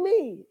come to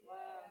me.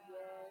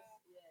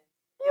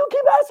 You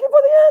keep asking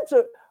for the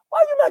answer. Why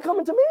are you not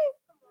coming to me?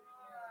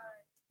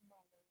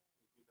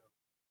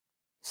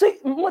 See,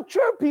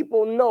 mature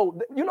people know.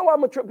 You know why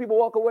mature people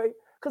walk away?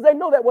 Because they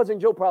know that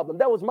wasn't your problem.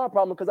 That was my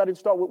problem because I didn't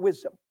start with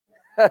wisdom.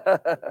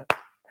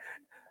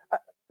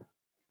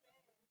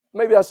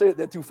 Maybe I said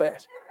that too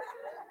fast.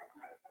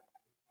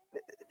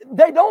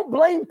 They don't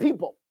blame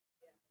people.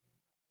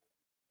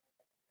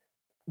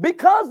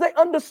 Because they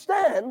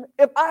understand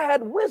if I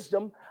had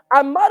wisdom,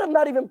 I might have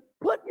not even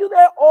put you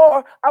there,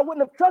 or I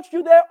wouldn't have trusted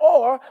you there,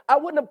 or I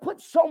wouldn't have put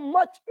so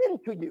much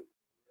into you.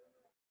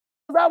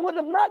 I would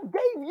have not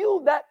gave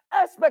you that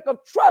aspect of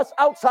trust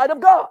outside of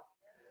God.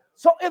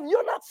 So if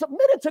you're not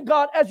submitted to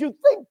God as you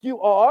think you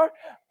are,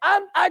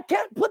 I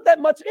can't put that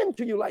much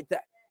into you like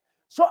that.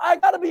 So I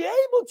got to be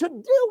able to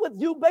deal with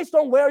you based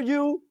on where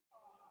you.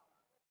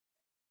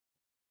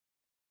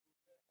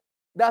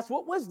 That's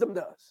what wisdom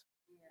does.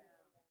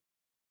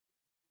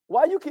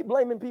 Why you keep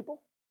blaming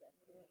people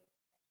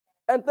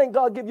and think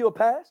God give you a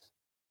pass?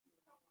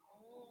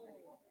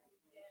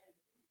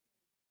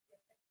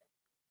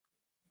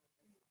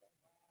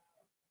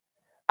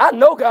 I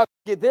know God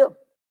can get them.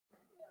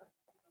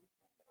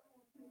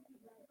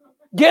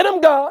 Get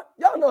them, God.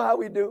 Y'all know how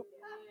we do.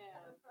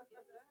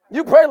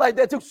 You pray like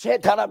that too.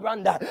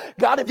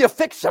 God, if you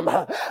fix them.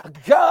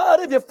 God,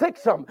 if you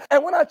fix them.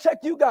 And when I check,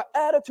 you got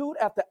attitude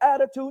after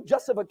attitude,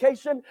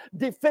 justification,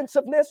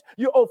 defensiveness.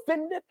 You're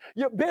offended.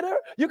 You're bitter.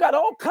 You got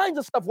all kinds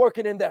of stuff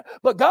working in there.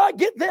 But God,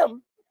 get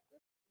them.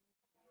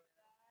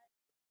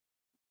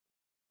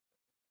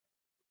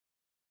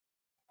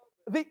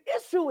 The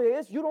issue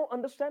is you don't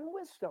understand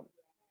wisdom.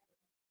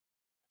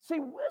 See,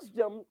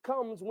 wisdom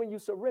comes when you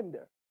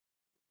surrender.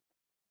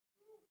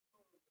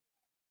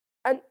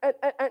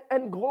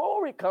 And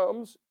glory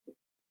comes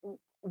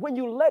when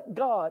you let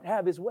God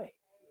have his way.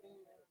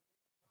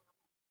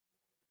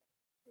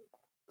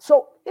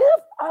 So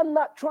if I'm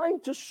not trying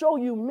to show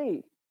you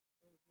me,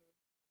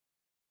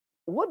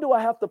 what do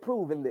I have to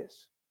prove in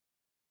this?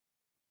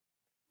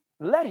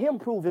 Let him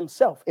prove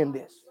himself in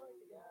this.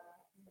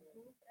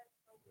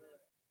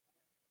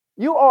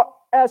 You are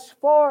as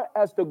far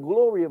as the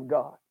glory of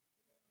God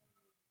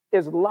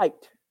is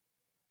light,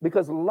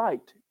 because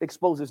light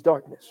exposes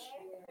darkness.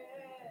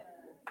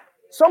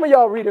 Some of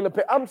y'all reading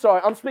I'm sorry,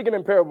 I'm speaking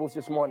in parables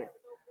this morning.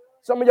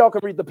 Some of y'all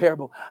can read the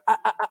parable.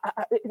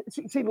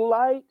 See,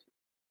 light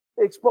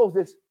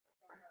exposes.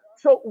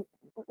 So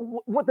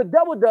what the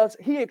devil does,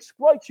 he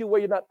exploits you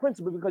where you're not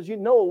principled, because he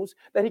knows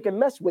that he can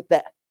mess with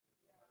that.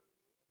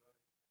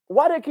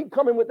 Why do they keep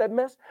coming with that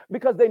mess?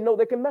 Because they know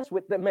they can mess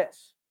with the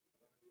mess.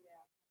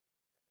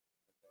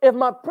 If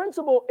my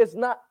principle is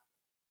not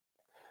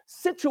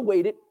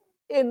situated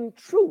in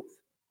truth,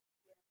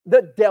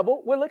 the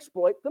devil will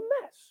exploit the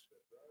mess.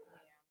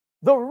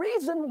 The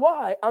reason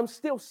why I'm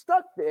still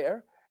stuck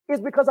there is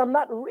because I'm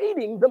not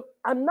reading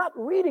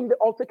the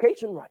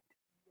altercation right.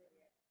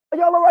 Are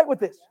y'all all right with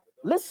this?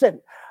 Listen,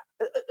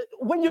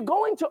 when you're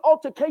going to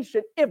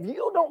altercation, if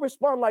you don't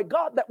respond like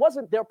God, that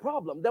wasn't their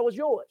problem. That was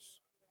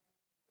yours.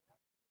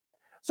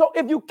 So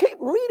if you keep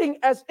reading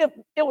as if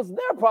it was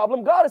their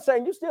problem, God is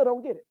saying you still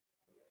don't get it.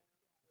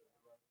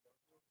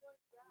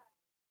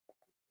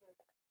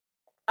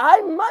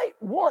 I might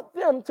want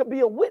them to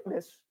be a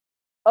witness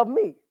of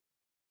me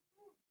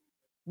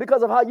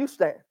because of how you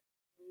stand.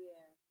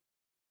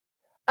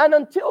 And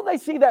until they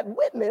see that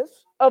witness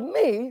of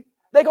me,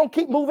 they're going to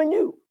keep moving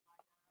you.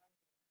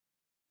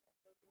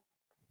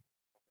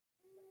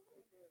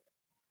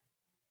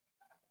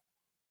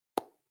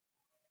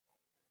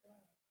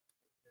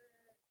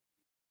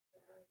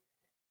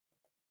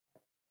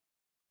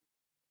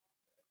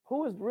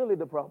 Who is really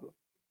the problem?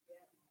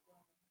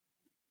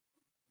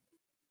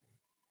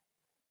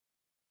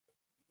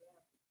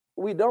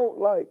 We don't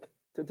like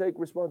to take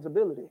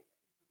responsibility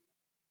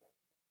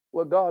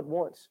where God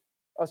wants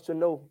us to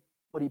know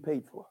what he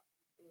paid for.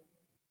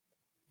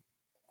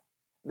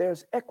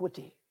 There's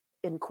equity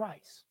in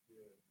Christ.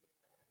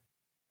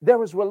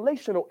 There is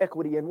relational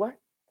equity in what?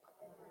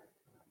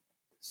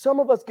 Some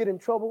of us get in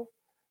trouble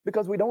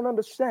because we don't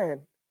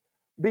understand.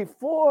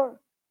 Before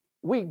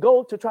we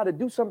go to try to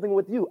do something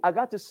with you, I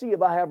got to see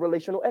if I have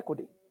relational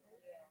equity.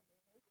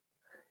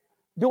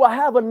 Do I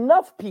have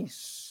enough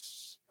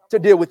peace to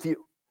deal with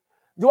you?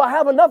 Do I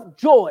have enough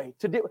joy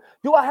to deal?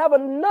 Do I have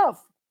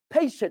enough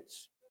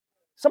patience?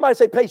 Somebody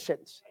say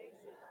patience.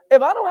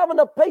 If I don't have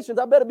enough patience,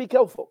 I better be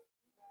careful.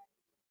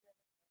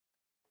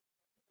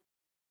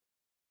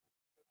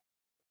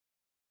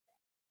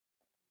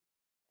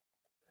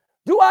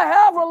 Do I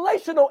have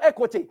relational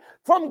equity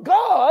from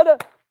God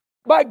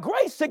by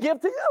grace to give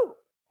to you?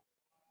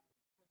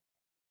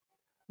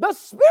 The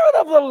Spirit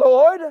of the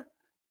Lord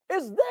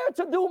is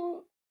there to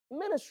do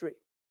ministry.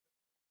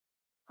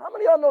 How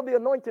many of y'all know the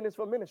anointing is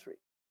for ministry?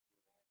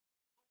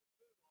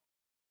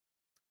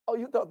 Oh,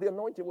 you thought the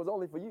anointing was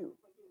only for you.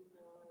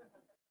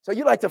 So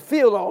you like to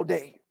feel all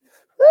day.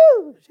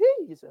 Woo,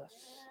 Jesus.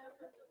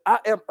 I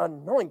am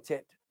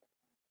anointed.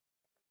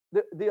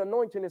 The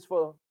anointing is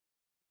for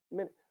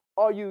ministry.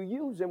 Are you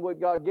using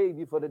what God gave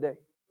you for the day?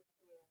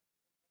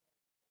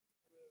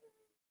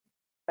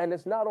 And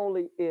it's not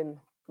only in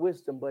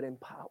wisdom, but in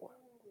power.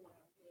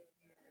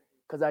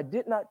 Because I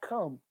did not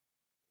come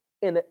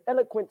in the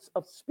eloquence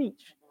of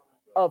speech,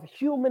 of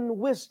human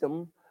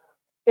wisdom,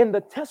 in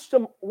the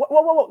testimony.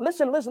 Whoa.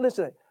 Listen.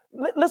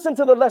 Listen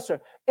to the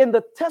lesser. In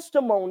the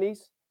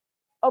testimonies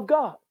of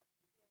God.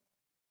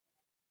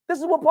 This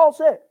is what Paul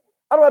said.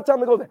 I don't have time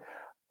to go there.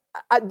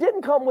 I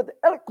didn't come with the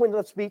eloquence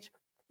of speech,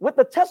 with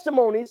the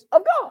testimonies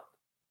of God.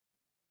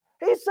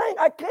 He's saying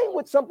I came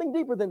with something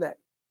deeper than that.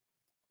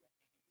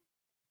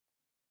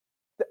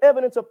 The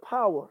evidence of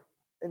power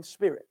and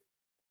spirit.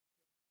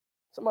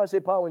 Somebody say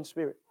power and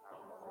spirit.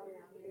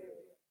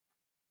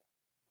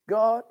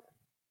 God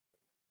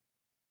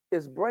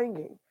is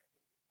bringing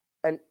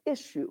an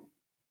issue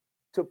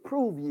to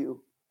prove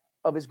you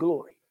of his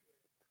glory.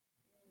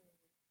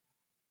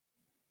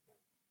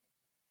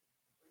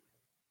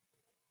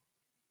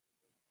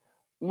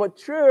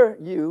 Mature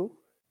you,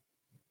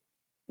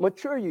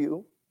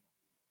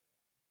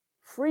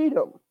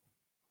 freedom.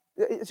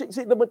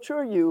 See, the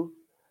mature you,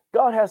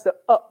 God has to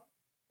up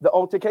the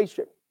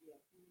altercation.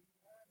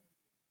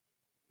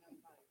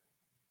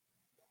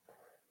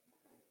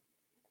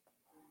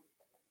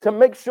 To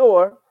make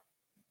sure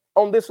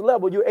on this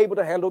level you're able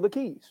to handle the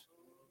keys.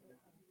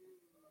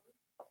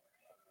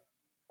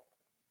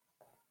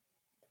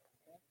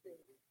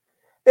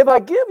 If I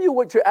give you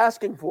what you're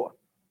asking for,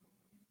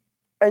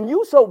 and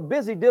you're so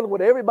busy dealing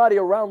with everybody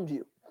around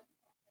you,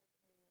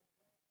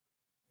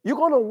 you're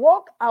going to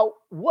walk out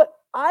what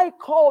I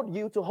called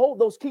you to hold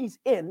those keys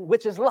in,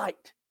 which is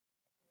light,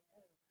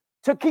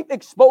 to keep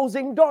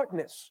exposing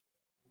darkness.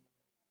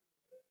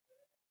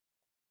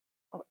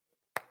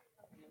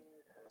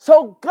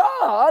 So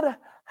God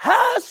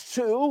has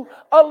to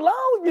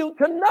allow you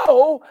to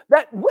know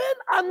that when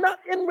I'm not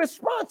in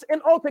response,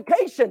 in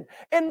altercation,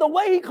 in the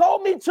way he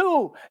called me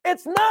to,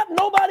 it's not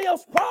nobody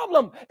else's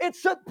problem. It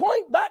should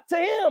point back to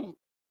him.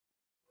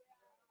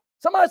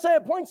 Somebody say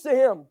it points to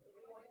him.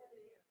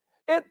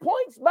 It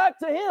points back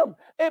to him.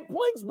 It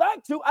points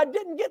back to, I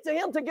didn't get to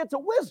him to get to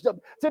wisdom,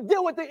 to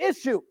deal with the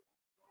issue.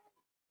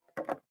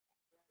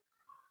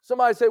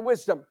 Somebody say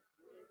wisdom.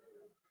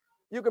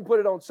 You can put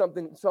it on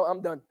something, so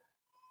I'm done.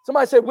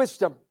 Somebody say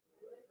wisdom.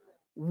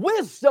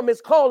 Wisdom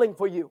is calling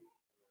for you.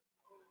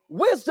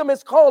 Wisdom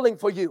is calling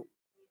for you.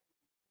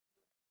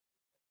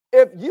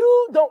 If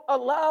you don't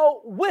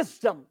allow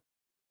wisdom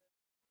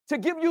to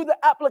give you the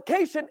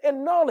application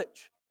in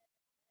knowledge,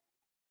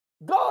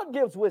 God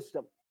gives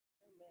wisdom.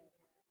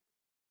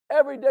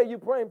 Every day you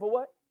praying for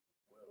what?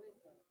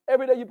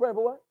 Every day you praying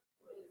for what?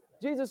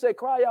 Jesus said,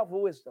 cry out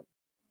for wisdom.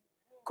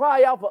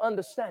 Cry out for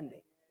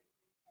understanding.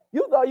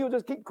 You thought you would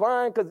just keep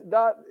crying because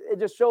God, it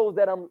just shows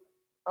that I'm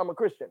a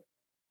Christian.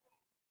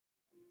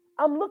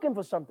 I'm looking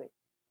for something.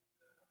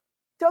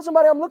 Tell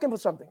somebody I'm looking for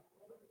something.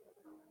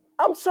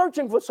 I'm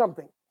searching for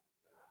something.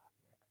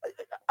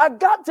 I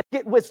got to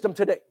get wisdom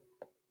today.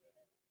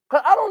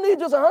 Because I don't need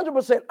just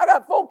 100%. I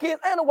got 4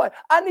 kids and a wife.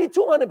 I need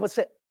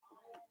 200%.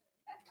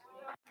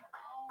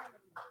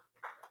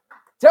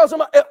 Tell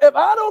somebody, if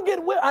I don't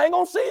get wisdom, I ain't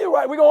going to see you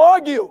right. We're going to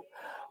argue.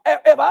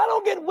 If I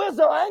don't get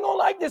wisdom, I ain't going to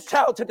like this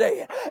child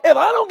today. If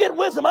I don't get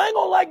wisdom, I ain't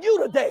going to like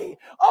you today.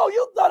 Oh,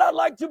 you thought I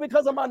liked you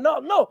because of my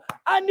knowledge. No,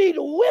 I need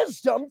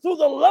wisdom through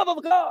the love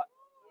of God.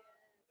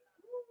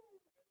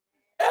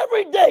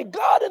 Every day,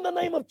 God, in the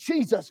name of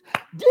Jesus,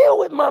 deal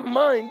with my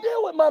mind,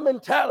 deal with my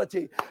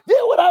mentality,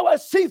 deal with how I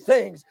see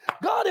things.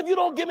 God, if you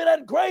don't give me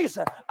that grace,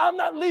 I'm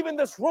not leaving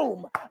this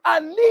room.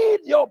 I need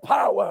your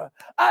power.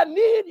 I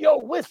need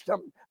your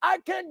wisdom. I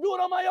can't do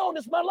it on my own.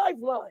 It's my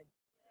lifeline.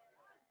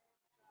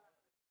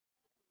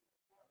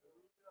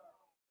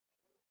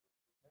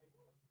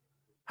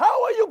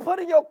 How are you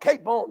putting your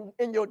cape on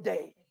in your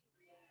day?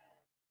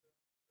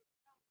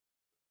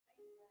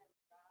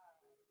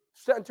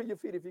 Stand to your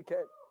feet if you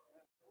can.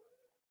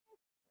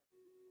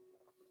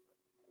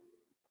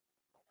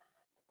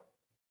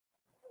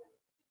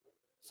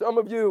 Some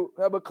of you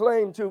have a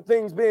claim to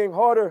things being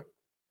harder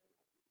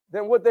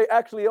than what they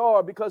actually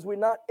are because we're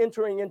not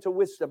entering into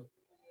wisdom.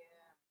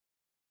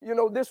 You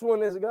know, this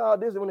one is God,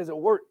 this one is a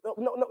work.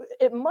 No,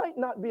 it might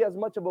not be as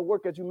much of a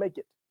work as you make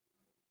it.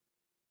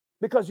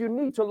 Because you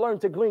need to learn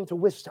to glean to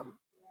wisdom.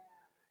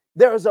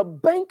 There's a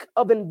bank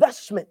of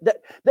investment,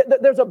 that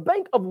there's a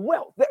bank of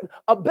wealth,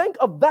 a bank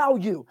of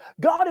value.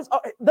 God is,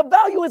 the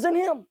value is in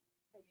him.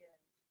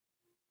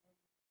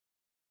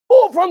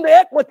 Pull from the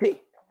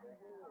equity.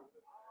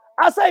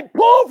 I say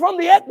pull from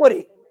the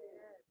equity.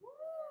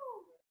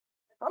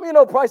 How many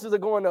know prices are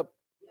going up?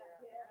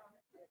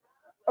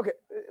 Okay,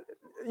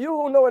 you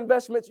who know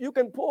investments, you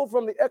can pull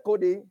from the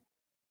equity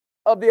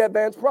of the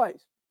advanced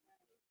price.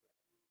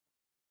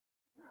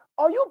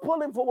 Are you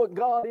pulling for what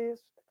God is?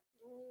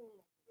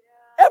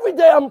 Every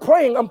day I'm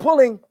praying, I'm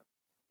pulling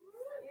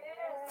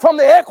from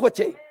the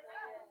equity.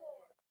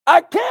 I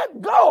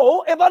can't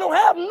go if I don't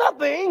have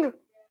nothing.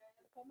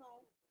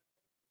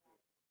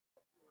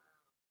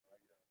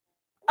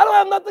 I don't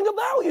have nothing of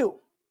value.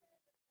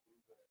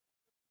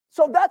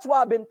 So that's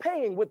why I've been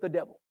paying with the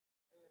devil.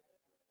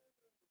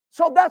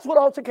 So that's what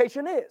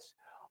altercation is.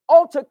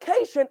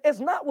 Altercation is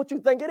not what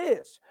you think it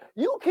is.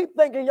 You keep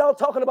thinking y'all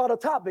talking about a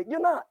topic. You're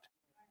not.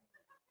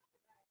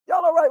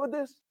 Y'all all right with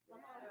this?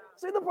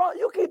 See the problem?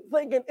 You keep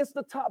thinking it's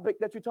the topic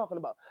that you're talking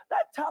about.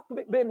 That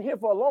topic been here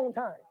for a long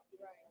time.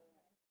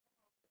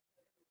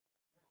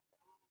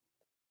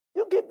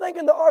 You keep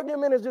thinking the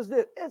argument is just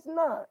this. It's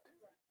not.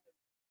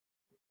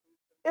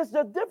 It's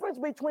the difference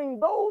between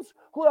those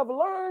who have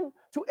learned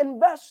to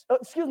invest,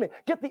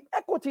 get the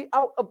equity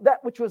out of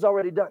that which was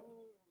already done,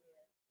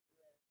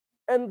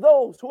 and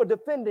those who are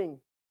defending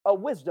a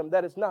wisdom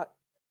that is not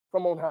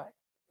from on high.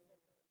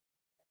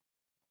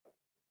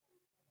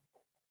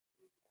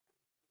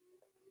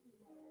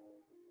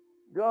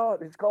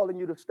 God is calling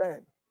you to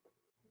stand.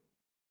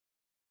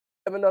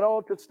 Having done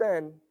all to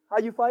stand. How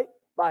you fight?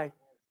 By.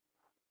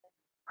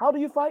 How do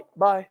you fight?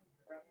 By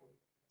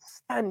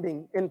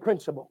standing in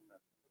principle.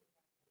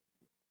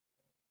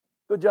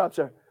 Good job,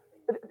 sir.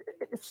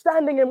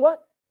 Standing in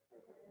what?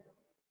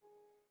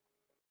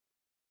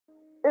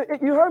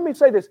 You heard me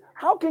say this.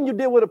 How can you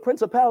deal with a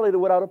principality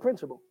without a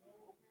principle?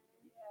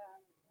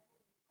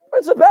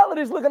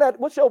 Principalities looking at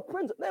what's your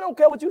principle. They don't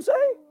care what you say.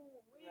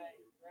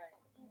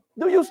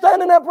 Do you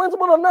stand in that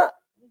principle or not?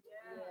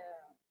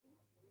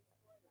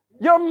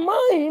 Your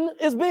mind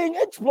is being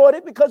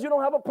exploited because you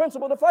don't have a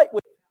principle to fight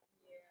with.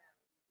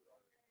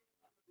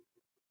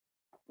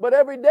 But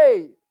every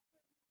day,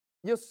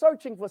 you're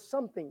searching for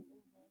something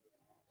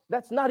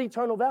that's not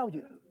eternal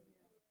value.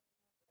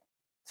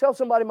 Tell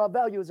somebody my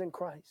value is in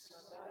Christ.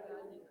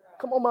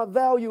 Come on, my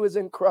value is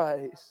in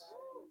Christ.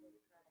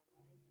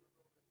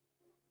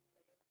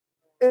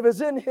 If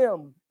it's in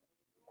him,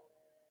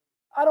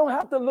 I don't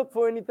have to look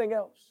for anything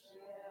else.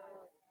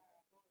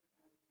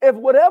 If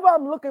whatever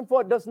I'm looking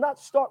for does not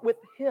start with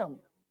him,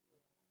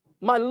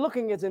 my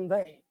looking is in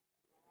vain.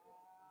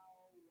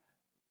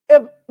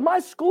 If my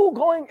school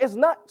going is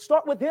not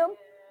start with him,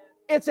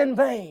 it's in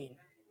vain.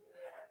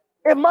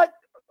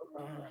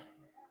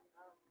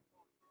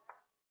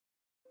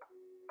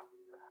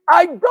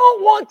 I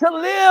don't want to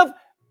live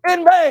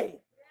in vain.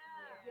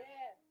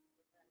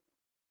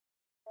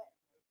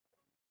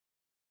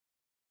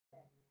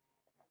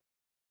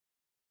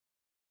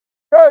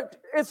 Church,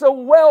 it's a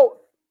wealth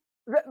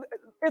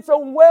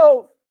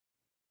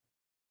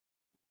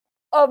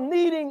of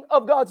needing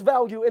of God's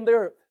value in the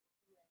earth.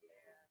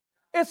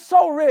 It's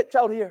so rich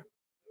out here.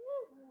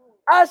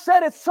 I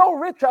said it's so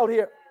rich out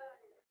here.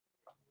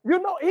 You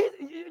know,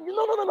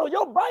 no.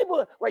 Your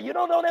Bible, well, you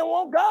don't know they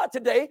want God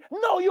today.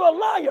 No, you're a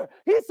liar.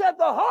 He said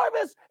the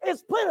harvest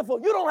is plentiful.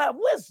 You don't have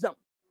wisdom.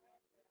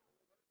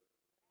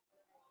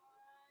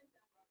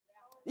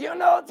 You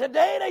know,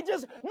 today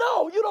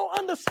no, you don't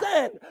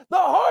understand. The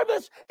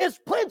harvest is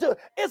plenty.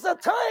 It's a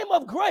time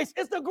of grace.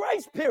 It's the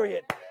grace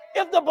period.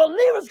 If the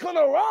believer's going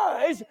to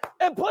rise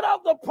and put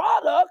out the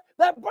product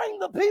that bring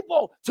the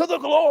people to the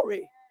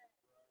glory.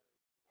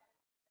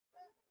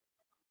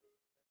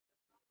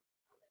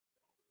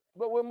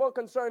 But we're more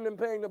concerned in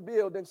paying the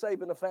bill than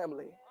saving the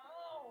family.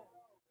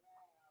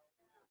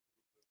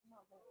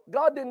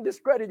 God didn't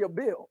discredit your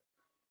bill.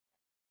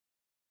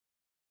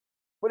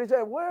 But he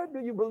said, where do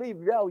you believe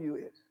value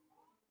is?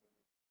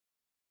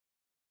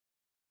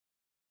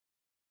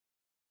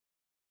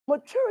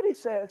 Maturity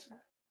says,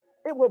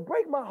 it will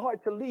break my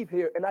heart to leave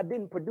here and I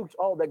didn't produce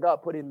all that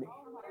God put in me.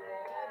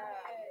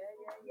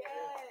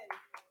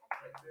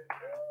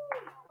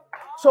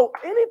 So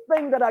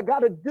anything that I got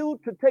to do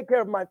to take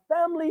care of my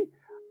family,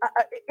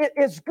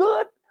 it's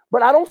good,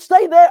 but I don't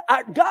stay there.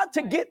 I got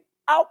to get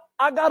out.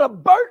 I got to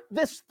birth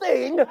this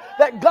thing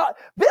that God,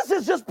 this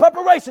is just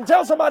preparation.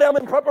 Tell somebody I'm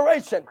in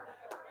preparation.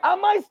 I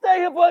might stay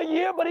here for a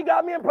year, but he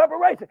got me in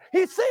preparation.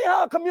 He's seeing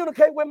how I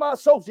communicate with my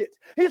associates.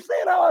 He's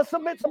seeing how I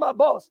submit to my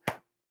boss.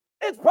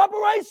 It's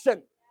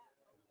preparation.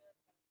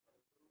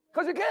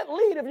 Because you can't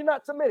lead if you're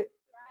not submitted.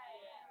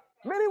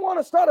 Many want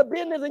to start a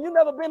business and you've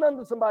never been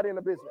under somebody in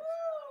a business.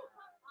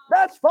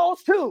 That's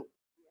false too.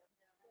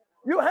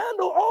 You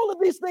handle all of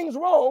these things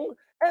wrong,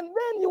 and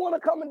then you want to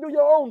come and do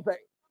your own thing.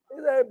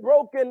 It's a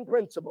broken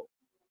principle.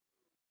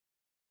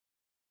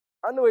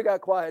 I knew it got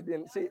quiet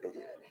then. See,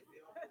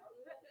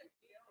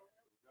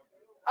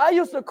 I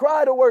used to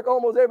cry to work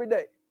almost every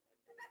day.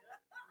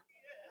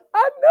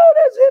 I know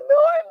that's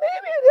annoying me.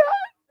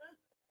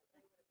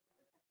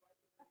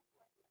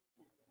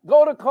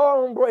 Go to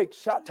car on break.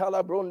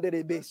 Shatala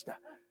brondere besta.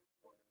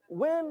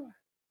 When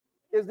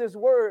is this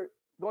word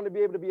going to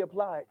be able to be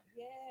applied?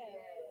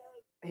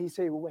 He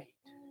said, wait.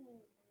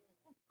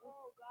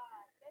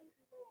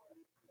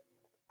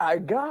 I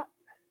got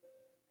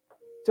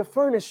to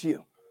furnish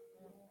you.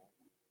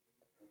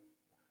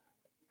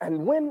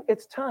 And when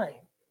it's time,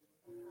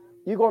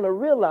 you're going to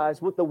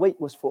realize what the wait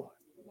was for.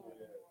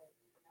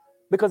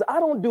 Because I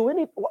don't do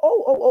any.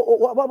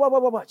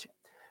 Watch it.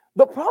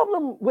 The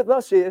problem with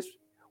us is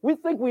we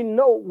think we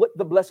know what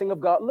the blessing of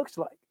God looks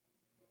like.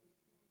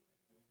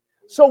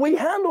 So we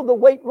handle the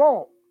wait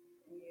wrong.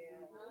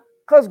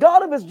 Because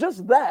God, if it's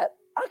just that,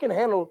 I can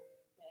handle.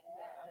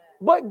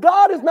 But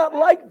God is not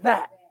like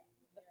that.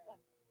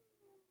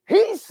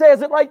 He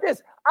says it like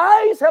this: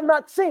 eyes have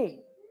not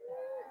seen,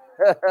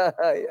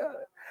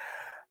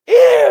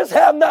 ears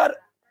have not,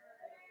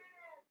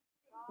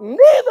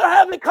 neither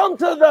have it come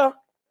to the.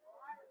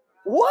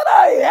 What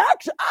I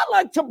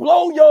like to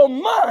blow your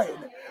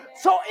mind.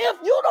 So if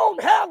you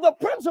don't have the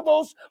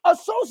principles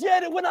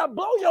associated when I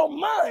blow your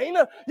mind,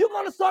 you're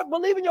going to start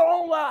believing your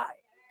own lie.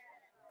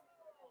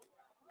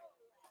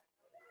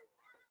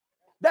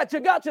 That you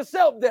got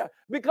yourself there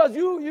because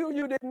you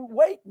didn't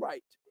wait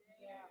right.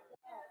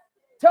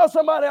 Tell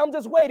somebody, I'm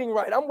just waiting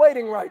right. I'm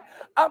waiting right.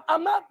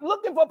 I'm not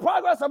looking for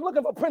progress. I'm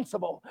looking for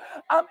principle.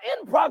 I'm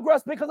in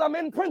progress because I'm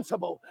in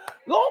principle.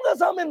 Long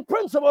as I'm in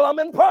principle, I'm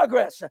in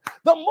progress.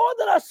 The more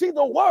that I see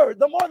the word,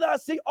 the more that I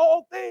see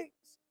all things.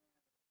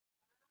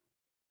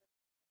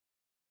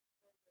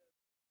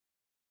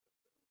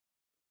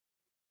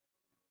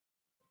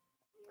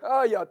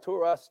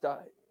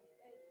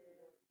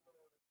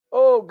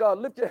 Oh God,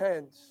 lift your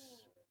hands.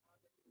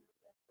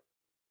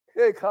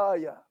 Hey,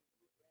 Kaya.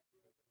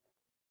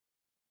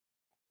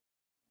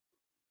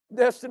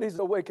 Destiny's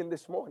awakened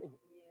this morning.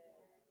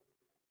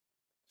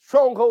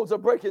 Strongholds are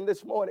breaking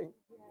this morning.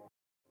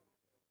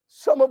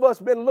 Some of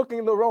us been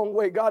looking the wrong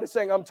way. God is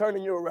saying, I'm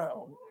turning you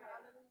around.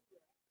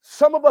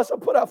 Some of us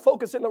have put our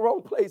focus in the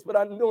wrong place, but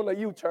I'm doing a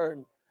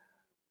U-turn.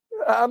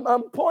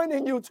 I'm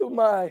pointing you to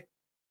my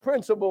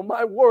principle,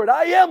 my word.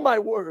 I am my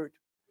word.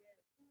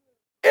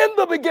 In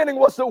the beginning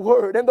was the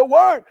word, and the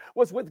word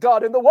was with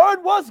God, and the word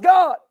was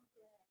God.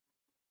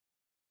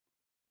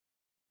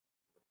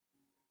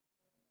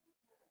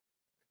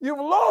 You've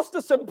lost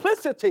the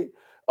simplicity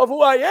of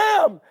who I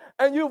am,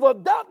 and you've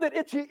adopted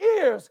itchy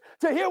ears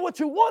to hear what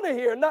you want to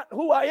hear, not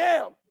who I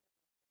am.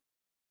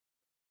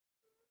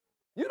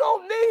 You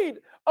don't need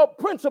a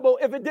principle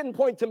if it didn't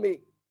point to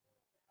me.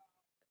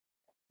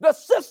 The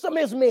system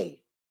is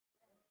me.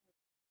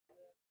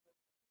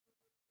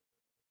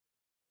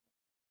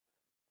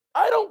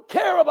 I don't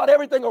care about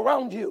everything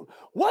around you.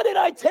 What did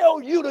I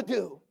tell you to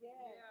do?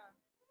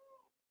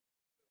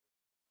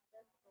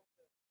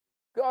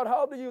 God,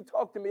 how do you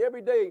talk to me?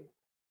 Every day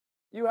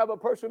you have a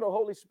personal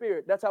Holy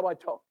Spirit. That's how I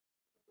talk.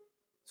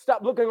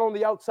 Stop looking on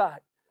the outside.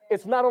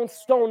 It's not on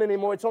stone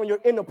anymore. It's on your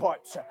inner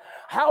parts.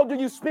 How do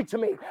you speak to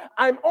me?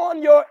 I'm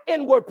on your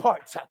inward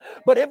parts.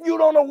 But if you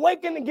don't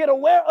awaken and get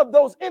aware of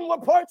those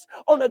inward parts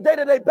on a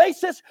day-to-day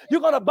basis, you're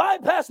going to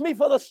bypass me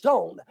for the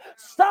stone.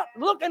 Stop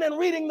looking and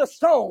reading the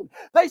stone.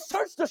 They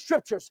search the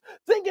scriptures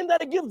thinking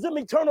that it gives them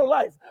eternal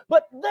life,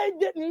 but they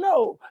didn't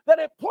know that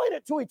it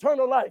pointed to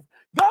eternal life.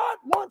 God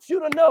wants you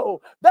to know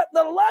that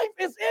the life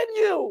is in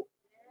you.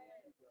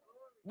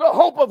 The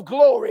hope of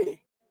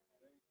glory.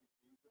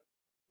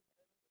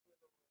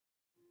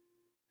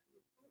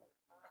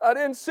 I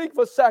didn't seek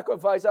for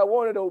sacrifice. I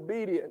wanted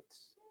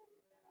obedience.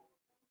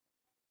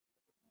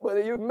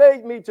 But you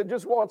made me to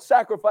just want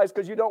sacrifice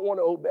because you don't want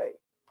to obey.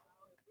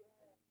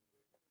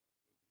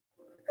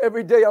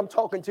 Every day I'm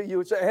talking to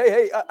you and saying,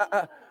 hey,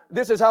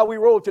 this is how we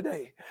roll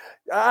today.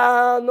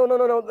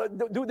 No.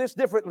 Do this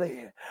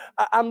differently.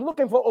 I'm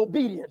looking for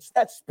obedience.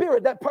 That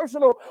spirit, that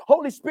personal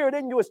Holy Spirit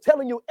in you is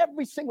telling you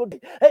every single day,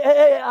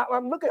 hey,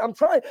 I'm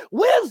trying.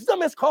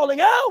 Wisdom is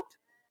calling out.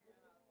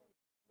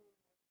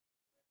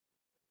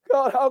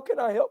 God, how can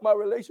I help my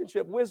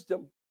relationship?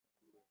 Wisdom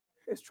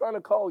is trying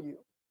to call you.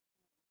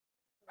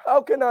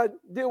 How can I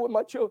deal with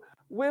my children?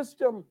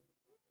 Wisdom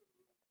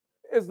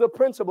is the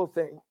principal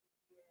thing.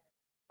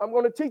 I'm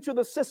going to teach you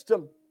the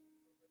system,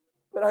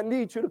 but I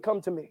need you to come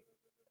to me.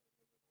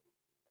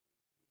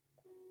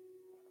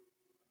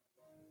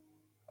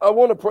 I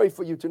want to pray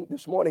for you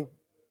this morning.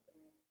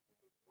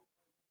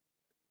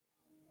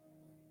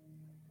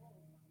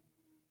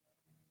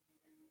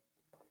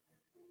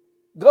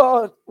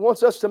 God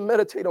wants us to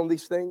meditate on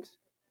these things.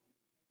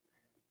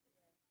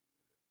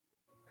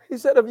 He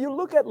said, if you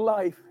look at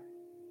life,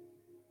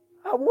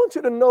 I want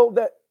you to know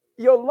that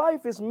your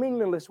life is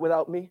meaningless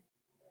without me.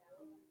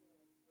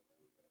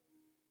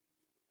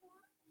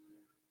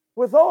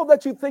 With all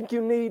that you think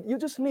you need, you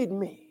just need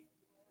me.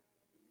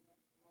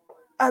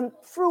 And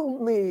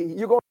through me,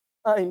 you're going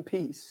to find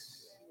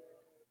peace.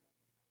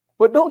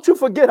 But don't you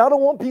forget, I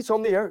don't want peace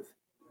on the earth.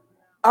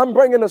 I'm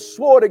bringing a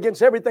sword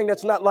against everything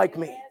that's not like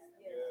me.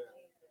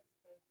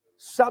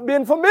 Stop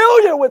being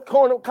familiar with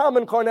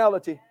common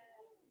carnality.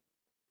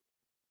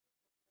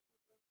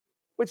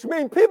 Which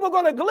means people are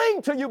going to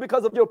cling to you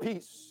because of your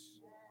peace.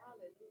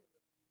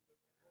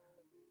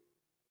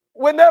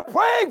 When they're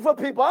praying for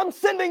people, I'm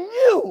sending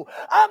you.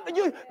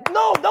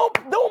 No,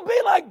 don't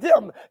be like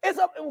them.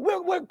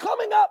 We're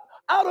coming up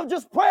out of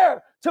just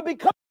prayer to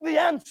become the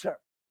answer.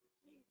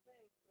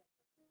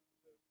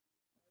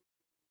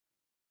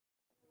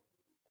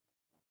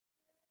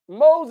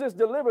 Moses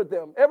delivered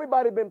them.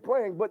 Everybody been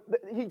praying, but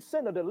he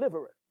sent a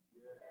deliverer.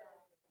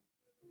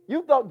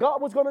 You thought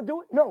God was going to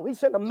do it? No, he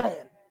sent a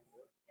man.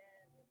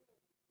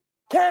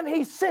 Can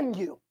he send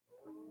you?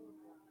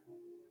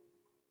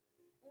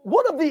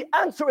 What if the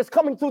answer is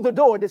coming through the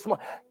door this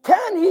morning?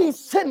 Can he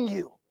send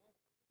you?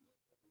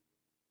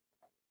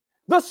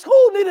 The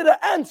school needed an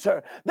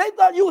answer. They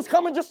thought you was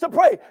coming just to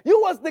pray. You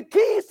was the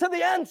keys to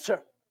the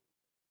answer.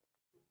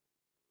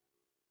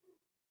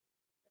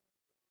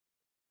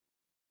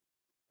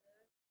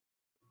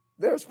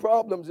 There's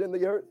problems in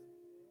the earth.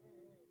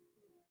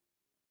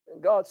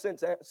 And God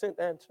sent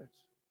answers.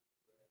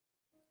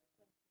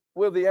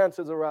 Will the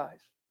answers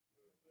arise?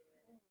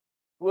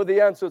 Will the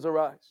answers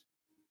arise?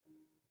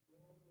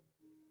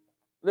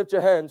 Lift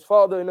your hands.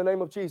 Father, in the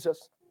name of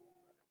Jesus.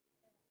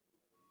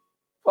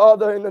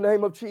 Father, in the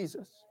name of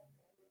Jesus.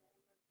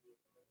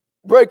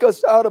 Break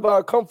us out of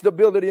our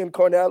comfortability and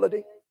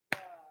carnality.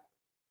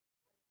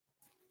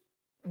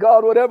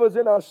 God, whatever's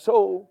in our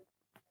soul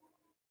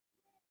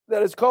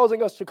that is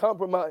causing us to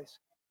compromise.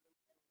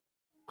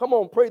 Come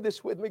on, pray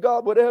this with me.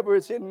 God, whatever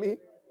is in me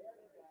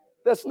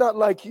that's not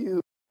like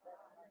you,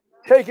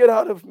 take it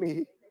out of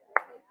me.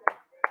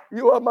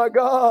 You are my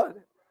God.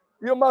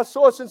 You're my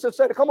source and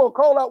sustainer. Come on,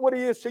 call out what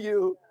he is to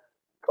you.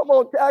 Come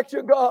on, ask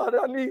your God,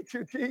 I need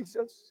you,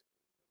 Jesus.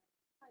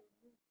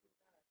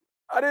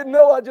 I didn't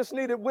know I just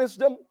needed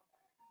wisdom.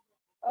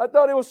 I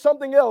thought it was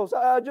something else.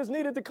 I just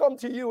needed to come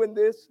to you in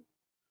this.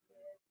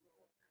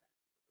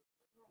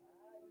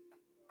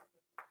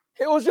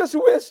 It was just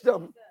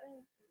wisdom.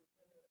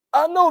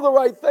 I know the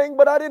right thing,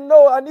 but I didn't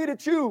know I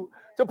needed you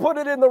to put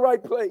it in the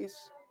right place.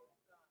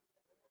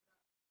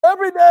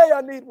 Every day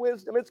I need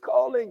wisdom. It's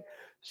calling.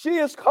 She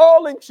is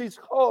calling. She's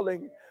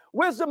calling.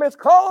 Wisdom is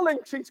calling.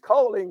 She's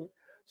calling.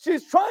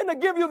 She's trying to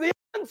give you the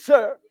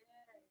answer.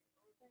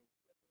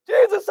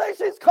 Jesus says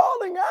she's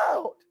calling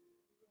out.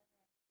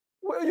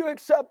 Will you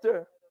accept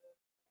her?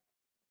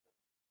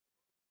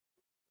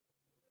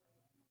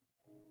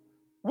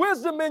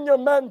 Wisdom in your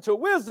mantle.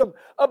 Wisdom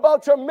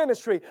about your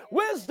ministry.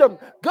 Wisdom.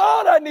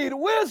 God, I need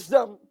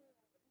wisdom.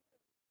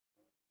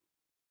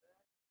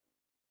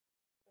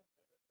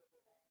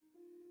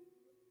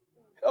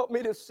 Help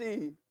me to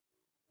see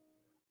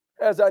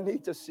as I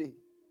need to see.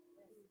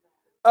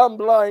 I'm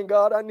blind,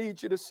 God. I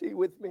need you to see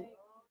with me.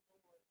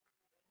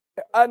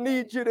 I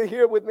need you to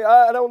hear with me.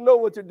 I don't know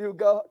what to do,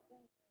 God.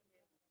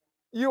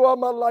 You are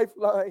my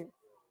lifeline.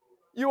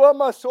 You are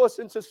my source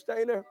and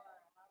sustainer.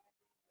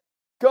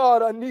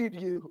 God, I need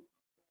you.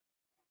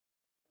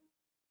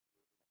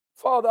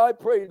 Father, I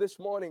pray this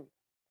morning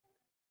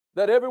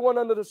that everyone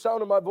under the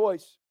sound of my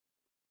voice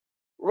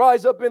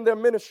rise up in their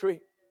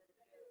ministry,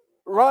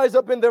 rise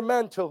up in their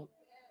mantle,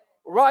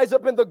 rise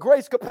up in the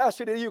grace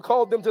capacity you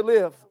called them to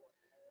live.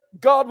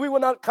 God, we will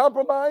not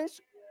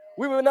compromise.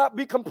 We will not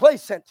be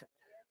complacent.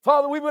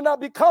 Father, we will not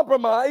be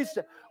compromised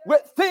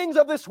with things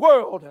of this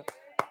world.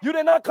 You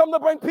did not come to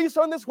bring peace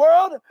on this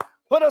world,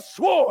 but a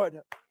sword.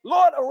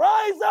 Lord,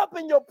 rise up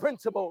in your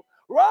principle.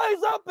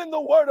 Rise up in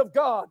the word of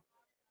God.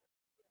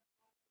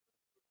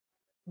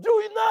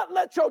 Do not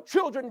let your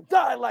children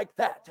die like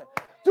that.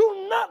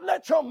 Do not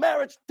let your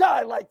marriage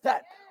die like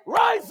that.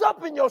 Rise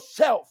up in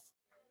yourself.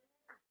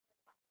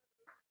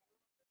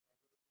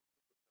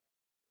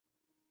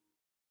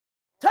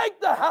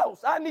 Take the house,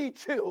 I need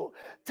you.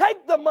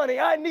 Take the money,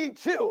 I need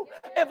you.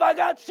 If I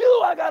got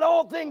you, I got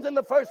all things in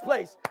the first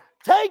place.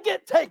 Take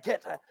it, take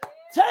it.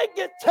 Take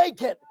it,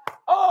 take it.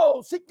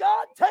 Oh, see,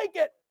 God, take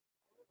it.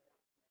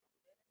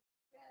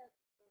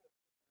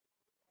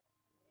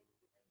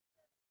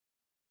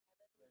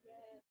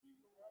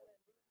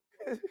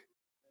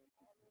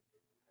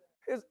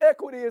 His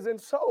equity is in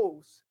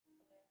souls.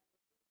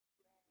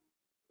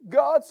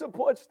 God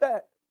supports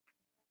that,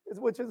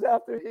 which is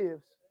after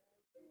his.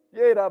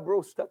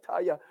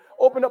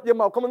 Open up your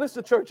mouth. Come on, this is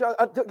the church.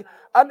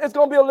 It's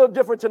going to be a little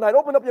different tonight.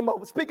 Open up your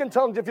mouth. Speak in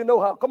tongues if you know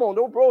how. Come on,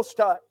 don't bro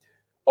start.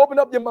 Open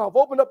up your mouth.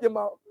 Open up your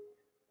mouth.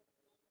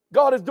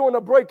 God is doing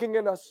a breaking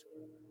in us.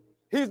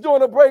 He's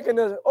doing a breaking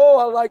in us. Oh,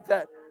 I like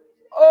that.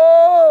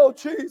 Oh,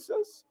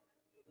 Jesus.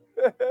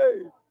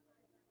 Hey.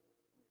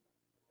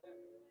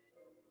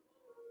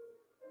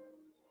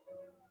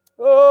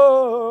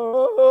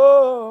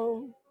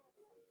 Oh.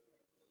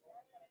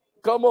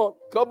 Come on.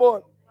 Come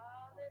on.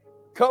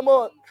 Come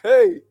on.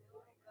 Hey.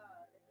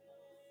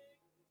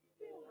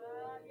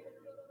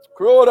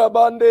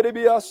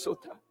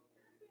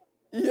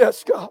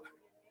 Yes, God.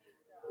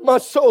 My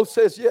soul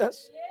says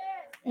yes.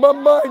 My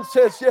mind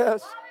says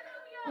yes.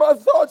 My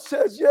thought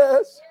says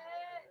yes.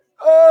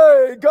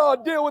 Hey,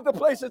 God, deal with the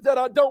places that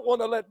I don't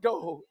want to let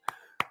go.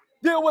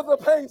 Deal with the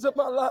pains of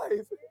my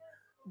life.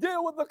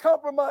 Deal with the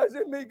compromise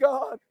in me,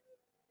 God.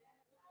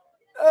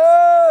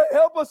 Hey,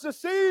 help us to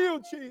see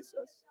you,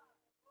 Jesus.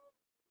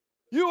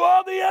 You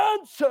are the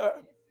answer.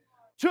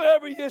 to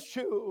every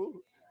issue.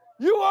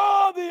 You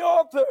are the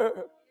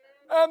author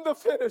and the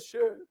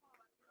finisher.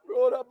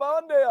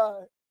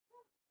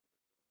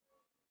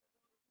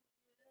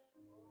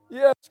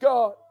 Yes,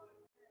 God.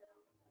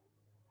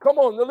 Come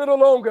on, a little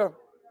longer.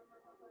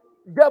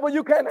 Devil,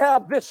 you can't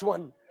have this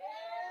one.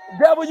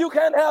 Devil, you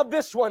can't have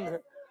this one.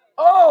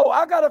 Oh,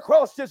 I got to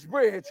cross this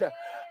bridge.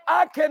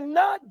 I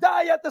cannot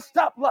die at the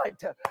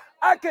stoplight.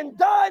 I can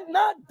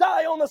not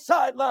die on the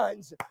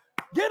sidelines.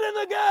 Get in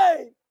the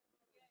game.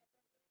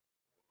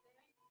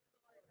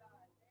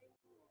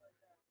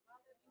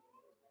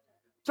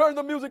 Turn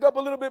the music up a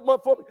little bit more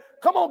for me.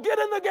 Come on, get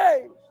in the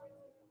game.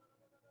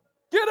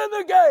 Get in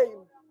the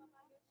game.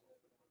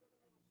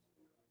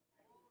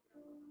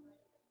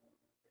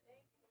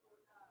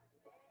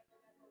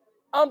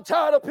 I'm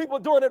tired of people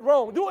doing it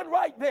wrong. Do it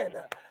right then.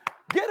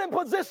 Get in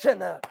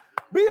position.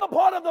 Be a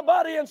part of the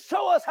body and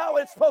show us how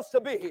it's supposed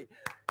to be.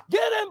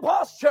 Get in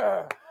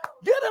posture.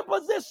 Get in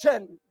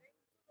position.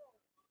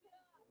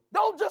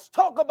 Don't just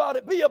talk about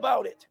it. Be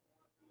about it.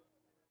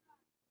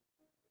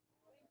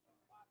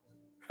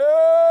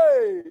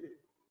 Hey.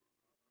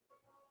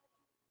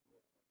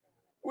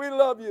 We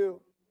love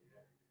you.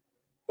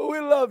 We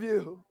love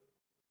you.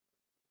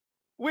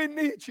 We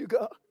need you,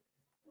 God.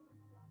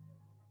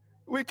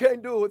 We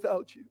can't do it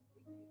without you.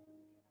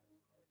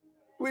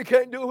 We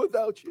can't do it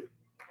without you.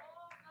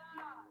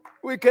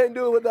 We can't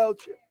do it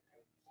without you.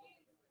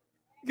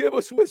 Give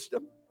us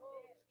wisdom.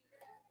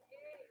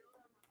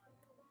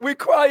 We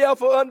cry out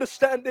for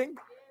understanding.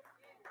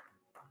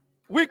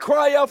 We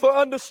cry out for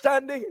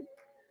understanding.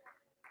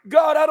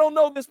 God, I don't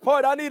know this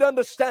part. I need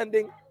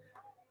understanding.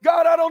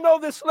 God, I don't know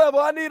this level.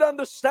 I need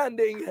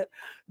understanding.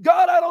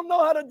 God, I don't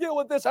know how to deal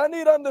with this. I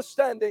need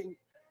understanding.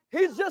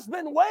 He's just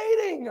been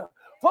waiting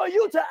for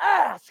you to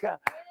ask.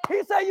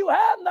 He said you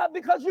have not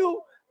because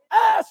you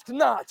ask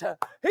not.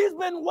 He's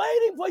been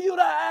waiting for you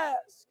to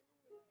ask.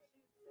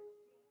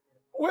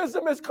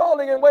 Wisdom is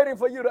calling and waiting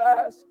for you to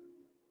ask.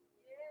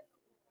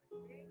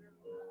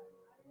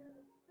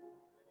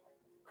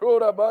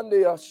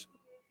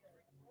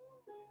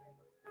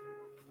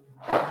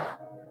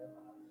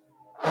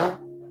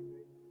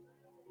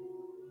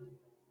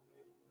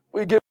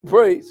 We give you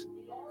praise.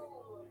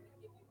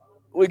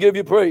 We give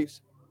you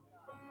praise.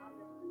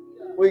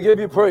 We give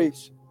you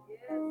praise.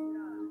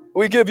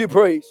 We give you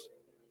praise.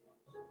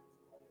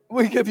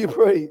 We give you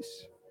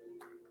praise.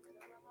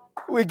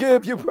 We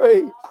give you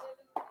praise.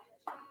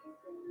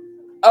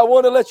 I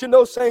want to let you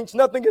know, saints,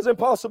 nothing is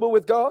impossible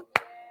with God.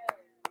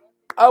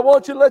 I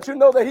want to let you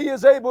know that He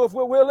is able if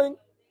we're willing.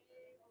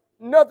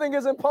 Nothing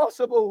is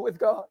impossible with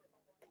God.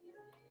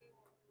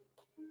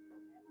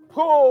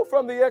 Pull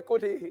from the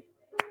equity.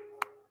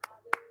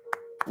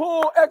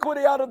 Pull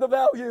equity out of the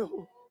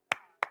value.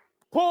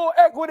 Pull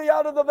equity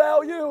out of the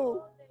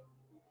value.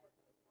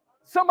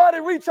 Somebody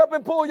reach up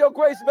and pull your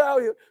grace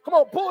value. Come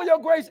on, pull your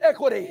grace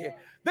equity.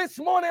 This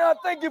morning, I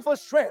thank you for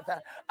strength.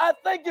 I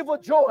thank you for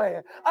joy.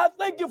 I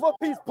thank you for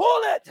peace.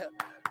 Pull it.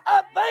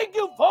 I thank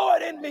you for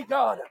it in me,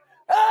 God.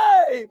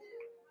 Hey,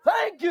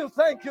 thank you,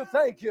 thank you,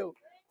 thank you.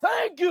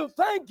 Thank you,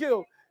 thank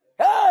you.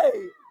 Hey.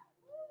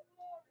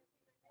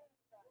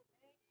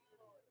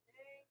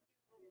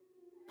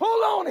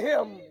 Pull on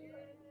Him.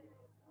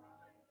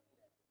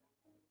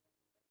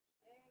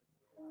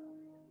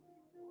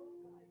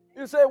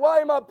 You say, why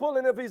am I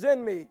pulling if He's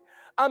in me?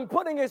 I'm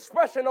putting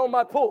expression on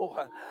my pull.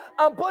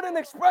 I'm putting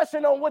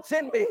expression on what's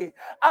in me.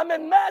 I'm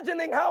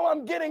imagining how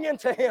I'm getting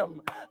into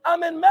Him.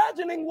 I'm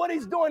imagining what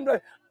He's doing.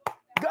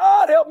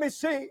 God, help me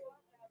see.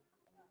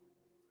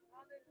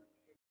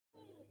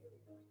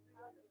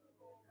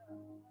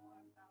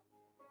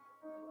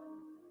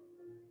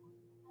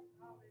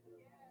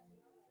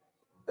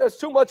 There's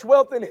too much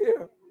wealth in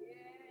here.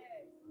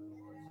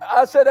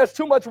 I said there's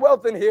too much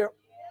wealth in here.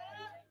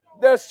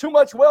 There's too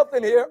much wealth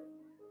in here.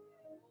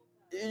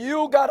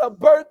 You got to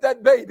birth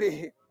that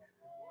baby.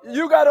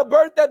 You got to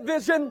birth that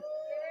vision.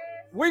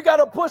 We got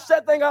to push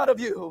that thing out of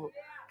you.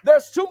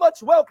 There's too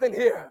much wealth in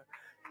here.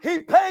 He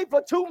paid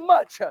for too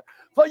much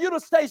for you to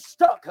stay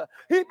stuck.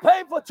 He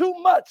paid for too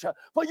much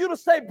for you to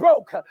stay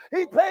broke.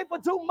 He paid for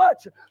too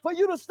much for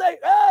you to stay,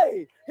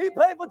 hey, He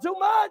paid for too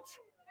much.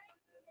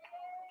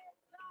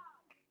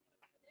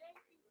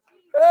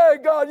 Hey,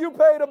 God, you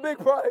paid a big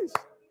price.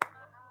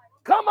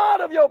 Come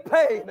out of your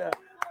pain.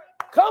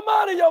 Come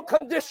out of your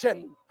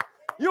condition.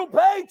 You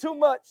paid too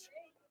much.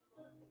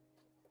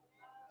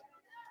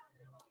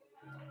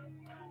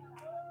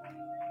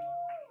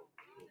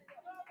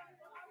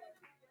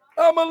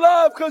 I'm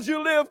alive because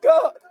you live,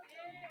 God.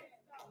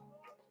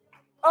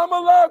 I'm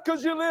alive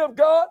because you live,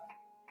 God.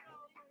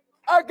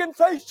 I can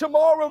face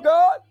tomorrow,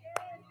 God,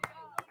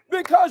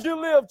 because you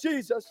live,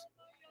 Jesus.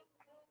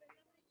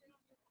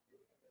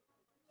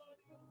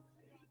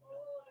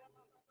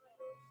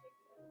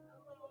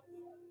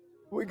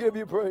 We give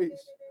you praise.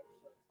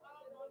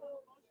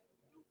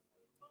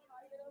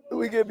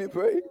 We give you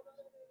praise.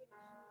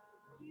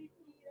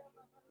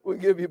 We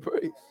give you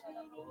praise.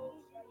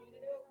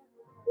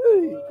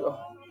 Hey, God.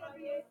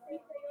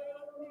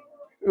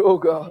 Oh,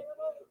 God.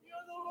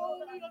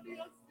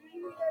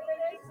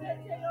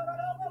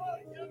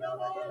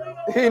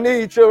 He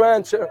needs your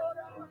answer.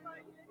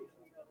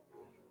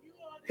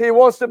 He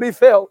wants to be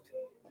felt.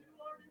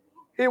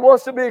 He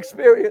wants to be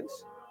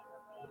experienced.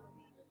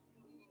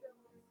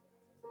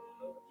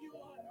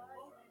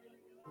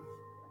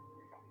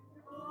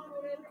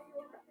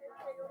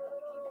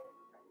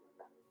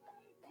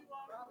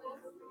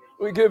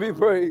 We give you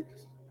praise.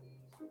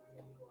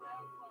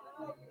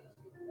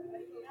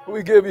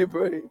 We give you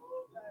praise.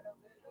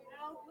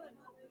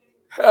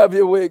 Have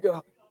your way,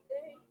 God.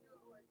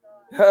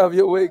 Have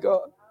your way,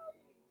 God.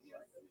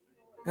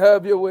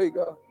 Have your way,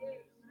 God.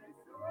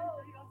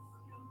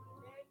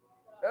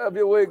 Have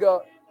your way,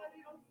 God.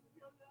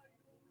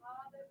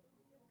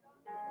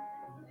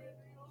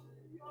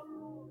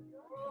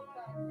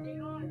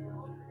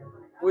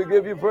 We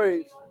give you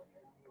praise.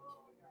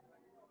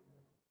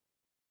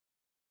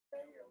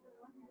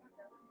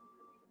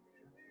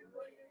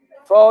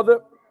 Father,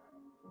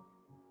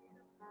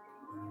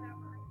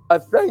 I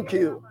thank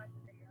you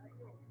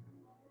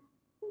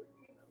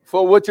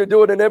for what you're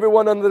doing in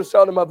everyone under the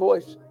sound of my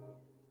voice.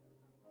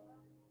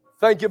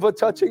 Thank you for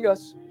touching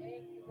us.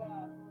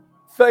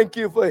 Thank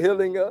you for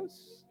healing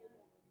us.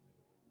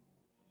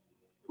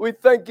 We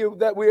thank you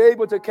that we're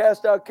able to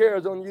cast our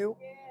cares on you,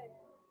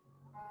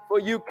 for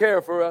you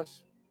care for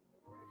us.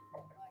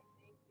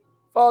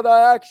 Father,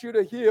 I ask you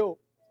to heal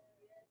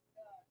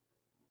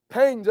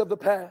pains of the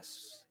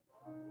past.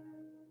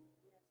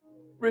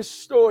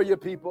 Restore your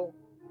people.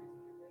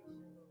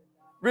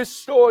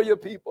 Restore your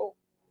people.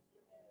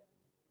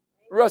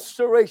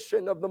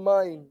 Restoration of the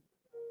mind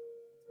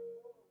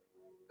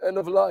and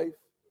of life.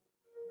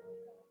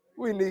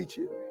 We need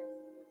you.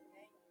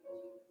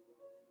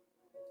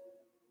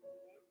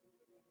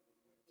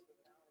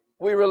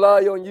 We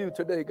rely on you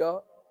today,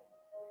 God.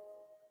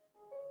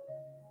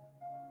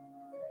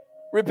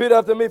 Repeat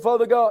after me,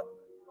 Father God.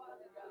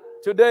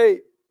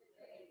 Today,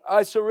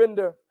 I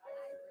surrender.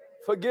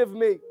 Forgive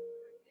me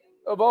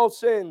of all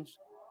sins,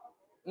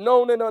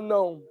 known and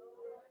unknown.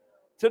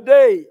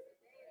 Today,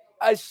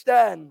 I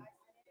stand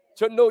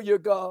to know your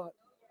God.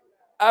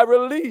 I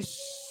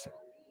release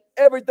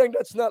everything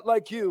that's not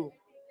like you,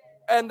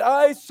 and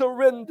I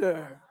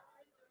surrender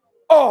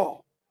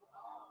all.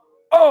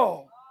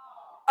 Oh,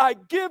 I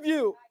give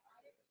you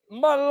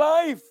my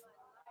life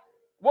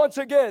once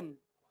again,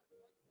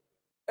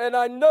 and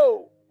I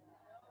know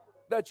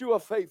that you are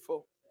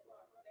faithful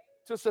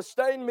to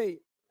sustain me,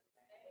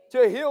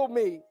 to heal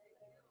me,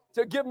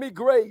 to give me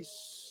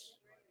grace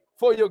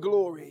for your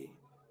glory.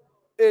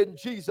 In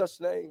Jesus'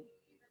 name.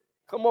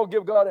 Come on,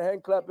 give God a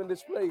hand clap in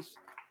this place.